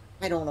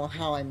 I don't know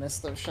how I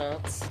missed those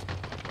shots.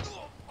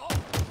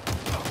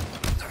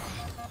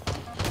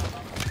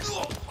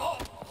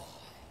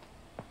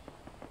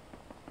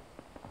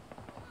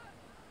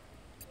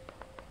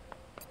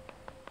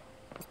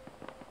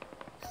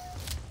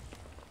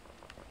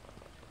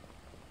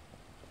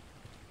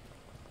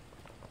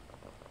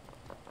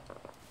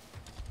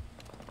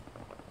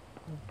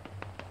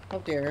 Oh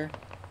dear.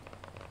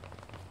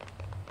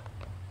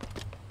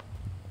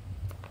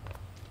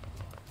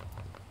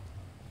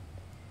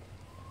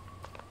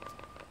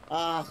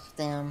 Ah,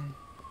 damn.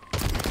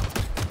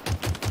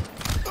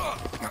 I'm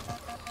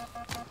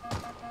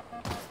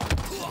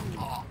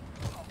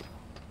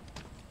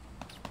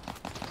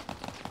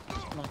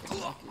not gonna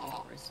knock you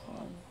out,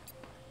 respawn.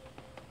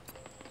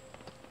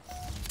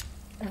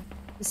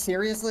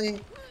 Seriously?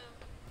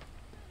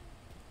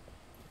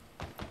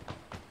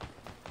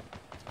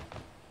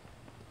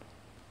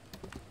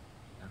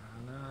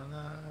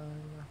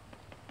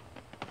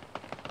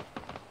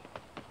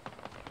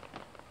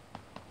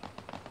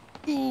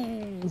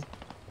 Ooh.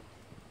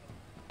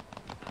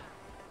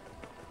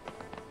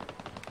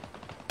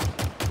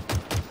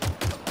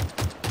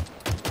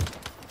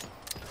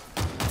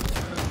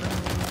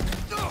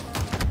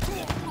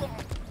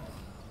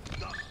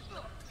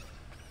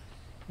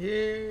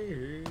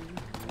 Yeah.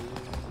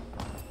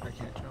 I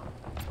can't jump.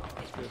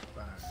 It's just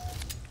fine.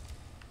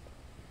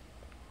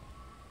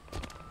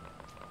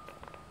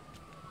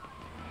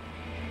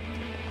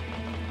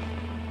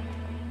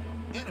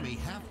 Enemy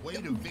halfway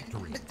to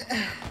victory.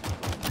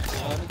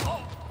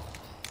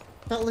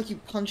 Felt like you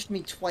punched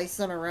me twice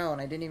in a row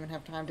and I didn't even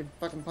have time to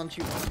fucking punch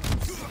you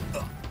once.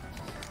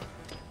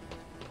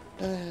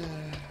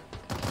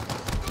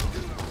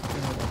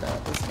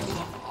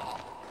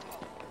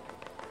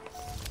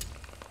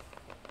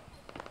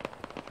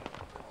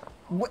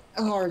 What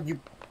are you?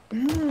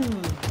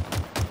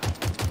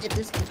 If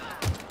this.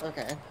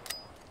 Okay.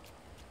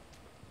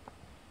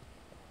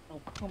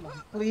 Oh, come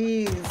on,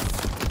 please.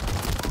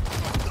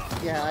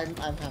 Yeah, I'm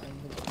having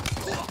to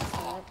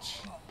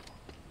watch.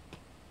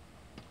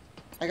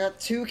 I got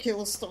 2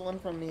 kills stolen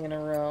from me in a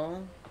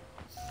row.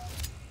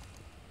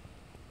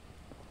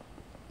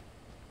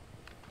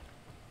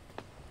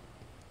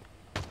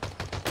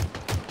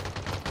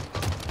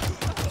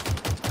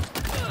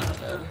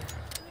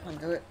 I'll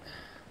do it.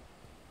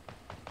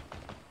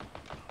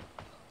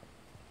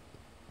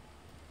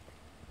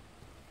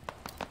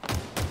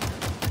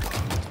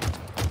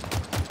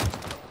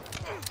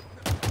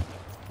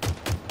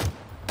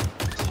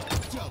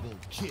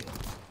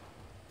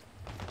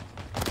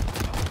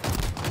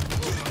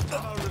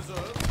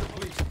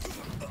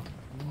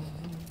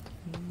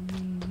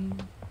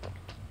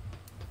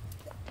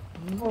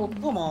 Oh,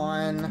 come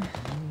on.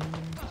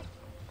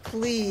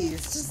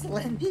 Please, just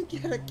let me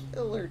get a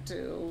kill or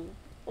two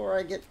before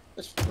I get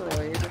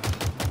destroyed.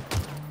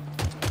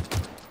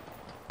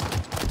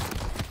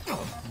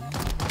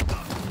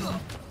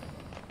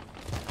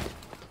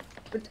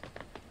 But,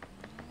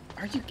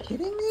 are you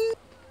kidding me?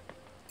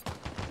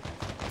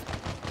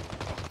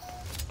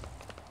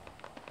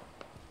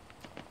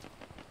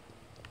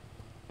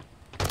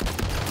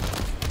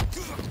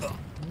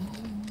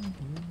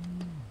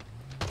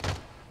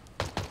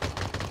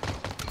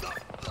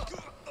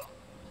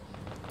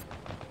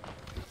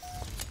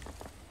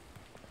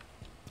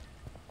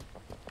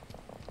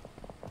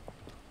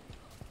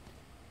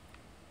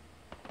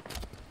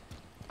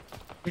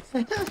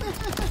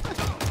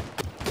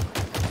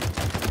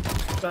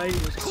 Night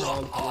was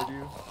crawled toward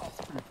you.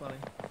 It's pretty funny.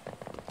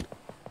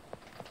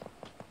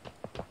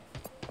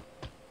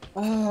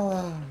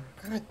 Oh,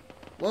 God.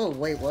 Whoa,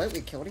 wait, what?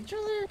 We killed each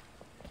other?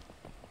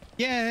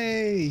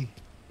 Yay!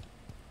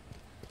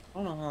 I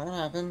don't know how that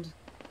happened.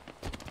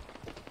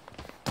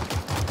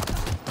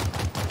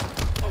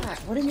 God,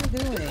 what are you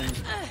doing?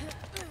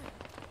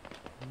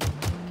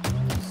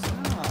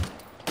 Stop.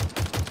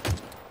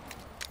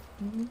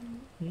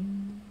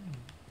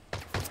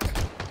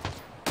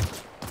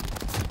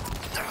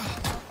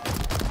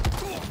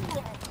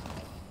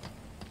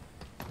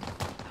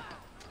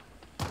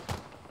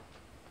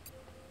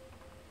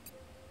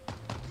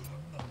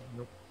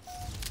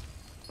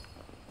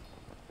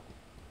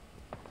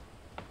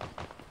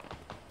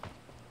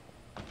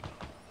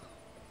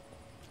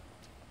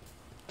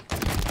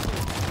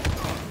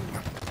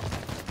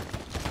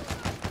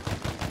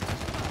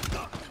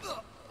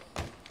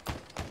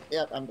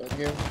 Yep, I'm dead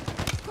here.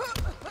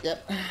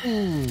 Yep.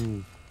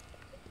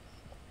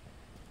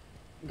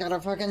 Got a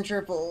fucking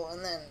triple,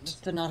 and then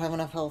just did not have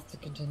enough health to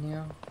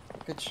continue.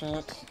 Good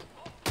shot.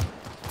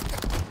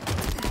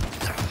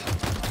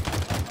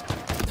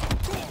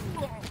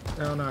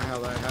 I don't know how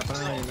that happened.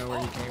 I don't even know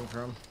where you came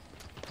from.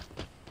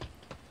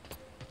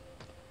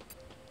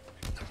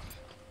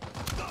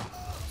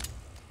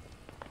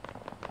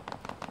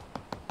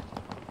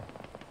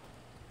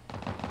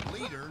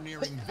 Leader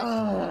nearing victory.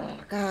 Oh,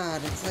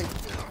 God, it's like...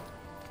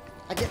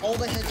 I get all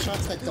the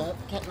headshots that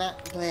can't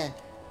bleh.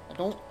 I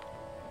don't...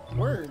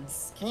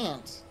 Words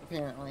can't,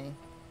 apparently.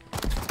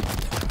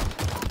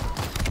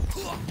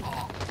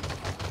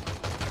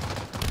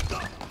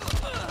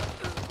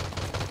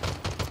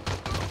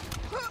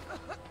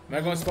 Am I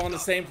going to spawn the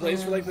same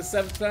place for like the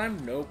 7th time?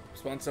 Nope.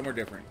 Spawn somewhere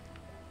different.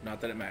 Not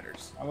that it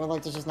matters. I would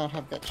like to just not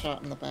have got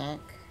shot in the back.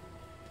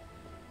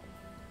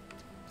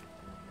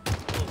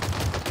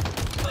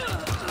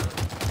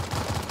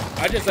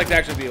 I just like to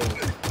actually be able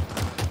to...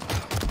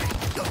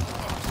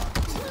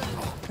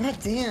 God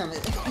damn,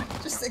 it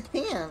just, I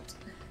can't.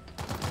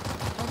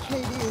 My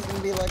KD is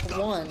gonna be like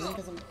 1,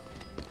 because I'm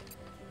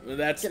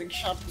That's... getting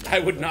shot. I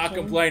would not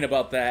complain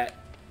about that.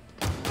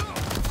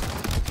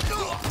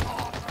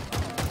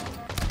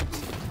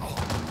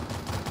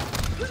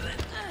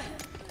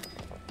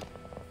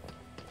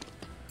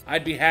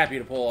 I'd be happy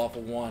to pull off a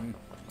 1.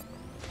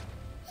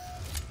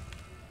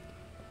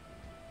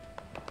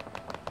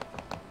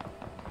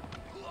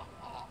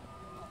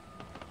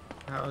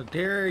 How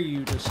dare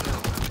you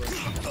disturb me?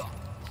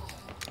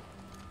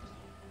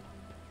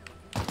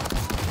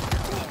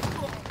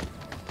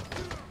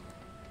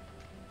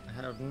 I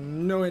have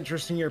no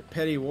interest in your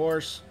petty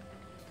wars.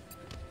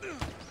 I'm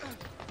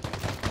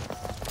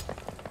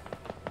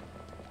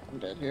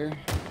dead here.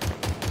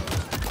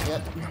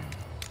 Yep.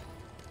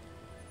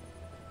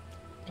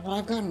 Well,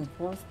 I've gotten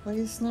 4th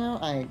place now?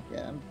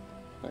 Yeah, I'm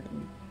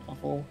fucking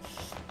awful.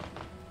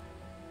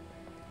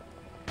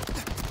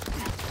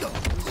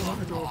 I want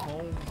to go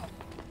home.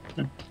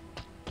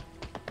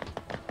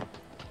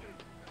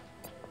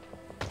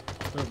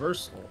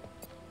 Reversal.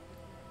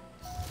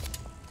 I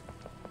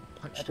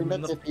Punched think him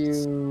in that's the if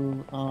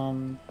you,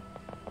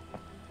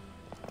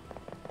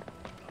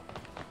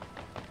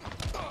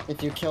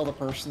 if you kill the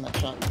person that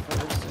shot you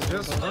first.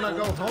 Just wanna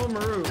go home,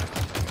 Roo.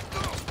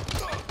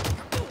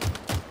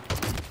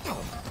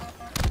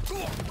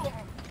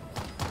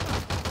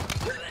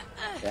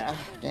 Yeah,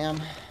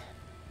 damn.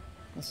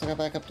 Guess I got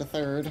back up to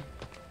 3rd.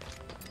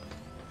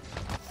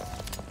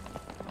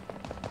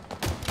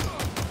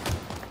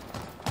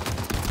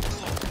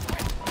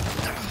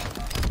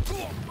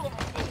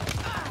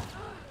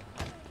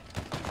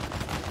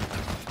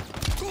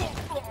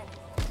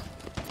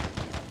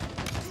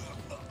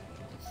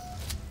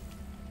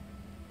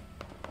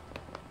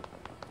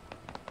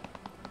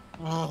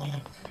 Oh.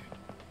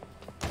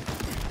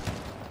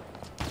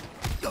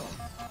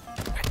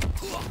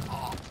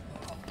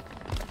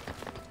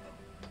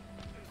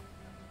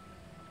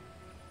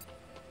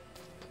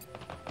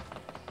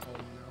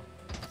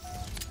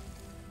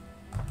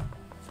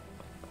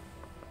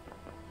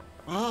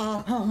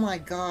 Oh my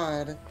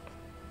god.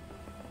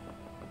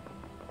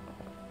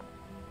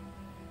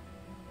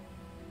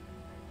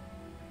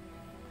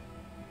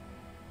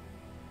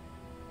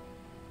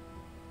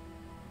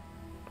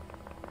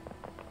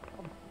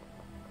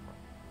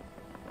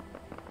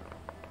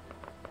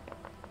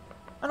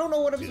 I don't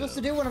know what I'm supposed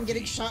to do when I'm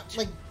getting shot.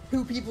 Like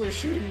 2 people are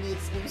shooting me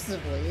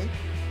exclusively.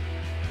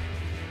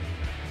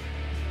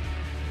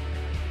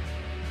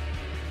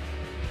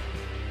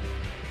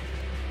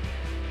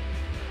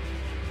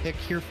 Pick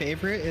your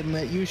favorite and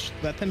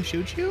let them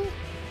shoot you?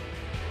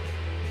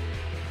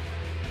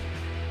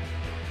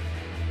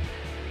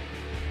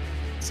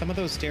 Some of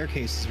those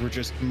staircases were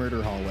just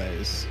murder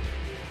hallways.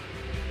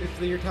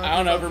 If you're talking I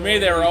don't know. about For me,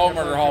 they were all come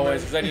on, murder come on.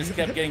 hallways because I just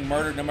kept getting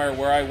murdered no matter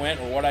where I went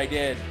or what I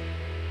did.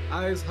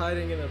 I was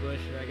hiding in a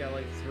bush and I got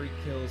like 3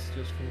 kills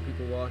just from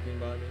people walking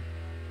by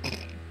me.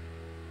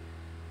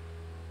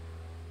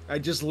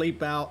 I'd just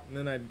leap out and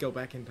then I'd go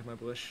back into my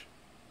bush.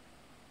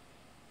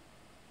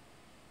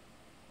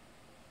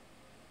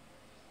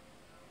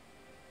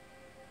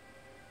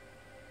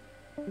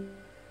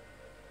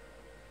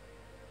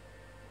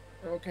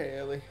 Okay,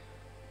 Ellie.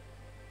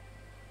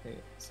 Hey,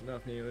 it's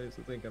enough anyways.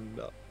 I think I'm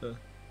about to...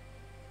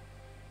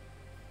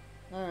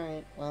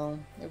 Alright, well,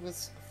 it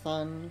was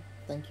fun.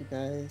 Thank you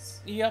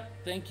guys. Yep,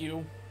 thank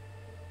you.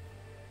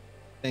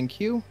 Thank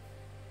you.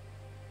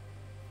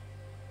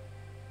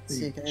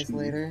 See you guys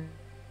later.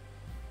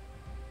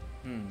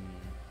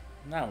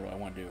 Now what do I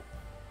want to do?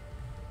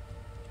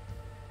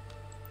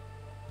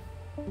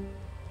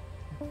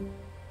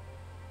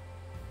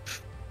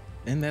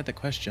 Isn't that the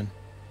question?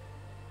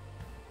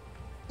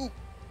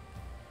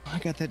 I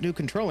got that new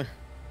controller.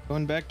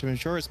 Going back to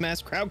Majora's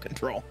Mask crowd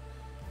control.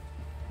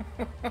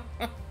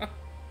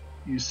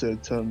 You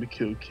said time to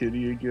kill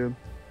Kitty again.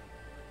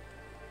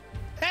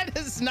 That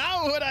is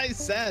not what I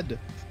said.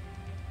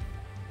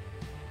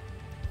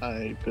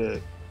 I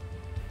bet.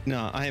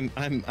 No, I'm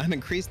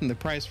increasing the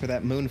price for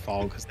that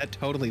Moonfall because that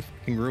totally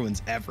fucking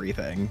ruins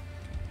everything.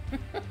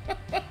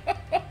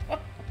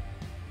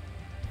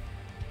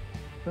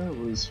 That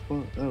was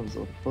fun. That was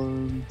a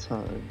fun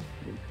time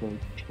in crowd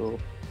control.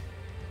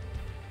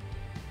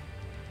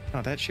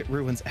 Oh, that shit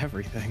ruins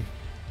everything.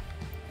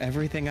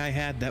 Everything I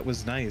had that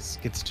was nice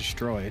gets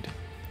destroyed.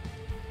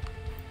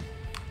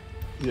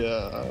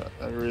 Yeah,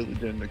 I really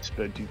didn't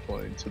expect you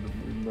flying to the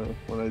moon though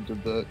when I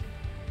did that.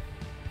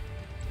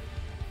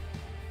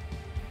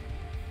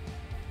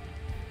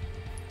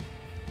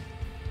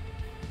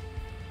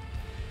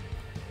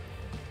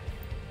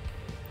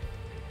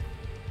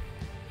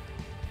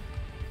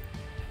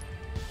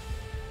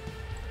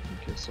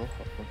 I guess I'll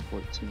hop on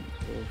 14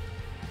 as well.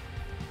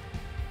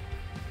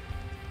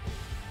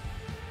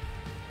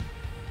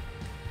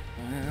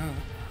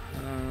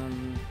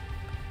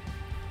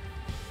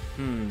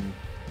 Well,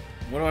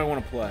 what do I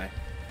want to play?